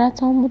شبیه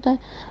سرطان بوده،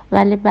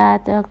 ولی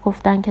بعد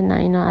گفتن که نه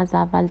اینا از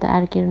اول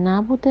درگیر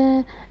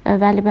نبوده،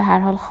 ولی به هر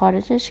حال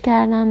خارجش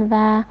کردن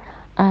و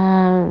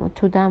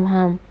تودم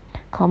هم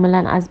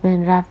کاملا از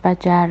بین رفت و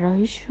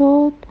جراحی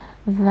شد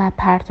و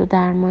پرت و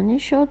درمانی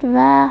شد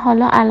و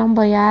حالا الان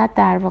باید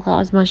در واقع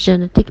آزمایش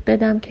ژنتیک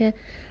بدم که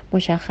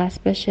مشخص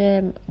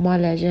بشه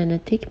مال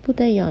ژنتیک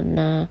بوده یا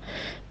نه.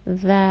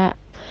 و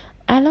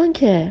الان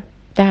که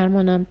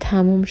درمانم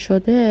تموم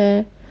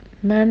شده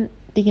من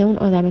دیگه اون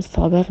آدم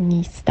سابق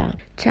نیستم،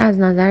 چه از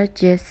نظر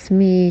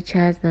جسمی چه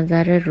از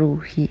نظر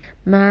روحی.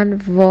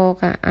 من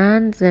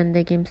واقعا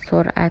زندگیم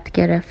سرعت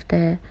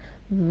گرفته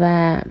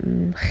و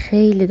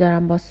خیلی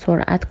دارم با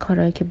سرعت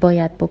کارهایی که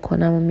باید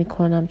بکنم و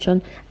میکنم،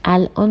 چون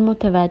الان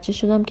متوجه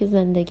شدم که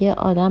زندگی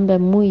آدم به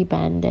موی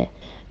بنده.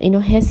 اینو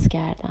حس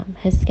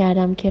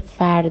کردم که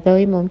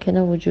فردایی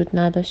ممکنه وجود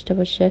نداشته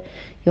باشه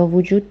یا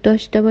وجود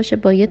داشته باشه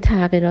با یه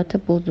تغییرات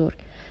بزرگ.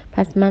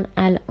 پس من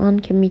الان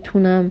که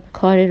میتونم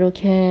کاری رو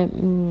که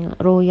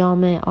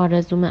رویام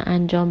آرزوم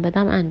انجام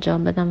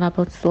بدم و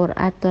با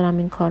سرعت دارم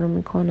این کارو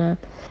میکنم.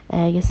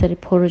 یه سری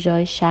پروژه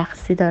های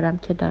شخصی دارم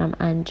که دارم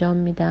انجام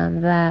میدم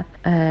و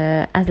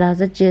از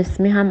لحاظ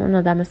جسمی هم اون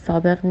آدم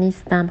سابق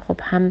نیستم. خب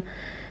هم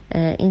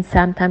این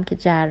سمتم که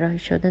جراحی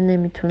شده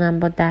نمیتونم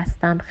با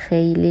دستم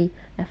خیلی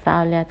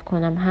فعالیت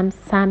کنم، هم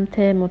سمت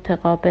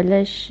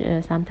متقابلش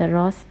سمت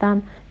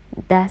راستم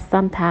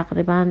دستم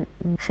تقریبا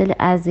خیلی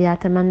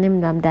اذیت. من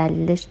نمیدونم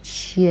دلیلش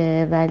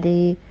چیه،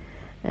 ولی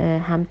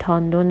هم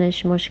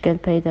تاندونش مشکل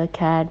پیدا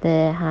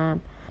کرده، هم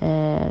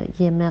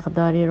یه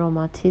مقداری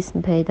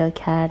روماتیسم پیدا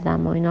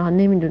کردم و اینا.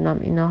 نمیدونم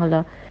اینا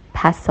حالا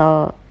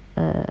پسا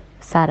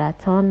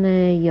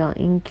سرطانه یا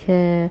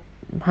اینکه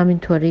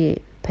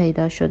همینطوری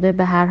پیدا شده.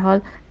 به هر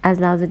حال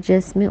از لحاظ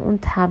جسمی اون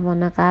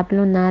توان قبل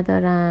رو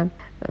ندارم،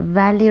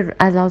 ولی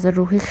از لحاظ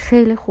روحی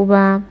خیلی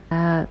خوبم،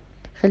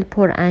 خیلی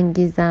پر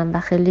انگیزم و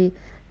خیلی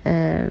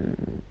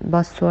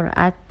با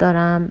سرعت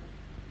دارم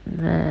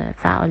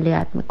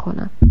فعالیت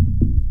میکنم.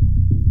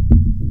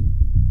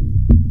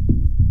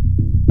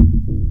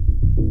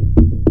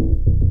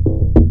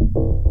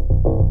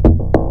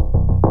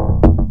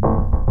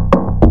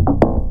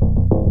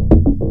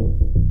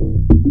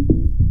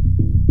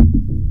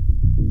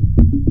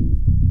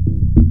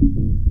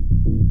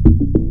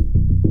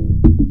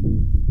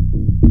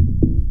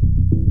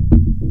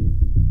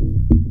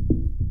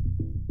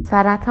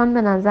 سرطان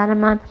به نظر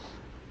من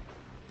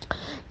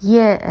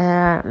یه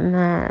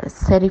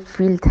سری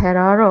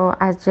فیلترها رو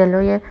از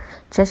جلوی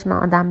چشم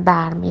آدم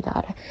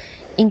برمی‌داره.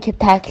 اینکه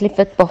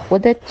تکلیفت با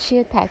خودت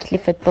چیه،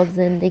 تکلیفت با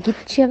زندگیت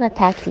چیه و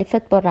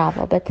تکلیفت با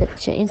روابطت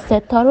چیه. این سه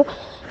تا رو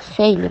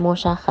خیلی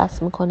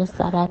مشخص میکنه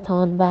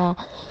سرطان و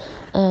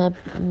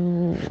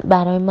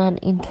برای من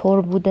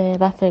اینطور بوده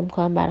و فکر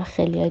میکنم برای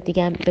خیلی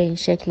دیگه به این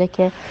شکله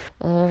که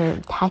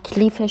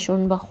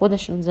تکلیفشون با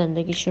خودشون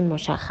زندگیشون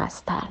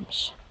مشخص تر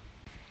میشه.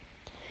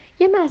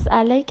 یه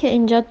مسئله که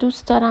اینجا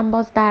دوست دارم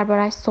باز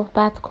درباره‌اش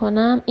صحبت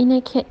کنم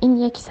اینه که این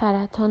یک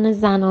سرطان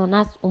زنانه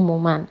است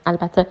عموماً.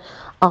 البته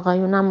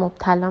آقایونم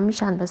مبتلا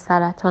میشن به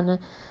سرطان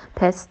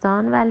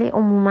پستان، ولی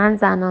عموماً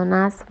زنانه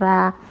است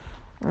و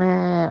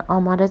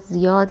آمار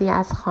زیادی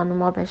از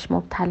خانم‌ها بهش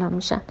مبتلا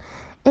میشن.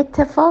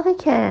 اتفاقی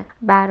که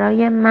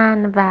برای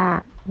من و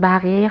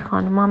بقیه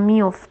خانم‌ها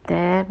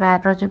میفته و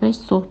راجبش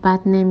صحبت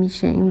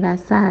نمیشه این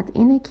وسط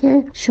اینه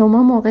که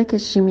شما موقع که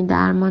شیمی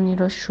درمانی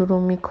رو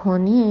شروع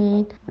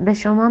میکنید به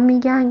شما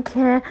میگن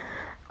که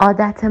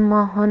عادت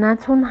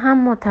ماهانتون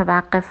هم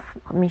متوقف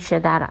میشه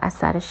در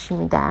اثر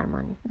شیمی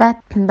درمانی. و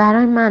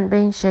برای من به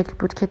این شکل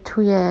بود که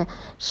توی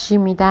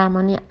شیمی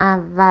درمانی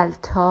اول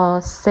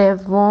تا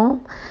سوم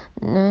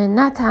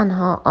نه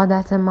تنها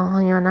عادت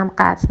ماهیانم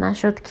قطع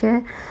نشد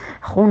که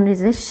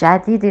خونریزی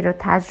شدیدی رو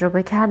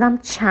تجربه کردم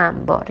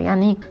چند بار.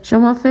 یعنی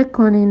شما فکر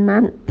کنین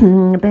من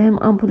بهم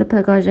آمپول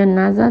پگاژن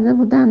نزده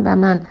بودن و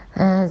من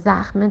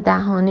زخم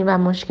دهانی و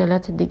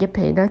مشکلات دیگه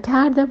پیدا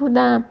کرده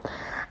بودم،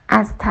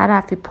 از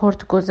طرفی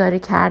پورت گذاری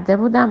کرده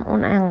بودم،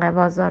 اون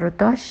انقباضا رو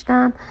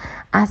داشتم،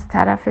 از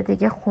طرف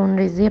دیگه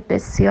خونریزی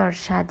بسیار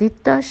شدید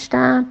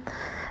داشتم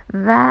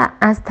و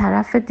از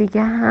طرف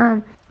دیگه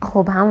هم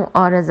خب همون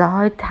عارضه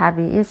های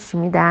طبیعی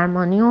شیمی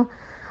درمانی و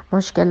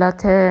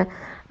مشکلات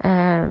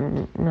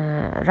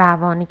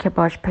روانی که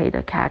باش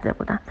پیدا کرده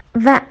بودم.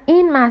 و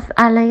این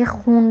مسئله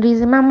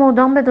خونریزی من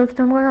مدام به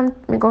دکتر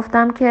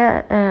میگفتم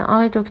که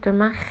آقای دکتر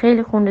من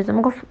خیلی خونریزی،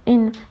 میگفت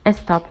این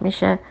استاپ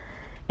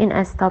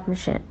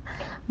میشه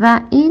و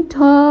این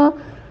تا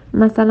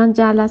مثلا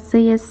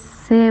جلسه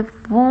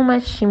سوم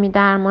شیمی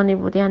درمانی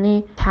بود،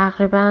 یعنی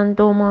تقریبا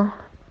 2 ماه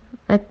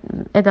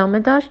ادامه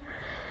داشت.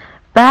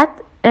 بعد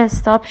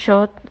استاپ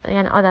شد،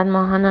 یعنی عادت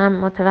ماهانم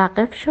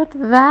متوقف شد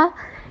و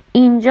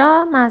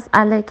اینجا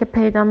مسئله که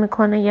پیدا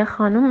میکنه یه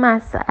خانم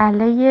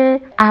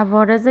مسئله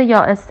عوارض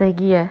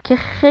یائسگیه که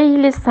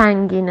خیلی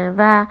سنگینه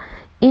و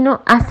اینو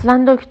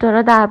اصلا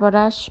دکترها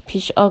دربارش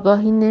پیش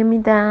آگاهی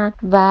نمیدن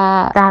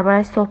و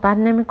دربارش صحبت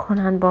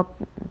نمیکنن با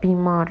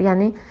بیمار.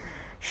 یعنی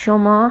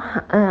شما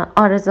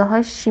عارضه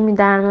های شیمی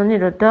درمانی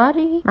رو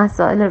داری،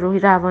 مسائل روحی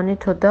روانی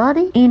تو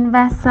داری، این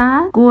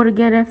وسط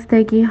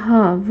گرفتگی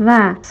ها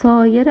و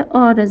سایر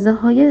عارضه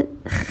های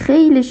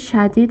خیلی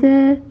شدید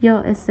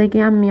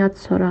یائسگی هم میاد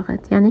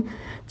سراغت. یعنی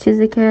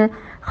چیزی که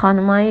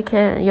خانمایی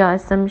که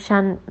یائسه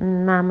میشن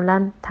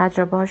معمولا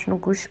تجربه هاشون رو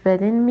گوش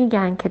بدین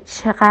میگن که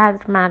چقدر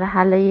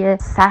مرحله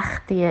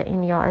سختیه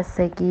این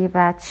یائسگی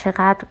و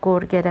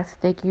چقدر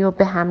گرفتگی و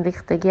به هم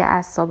ریختگی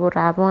اعصاب و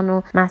روان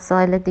و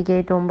مسائل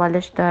دیگه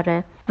دنبالش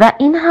داره و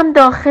این هم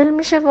داخل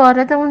میشه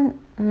وارد اون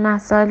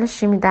مسائل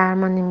شیمی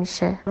درمانی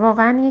میشه.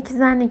 واقعا یک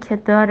زنی که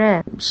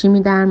داره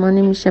شیمی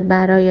درمانی میشه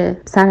برای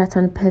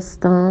سرطان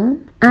پستان،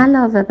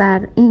 علاوه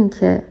بر این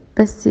که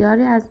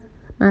بسیاری از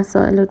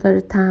مسائل رو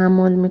داره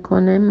تحمل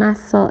میکنه،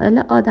 مسائل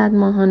عادت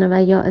ماهانه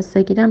و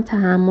یائسگی هم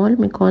تحمل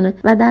میکنه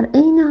و در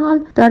عین حال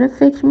داره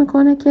فکر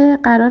میکنه که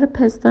قرار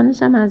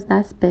پستانش هم از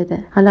دست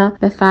بده. حالا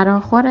به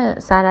فراخور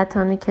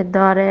سرطانی که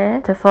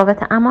داره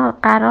تفاوته، اما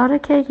قراره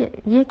که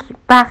یک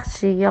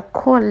بخشی یا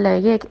کل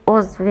یک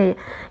عضوی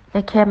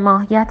که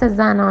ماهیت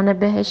زنانه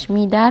بهش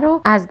میده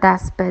رو از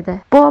دست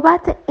بده.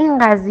 بابت این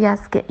قضیه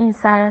است که این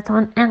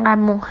سرطان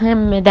انقدر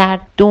مهمه در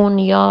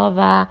دنیا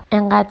و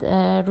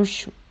انقدر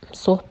روش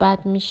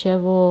صحبت میشه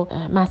و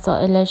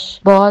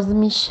مسائلش باز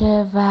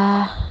میشه و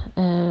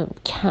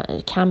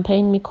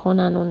کمپین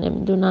میکنن و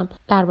نمیدونم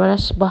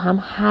دربارش با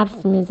هم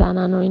حرف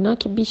میزنن و اینا،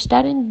 که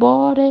بیشتر این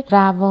بار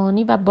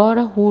روانی و بار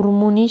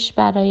هورمونیش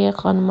برای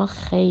خانم‌ها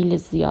خیلی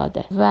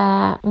زیاده.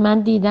 و من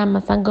دیدم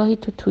مثلا گاهی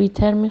تو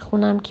توییتر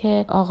میخونم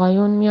که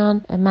آقایون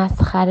میان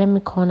مسخره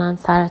میکنن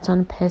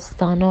سرطان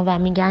پستانو و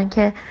میگن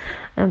که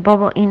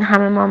بابا این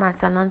همه ما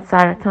مثلا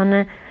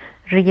سرطان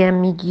ریه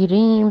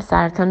میگیریم،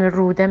 سرطان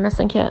روده،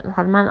 مثلا که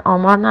حالا من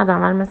آمار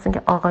ندارم ولی مثلا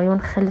که آقایون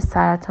خیلی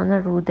سرطان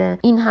روده،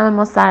 این همه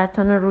ما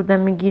سرطان روده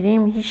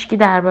میگیریم، هیچکی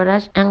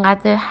دربارش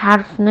انقدر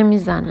حرف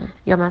نمیزنه.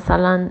 یا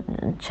مثلا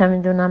چه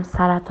میدونم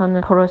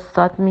سرطان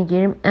پروستات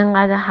میگیریم،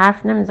 انقدر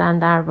حرف نمیزنن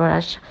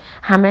دربارش،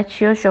 همه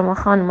چی رو شما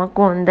خانما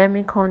گنده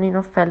میکنین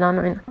و فلان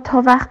و این.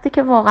 تا وقتی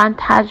که واقعا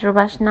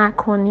تجربهش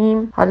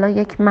نکنیم، حالا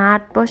یک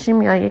مرد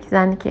باشیم یا یک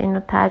زنی که اینو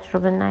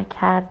تجربه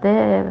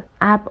نکرده،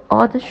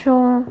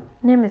 ابعادشو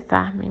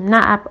نمیفهمیم،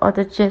 نه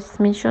ابعاد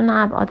جسمیشو نه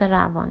ابعاد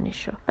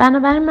روانیشو.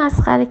 بنابراین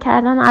مسخره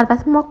کردن،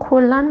 البته ما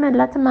کلا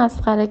ملت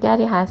مسخره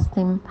گری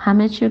هستیم،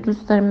 همه چی رو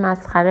دوست داریم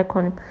مسخره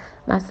کنیم،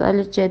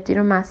 مسائل جدی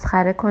رو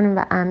مسخره کنیم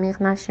و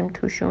عمیق نشیم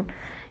توشون.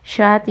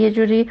 شاید یه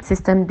جوری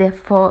سیستم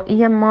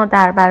دفاعی ما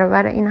در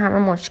برابر این همه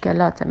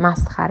مشکلات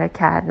مسخره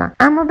کردن،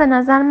 اما به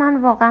نظر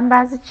من واقعا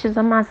بعضی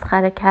چیزا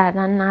مسخره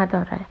کردن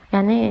نداره،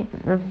 یعنی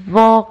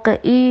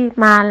واقعی،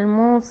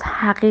 ملموس،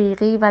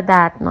 حقیقی و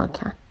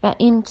دردناکن و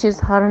این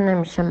چیزها رو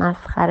نمیشه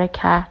مسخره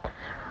کرد،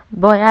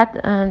 باید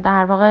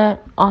در واقع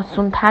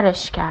آسون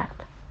ترش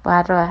کرد،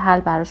 باید راه حل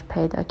براش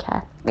پیدا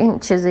کرد. این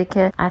چیزی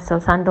که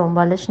اساسا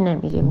دنبالش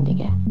نمیریم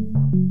دیگه.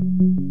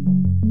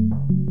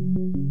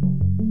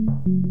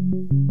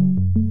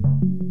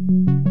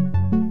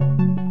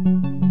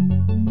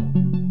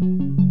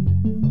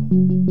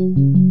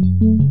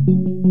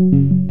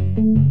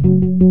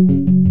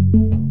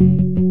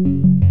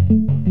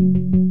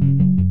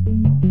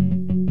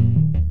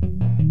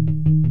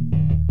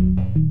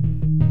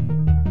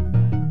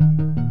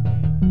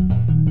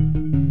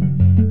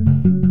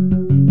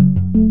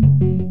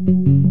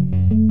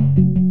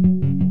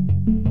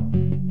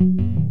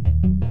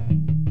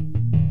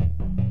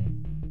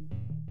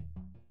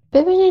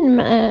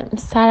 ببینین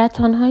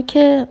سرطان هایی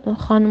که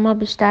خانوما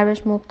بیشتر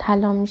بهش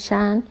مبتلا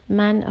میشن،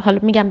 من حالا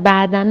میگم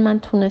بعدن من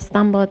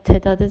تونستم با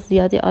تعداد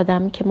زیادی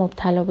آدمی که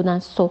مبتلا بودن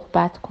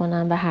صحبت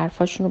کنم و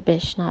حرفاشون رو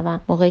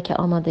بشنوم موقعی که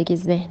آمادگی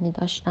ذهنی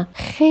داشتم.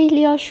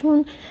 خیلی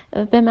هاشون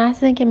به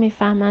محض اینکه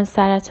میفهمن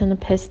سرطان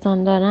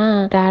پستان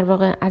دارن، در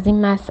واقع از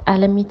این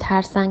مسئله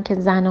میترسن که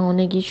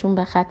زنانگیشون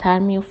به خطر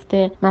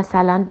میفته،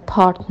 مثلا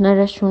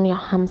پارتنرشون یا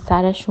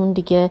همسرشون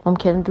دیگه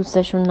ممکنه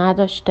دوستشون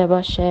نداشته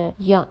باشه،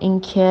 یا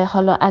اینکه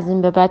حالا از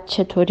این به بعد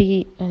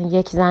چطوری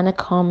یک زن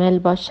کامل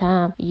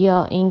باشم،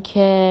 یا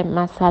اینکه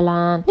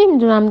مثلا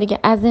نمیدونم دیگه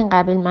از این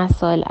قبیل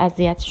مسائل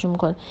اذیتشون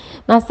میکنه.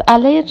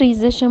 مسئله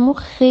ریزش مو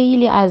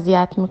خیلی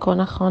اذیت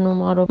میکنه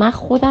خانوما رو. من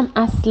خودم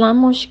اصلا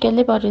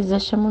مشکلی با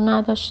ریزش مو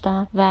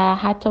نداشتم و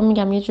حتی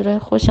میگم یه جوری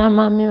خوشم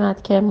من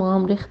میومد که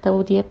موام ریخته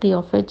بود، یه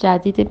قیافه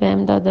جدیدی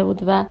بهم داده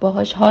بود و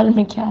باهاش حال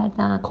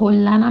میکردم.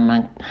 کلا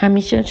من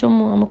همیشه چون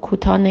موامو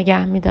کوتاه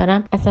نگه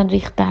میدارم، اصلا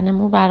ریختن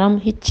مو برام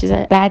هیچ چیز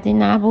بدی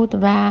نبود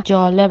و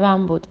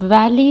جالبم بود.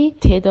 ولی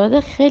تعداد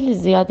خیلی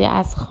زیادی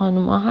از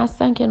خانوما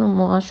هستن که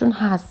موهاشون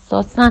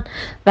حساسن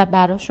و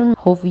براشون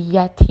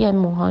هویتی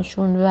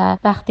موهاشون و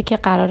وقتی که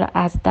قرار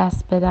از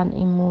دست بدن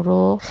این مو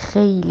رو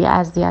خیلی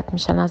اذیت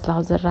میشن از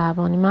لحاظ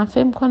روانی. من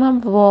فکر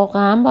می‌کنم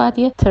واقعا باید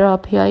یه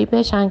تراپیایی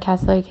بشن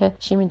کسایی که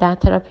چی میدن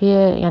تراپی،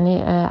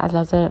 یعنی از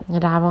لحاظ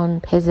روان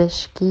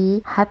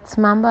پزشکی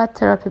حتما باید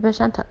تراپی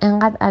بشن تا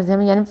اینقدر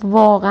اذیت، یعنی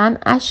واقعا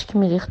اشک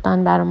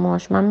میریختن برای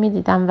موهاش. من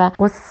میدیدم و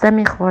قصه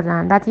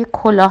میخوردن. بعد یه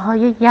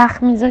کلاهای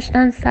یخ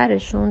میذاشتن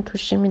سرشون تو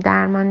شیمی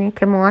درمانی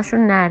که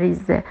موهاشون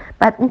نریزه.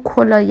 بعد اون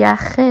کلاه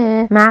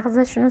یخه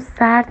مغزشون رو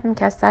سرد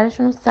میکرد،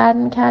 سرشون رو سرد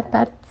میکرد،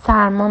 بعد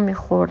سرما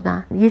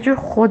میخوردن. یه جور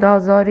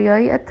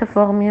خودآزاریایی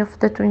اتفاق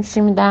میفته تو این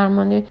شیمی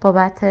درمانی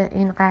بابت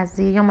این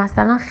قضیه. یا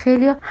مثلا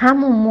خیلی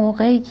همون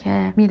موقعی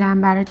که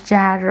میرن برای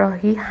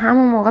جراحی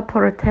همون موقع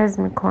پروتز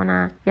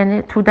میکنن،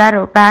 یعنی توده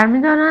رو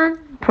برمیدارن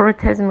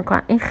پروتز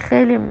میکنن. این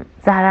خیلی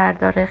ضرر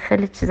داره،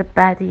 خیلی چیز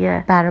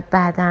بدیه برای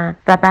بدن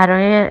و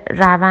برای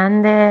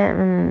روند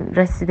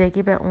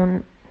رسیدگی به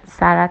اون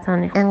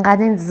سرطانی.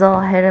 انقدر این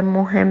ظاهر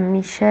مهم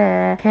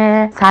میشه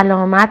که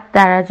سلامت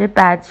درجه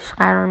بعدیش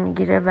قرار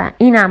میگیره و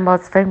اینم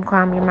باز فکر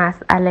میکنم یه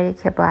مسئله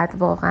که باید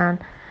واقعا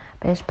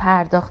بهش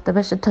پرداخته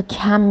بشه تا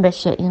کم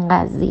بشه این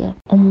قضیه.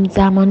 اون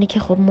زمانی که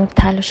خب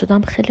مبتلا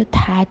شدم خیلی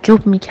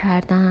تعجب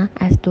میکردن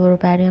از دور و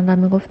بریم و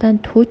میگفتن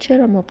تو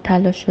چرا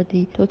مبتلا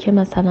شدی؟ تو که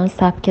مثلا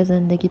سبک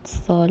زندگیت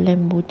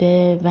سالم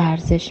بوده،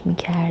 ورزش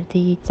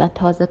میکردی،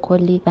 تازه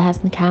کلی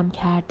وزن کم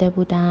کرده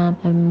بودم،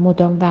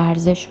 مدام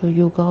ورزش و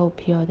یوگا و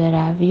پیاده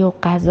روی و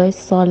غذای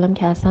سالم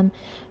که اصلا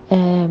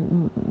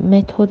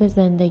متد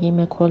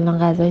زندگی کلا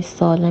غذای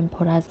سالم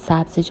پر از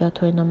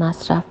سبزیجات و اینا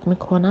مصرف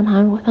میکنم.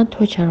 همه گفتن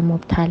تو چرا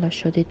مبتلا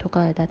شدی؟ تو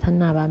قاعدتا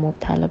نباید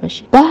مبتلا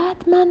بشی.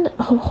 بعد من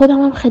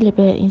خودم هم خیلی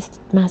به این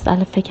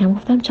مسئله فکرم،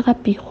 گفتم چقدر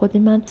بی خودی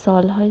من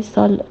سالهای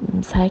سال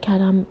سعی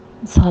کردم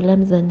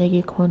سالم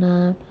زندگی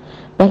کنم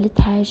ولی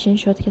تهش این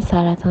شد که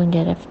سرطان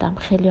گرفتم.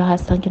 خیلی ها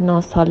هستن که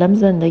ناسالم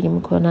زندگی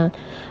میکنن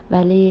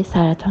ولی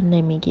سرطان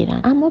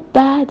نمیگیرن. اما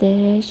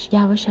بعدش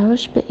یواش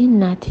یواش به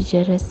این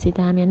نتیجه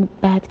رسیدم، یعنی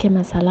بعد که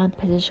مثلا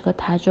پزشکا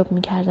تعجب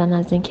میکردن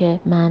از این که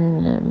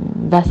من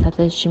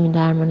وسط شیمی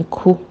درمانی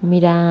کوه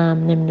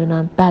میرم،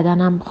 نمیدونم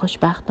بدنم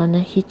خوشبختانه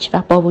هیچ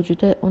وقت با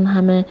وجود اون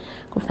همه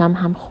گفتم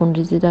هم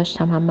خونریزی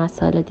داشتم هم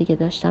مسائل دیگه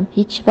داشتم،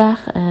 هیچ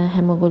وقت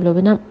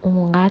هموگلوبینم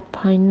اونقدر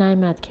پایین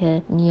نیامد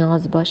که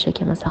نیاز باشه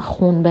که مثلا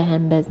خون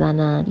بهم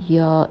بزنن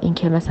یا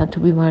اینکه مثلا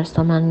تو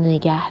بیمارستان من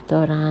نگه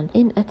دارن.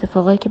 این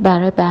اتفاقایی که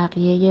برای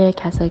بقیه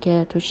کسایی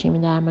که تو شیمی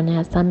درمانی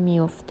هستن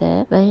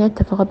میفته و این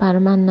اتفاق برای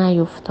من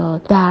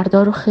نیفتاد.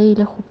 دردا رو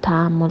خیلی خوب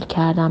تحمل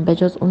کردم، به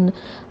جز اون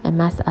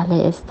مسئله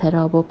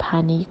اضطراب و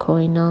پنیک و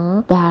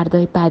اینا،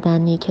 دردای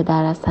بدنی که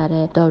در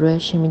اثر داروی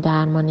شیمی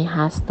درمانی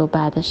هست و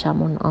بعدش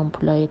هم اون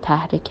آمپولای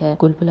تحریک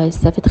گلبولای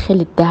سفید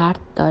خیلی درد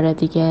داره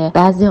دیگه،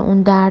 بعضی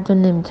اون درد رو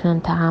نمیتونن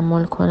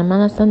تحمل کنه. من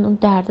اصلا اون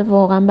درد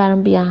واقعا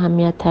برام بی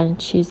اهمیت ترین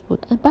چیز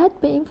بود. بعد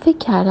به این فکر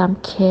کردم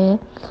که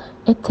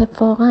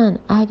اتفاقا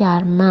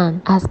اگر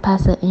من از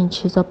پس این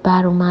چیزا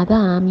بر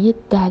اومدم یه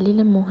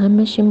دلیل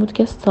مهمش این بود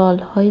که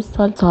سالهای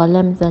سال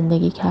سالم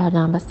زندگی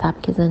کردم و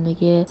سبک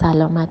زندگی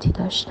سلامتی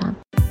داشتم.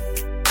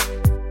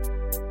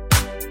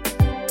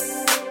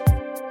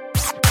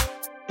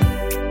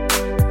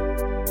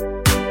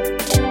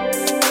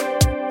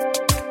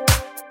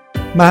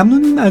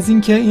 ممنونیم از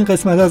اینکه این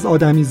قسمت از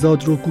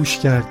آدمیزاد رو گوش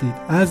کردید.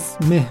 از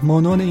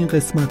مهمانان این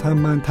قسمت هم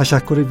من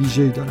تشکر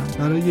ویژه‌ای دارم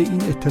برای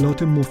این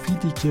اطلاعات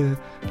مفیدی که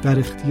در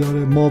اختیار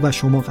ما و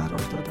شما قرار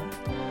دادن.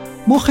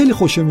 ما خیلی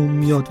خوشمون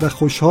میاد و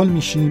خوشحال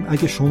میشیم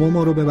اگه شما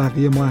ما رو به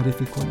بقیه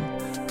معرفی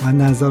کنید و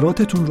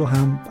نظراتتون رو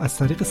هم از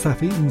طریق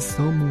صفحه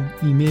اینستامون،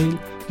 ایمیل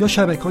یا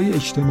شبکه‌های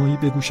اجتماعی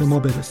به گوش ما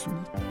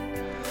برسونید.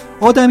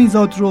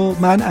 آدمیزاد رو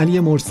من علی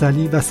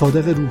مرسلی و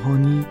صادق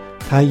روحانی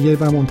تهیه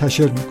و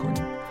منتشر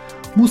میکنیم.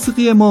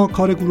 موسیقی ما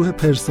کار گروه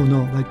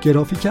پرسونا و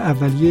گرافیک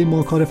اولیه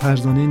ما کار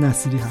فرزانه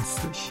نصیری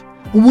هستش.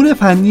 امور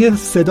فنی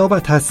صدا و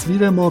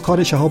تصویر ما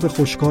کار شهاب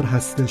خوشکار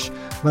هستش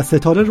و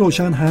ستاره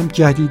روشن هم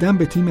جدیداً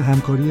به تیم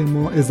همکاری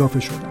ما اضافه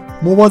شدن.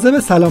 مواظب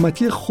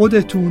سلامتی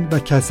خودتون و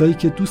کسایی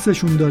که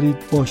دوستشون دارید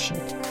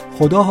باشید.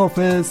 خدا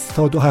حافظ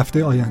تا 2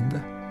 هفته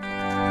آینده.